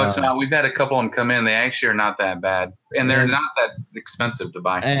 No, it's not. We've had a couple of them come in. They actually are not that bad, and they're not that expensive to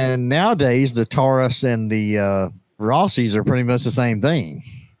buy. And nowadays, the Taurus and the Rossies are pretty much the same thing.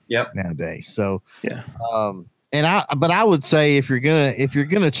 Yep. Nowadays, so Yeah. But I would say if you're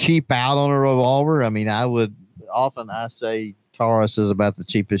gonna cheap out on a revolver, I mean, I say Taurus is about the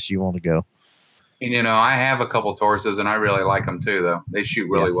cheapest you want to go. And, I have a couple Tauruses, and I really like them too, though. They shoot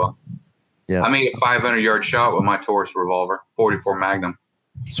really well. Yeah. I made a 500-yard shot with my Taurus revolver, 44 Magnum.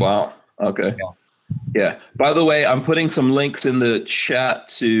 Wow. Okay. Yeah. By the way, I'm putting some links in the chat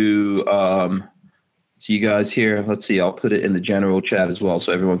to you guys here. Let's see. I'll put it in the general chat as well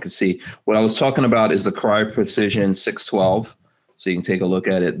so everyone can see. What I was talking about is the Crye Precision 612. So you can take a look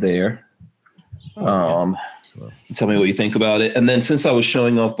at it there. Tell me what you think about it. And then since I was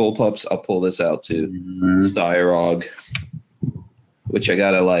showing off bullpups, I'll pull this out too. Steyerog, which I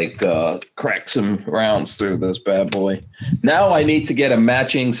gotta crack some rounds through this bad boy. Now I need to get a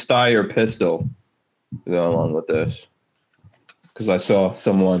matching Steyr pistol to go along with this. Because I saw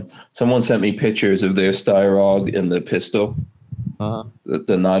someone sent me pictures of their Steyerog in the pistol, the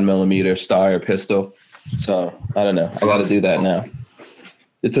 9mm Steyr pistol. So I don't know. I got to do that now.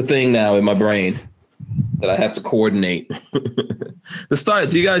 It's a thing now in my brain that I have to coordinate. The Steyr.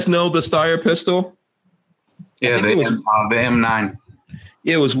 Do you guys know the Steyr pistol? Yeah, the M9.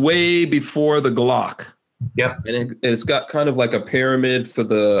 Yeah, it was way before the Glock. Yep. And it's got kind of like a pyramid for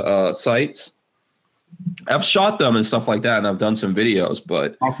the sights. I've shot them and stuff like that, and I've done some videos,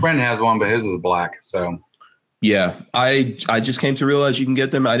 but my friend has one, but his is black. So yeah, I just came to realize you can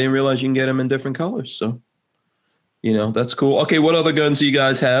get them. I didn't realize you can get them in different colors. So, that's cool. Okay, what other guns do you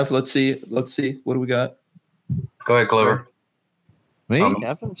guys have? Let's see. What do we got? Go ahead, Clover. Me?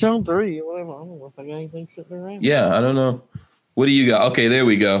 I've been shown 3. Whatever. I don't know if I got anything sitting around. Yeah, I don't know. What do you got? Okay, there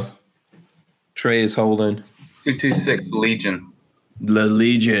we go. Trey is holding 226 Legion. The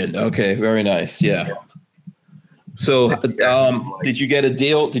Legion. Okay, very nice. Yeah. So, did you get a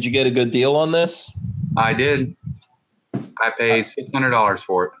deal? Did you get a good deal on this? I did. I paid $600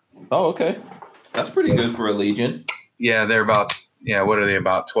 for it. Oh, okay. That's pretty good for a Legion. Yeah, they're about. Yeah, what are they,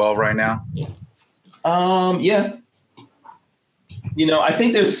 about 12 right now? Yeah. I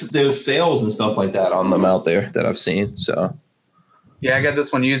think there's sales and stuff like that on them out there that I've seen. So. Yeah, I got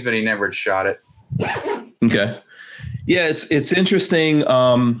this one used, but he never shot it. Okay. Yeah, it's interesting.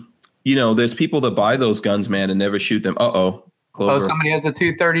 There's people that buy those guns, man, and never shoot them. Clover. Oh, somebody has a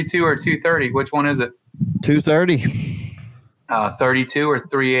 232 or 230. Which one is it? 230. 32 or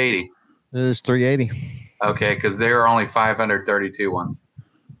 380? It is 380. Okay, because there are only 532 ones.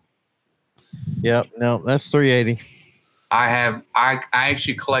 Yep. No, that's 380. I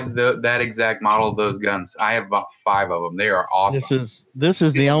actually collect that exact model of those guns. I have about 5 of them. They are awesome. This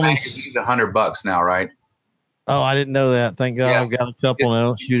is the only. It's $100 now, right? Oh, I didn't know that. Thank God, I've got a couple and I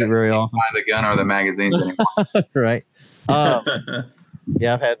don't shoot it very often. Buy the gun or the magazines anymore. Right.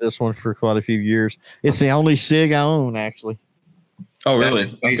 Yeah, I've had this one for quite a few years. It's the only SIG I own, actually. Oh,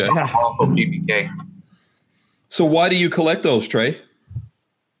 really? Okay. Awful PPK. So why do you collect those, Trey?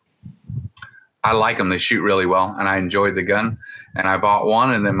 I like them. They shoot really well, and I enjoyed the gun. And I bought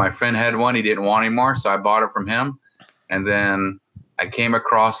one, and then my friend had one. He didn't want anymore, so I bought it from him. And then I came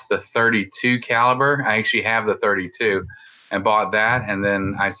across the 32 caliber. I actually have the 32 and bought that. And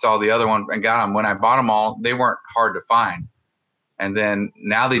then I saw the other one and got them. When I bought them all, they weren't hard to find. And then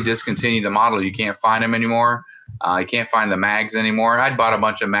now they discontinued the model. You can't find them anymore. You can't find the mags anymore. I'd bought a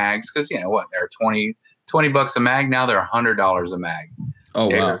bunch of mags because, they're $20 a mag. Now they're $100 a mag. Oh,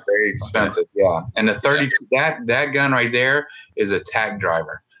 they wow. were very expensive. Yeah. And the 32, that gun right there is a tack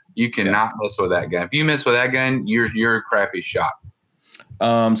driver. You cannot mess with that gun. If you mess with that gun, you're a crappy shot.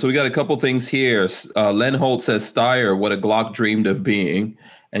 So we got a couple things here. Len Holt says Steyr, what a Glock dreamed of being.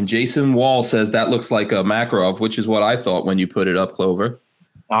 And Jason Wall says that looks like a Makarov, which is what I thought when you put it up, Clover.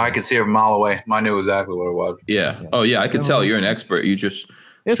 Oh, I could see it a mile away. I knew exactly what it was. Yeah. Oh, yeah. I could tell you're an expert. You just.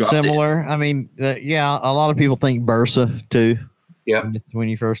 It's similar. I mean, a lot of people think Bursa too. Yeah. When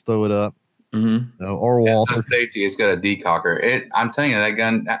you first throw it up. Mm-hmm. Or Walther. No safety. It's got a decocker. I'm telling you, that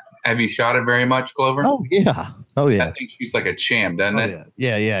gun. Have you shot it very much, Clover? Oh yeah. That thing shoots like a champ, doesn't it?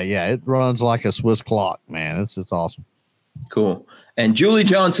 Yeah. It runs like a Swiss clock, man. It's awesome. Cool. And Julie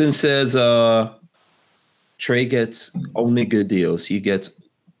Johnson says Trey gets only good deals. He gets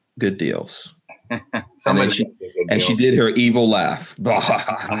good deals. and she did her evil laugh.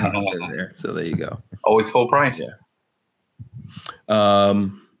 So there you go. Always full price. Yeah.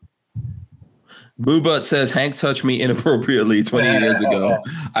 Boo-Butt says Hank touched me inappropriately 20 years ago.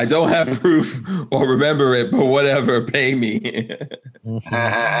 I don't have proof or remember it, but whatever, pay me.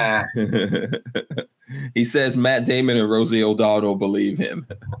 He says Matt Damon and Rosie O'Donnell believe him.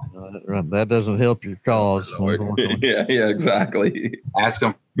 That doesn't help your cause. Yeah, exactly. Ask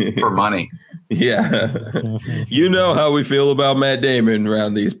him for money. Yeah. You know how we feel about Matt Damon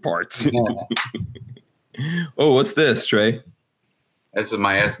around these parts. Oh, what's this, Trey? This is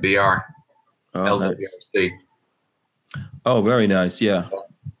my SBR. LWRC. Nice. Oh, very nice. Yeah.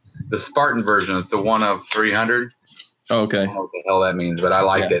 The Spartan version is the one of 300. Oh, okay. I don't know what the hell that means, but I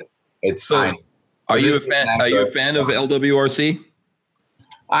liked it. It's fine. Are you a fan of LWRC?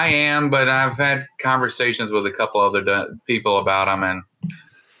 I am, but I've had conversations with a couple other people about them, and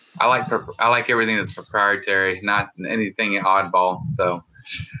I like everything that's proprietary, not anything oddball. So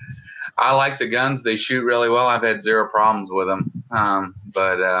I like the guns; they shoot really well. I've had zero problems with them,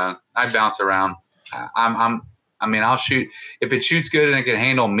 but I bounce around. I'll shoot if it shoots good and it can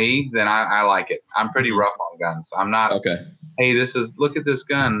handle me. Then I like it. I'm pretty rough on guns. I'm not okay. Hey, look at this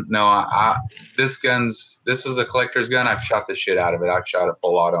gun. No, this is a collector's gun. I've shot the shit out of it. I've shot it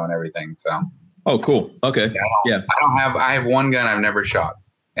full auto and everything. So. Oh, cool. Okay. Yeah. I have one gun I've never shot,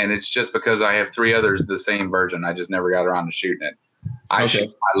 and it's just because I have 3 others the same version. I just never got around to shooting it. I shoot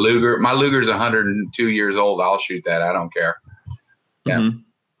my Luger. My Luger's 102 years old. I'll shoot that. I don't care. Yeah. Mm-hmm.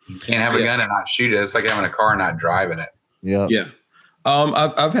 You can't have a gun and not shoot it. It's like having a car and not driving it. Yeah. Yeah.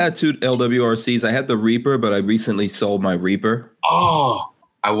 I've had 2 LWRCs. I had the Reaper, but I recently sold my Reaper. Oh,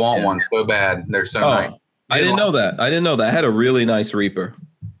 I want one so bad. They're so nice. I didn't know that. I had a really nice Reaper.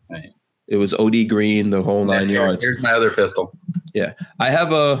 Right. It was OD green, the whole 9 yards. Here's my other pistol. Yeah. I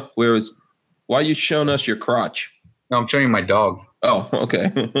have why are you showing us your crotch? No, I'm showing you my dog. Oh,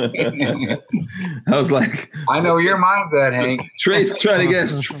 okay. I was like, I know where your mind's at, Hank. Trey's trying to get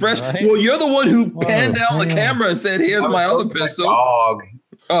fresh. Right? Well, you're the one who panned down the camera and said, "Here's my other pistol." Dog.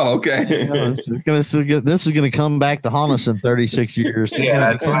 Oh, okay. This is gonna come back to haunt us in 36 years. Yeah,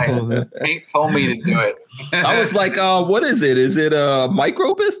 that's right. Hank told me to do it. I was like, what is it? Is it a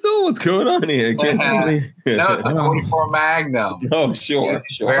micro pistol? What's going on here? No, it's a 44 Magnum. Oh, sure.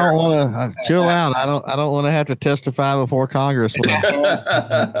 I don't want to chill out. I don't want to have to testify before Congress. I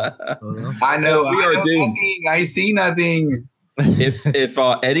know. We are doomed. I see nothing. If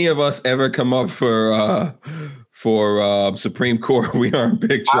any of us ever come up for Supreme Court, we are in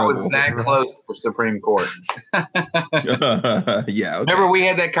big trouble. I was that close for Supreme Court. Yeah. Okay. Remember, we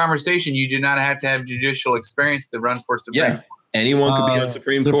had that conversation. You do not have to have judicial experience to run for Supreme Court. Anyone could be on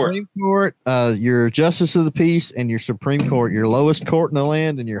Supreme Court. Supreme Court, your Justice of the Peace and your Supreme Court, your lowest court in the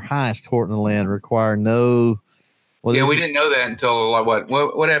land and your highest court in the land require no. We didn't know that until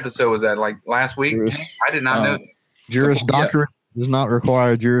what episode was that? Like last week? I did not know that. Juris Doctorate does not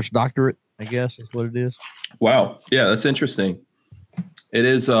require a Juris Doctorate, I guess is what it is. Wow. Yeah, that's interesting. It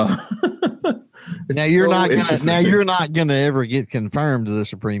is. Now you're not gonna ever get confirmed to the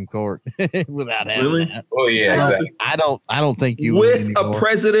Supreme Court without having that. Oh yeah, exactly. I don't think you with a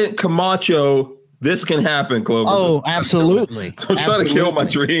President Camacho. This can happen, Clover. Oh, absolutely. Don't try to kill my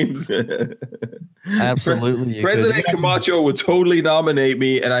dreams. Absolutely. President Camacho would totally nominate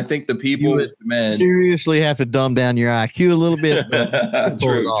me, and I think the people would seriously have to dumb down your IQ a little bit.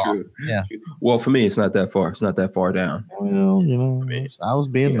 True. Yeah. Well, for me, it's not that far. It's not that far down. Well, I was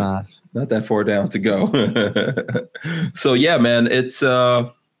being nice. Not that far down to go. So, yeah, man, it's, we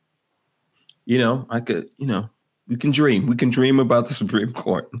can dream. We can dream about the Supreme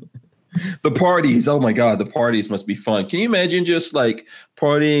Court. The parties, oh my God, the parties must be fun. Can you imagine just like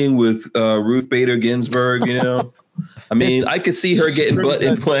partying with Ruth Bader Ginsburg, I mean, I could see her getting butt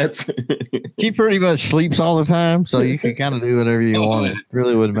implants. She pretty much sleeps all the time, so you can kind of do whatever you want. It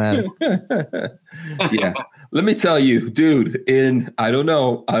really wouldn't matter. Yeah. Let me tell you, dude, I don't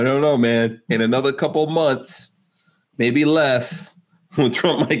know, man, in another couple months, maybe less, when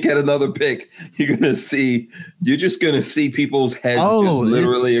Trump might get another pick, you're just going to see people's heads just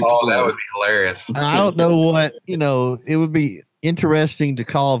literally explode. Oh, that would be hilarious. I don't know what, it would be interesting to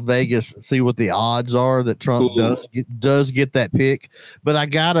call Vegas and see what the odds are that Trump does get that pick. But I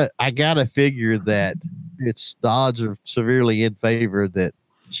gotta figure that the odds are severely in favor that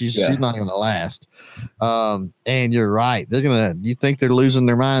she's not going to last. And you're right. You think they're losing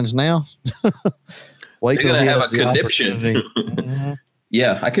their minds now? They're going to have a conniption. Mm-hmm.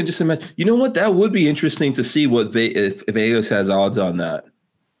 Yeah, I can just imagine. You know what? That would be interesting to see if Vegas has odds on that.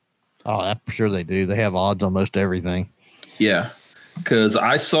 Oh, I'm sure they do. They have odds on most everything. Yeah, because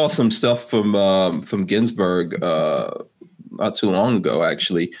I saw some stuff from Ginsburg not too long ago,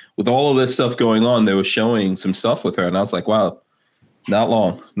 actually. With all of this stuff going on, they were showing some stuff with her, and I was like, wow, not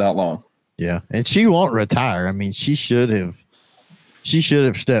long. Yeah, and she won't retire. I mean, she should have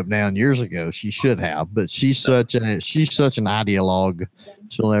stepped down years ago. She should have, but she's such an ideologue.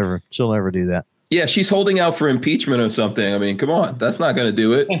 She'll never do that. Yeah, she's holding out for impeachment or something. I mean, come on, that's not going to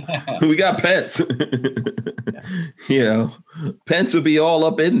do it. We got Pence. You know, Pence will be all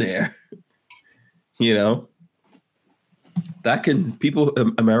up in there. You know, that can people,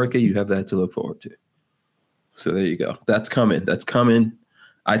 America, you have that to look forward to. So there you go. That's coming. That's coming.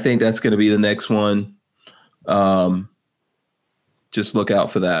 I think that's going to be the next one. Just look out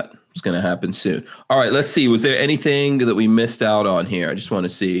for that. It's going to happen soon. All right, let's see. Was there anything that we missed out on here? I just want to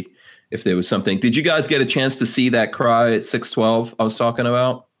see if there was something. Did you guys get a chance to see that cry at 612 I was talking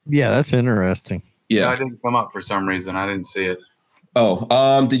about? Yeah, that's interesting. Yeah. No, I didn't come up for some reason. I didn't see it.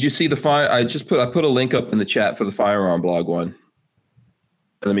 Oh, did you see the fire? I put a link up in the chat for the firearm blog one.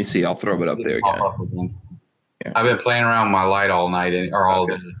 Let me see. I'll throw it up there again. Yeah. I've been playing around with my light all night or all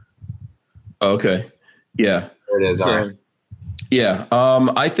day. Okay. Yeah. There it is. All right. Yeah.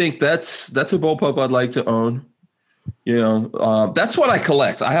 I think that's a bullpup I'd like to own. You know, that's what I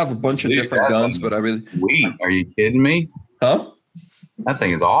collect. I have a bunch of different guns, but I really. Sweet. Are you kidding me? Huh? That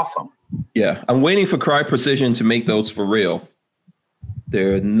thing is awesome. Yeah. I'm waiting for Cry Precision to make those for real.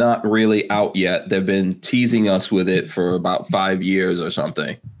 They're not really out yet. They've been teasing us with it for about 5 years or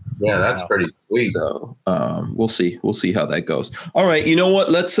something. Yeah, that's pretty sweet. So we'll see. We'll see how that goes. All right. You know what?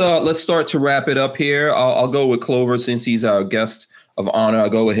 Let's start to wrap it up here. I'll go with Clover since he's our guest of honor. I'll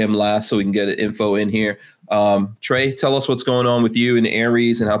go with him last so we can get info in here. Trey, tell us what's going on with you and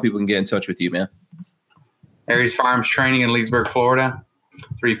Aries and how people can get in touch with you, man. Aries Firearms Training in Leesburg, Florida,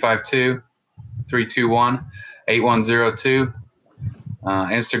 352-321-8102.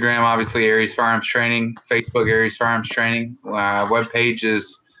 Instagram, obviously, Aries Firearms Training. Facebook, Aries Firearms Training. Webpage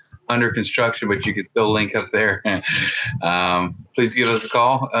is under construction, but you can still link up there. Please give us a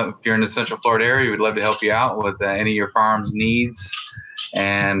call. If you're in the Central Florida area, we'd love to help you out with any of your firearms needs.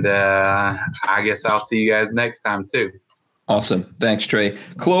 And I guess I'll see you guys next time, too. Awesome. Thanks, Trey.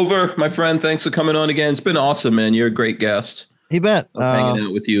 Clover, my friend, thanks for coming on again. It's been awesome, man. You're a great guest. You bet. Hanging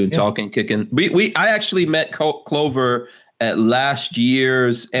out with you and talking, kicking. I actually met Clover at last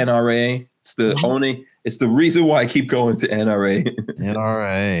year's NRA. It's the reason why I keep going to NRA.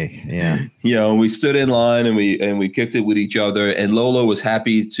 NRA, yeah. You know, we stood in line and we kicked it with each other. And Lola was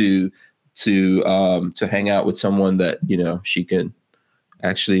happy to hang out with someone that, you know, she can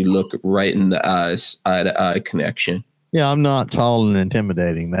actually look right in the eyes, eye to eye connection. Yeah, I'm not tall and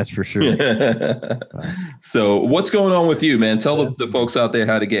intimidating, that's for sure. So what's going on with you, man? Tell the folks out there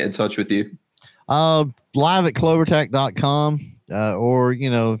how to get in touch with you. Live at clovertac.com, or,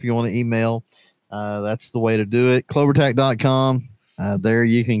 you know, if you want to email, that's the way to do it. Clovertac.com. There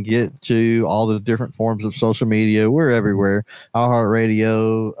you can get to all the different forms of social media. We're everywhere.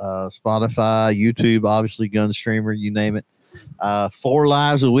 iHeartRadio, Spotify, YouTube, obviously Gunstreamer, you name it. 4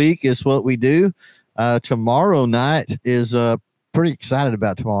 lives a week is what we do. Tomorrow night is pretty excited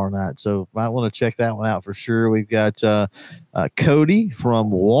about tomorrow night, so might want to check that one out for sure. We've got Cody from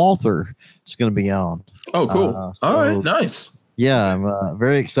Walther is going to be on. Oh, cool. All right, nice. Yeah, I'm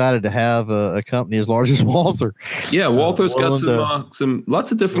very excited to have a company as large as Walther. Yeah, Walther's got some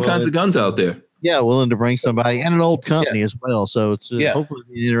lots of different kinds of guns out there. Yeah, willing to bring somebody and an old company as well. So it's hopefully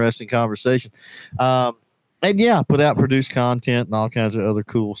an interesting conversation. And yeah, produce content and all kinds of other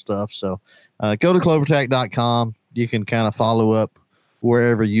cool stuff. So go to clovertac.com. You can kind of follow up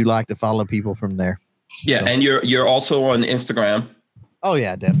wherever you like to follow people from there. Yeah, so. And you're also on Instagram. Oh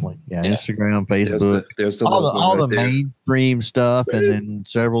yeah, definitely. Yeah, Instagram, Facebook. There's the all the mainstream stuff, and then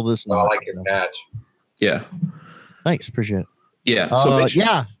several this. I like your patch. Yeah. Thanks, appreciate it. Yeah. So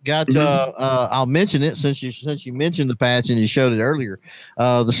I'll mention it since you mentioned the patch and you showed it earlier.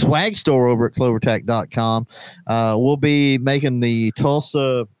 The swag store over at clovertac.com. We'll be making the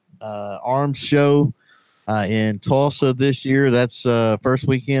Tulsa Arms Show in Tulsa this year. That's first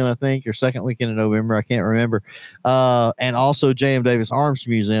weekend, I think, or second weekend in November. I can't remember. And also J.M. Davis Arms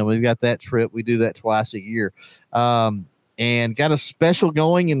Museum. We've got that trip. We do that twice a year. And got a special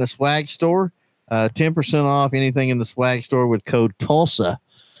going in the swag store. 10% off anything in the swag store with code Tulsa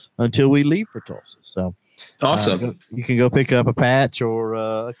until we leave for Tulsa. So awesome. You can go pick up a patch or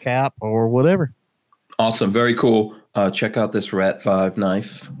a cap or whatever. Awesome. Very cool. Check out this Rat 5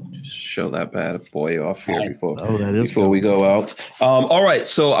 knife. Just show that bad boy off here before we go out. All right.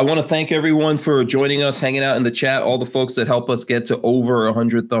 So I want to thank everyone for joining us, hanging out in the chat, all the folks that help us get to over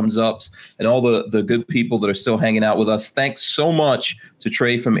 100 thumbs ups, and all the good people that are still hanging out with us. Thanks so much to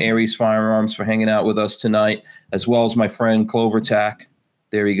Trey from Aries Firearms for hanging out with us tonight, as well as my friend Clover Tac.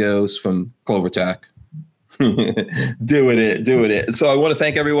 There he goes from Clover Tac. Doing it. So I want to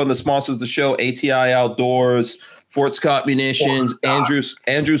thank everyone that sponsors the show: ATI Outdoors, Fort Scott Munitions,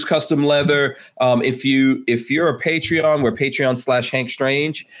 Andrews Custom Leather. If you're a Patreon, we're Patreon/Hank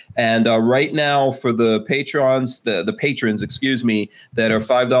Strange. And right now for the patrons, the patrons, excuse me, that are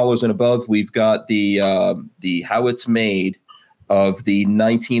 $5 and above, we've got the How It's Made of the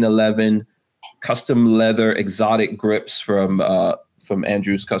 1911 custom leather exotic grips from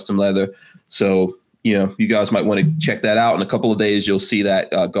Andrews Custom Leather. So, you guys might want to check that out. In a couple of days, you'll see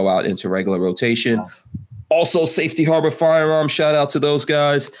that go out into regular rotation. Also, Safety Harbor Firearms, shout out to those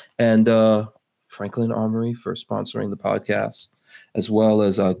guys. And Franklin Armory for sponsoring the podcast, as well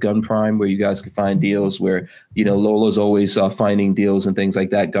as Gun Prime, where you guys can find deals where, Lola's always finding deals and things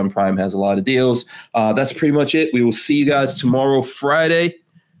like that. Gun Prime has a lot of deals. That's pretty much it. We will see you guys tomorrow, Friday.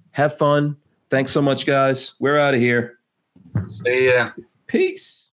 Have fun. Thanks so much, guys. We're out of here. See ya. Peace.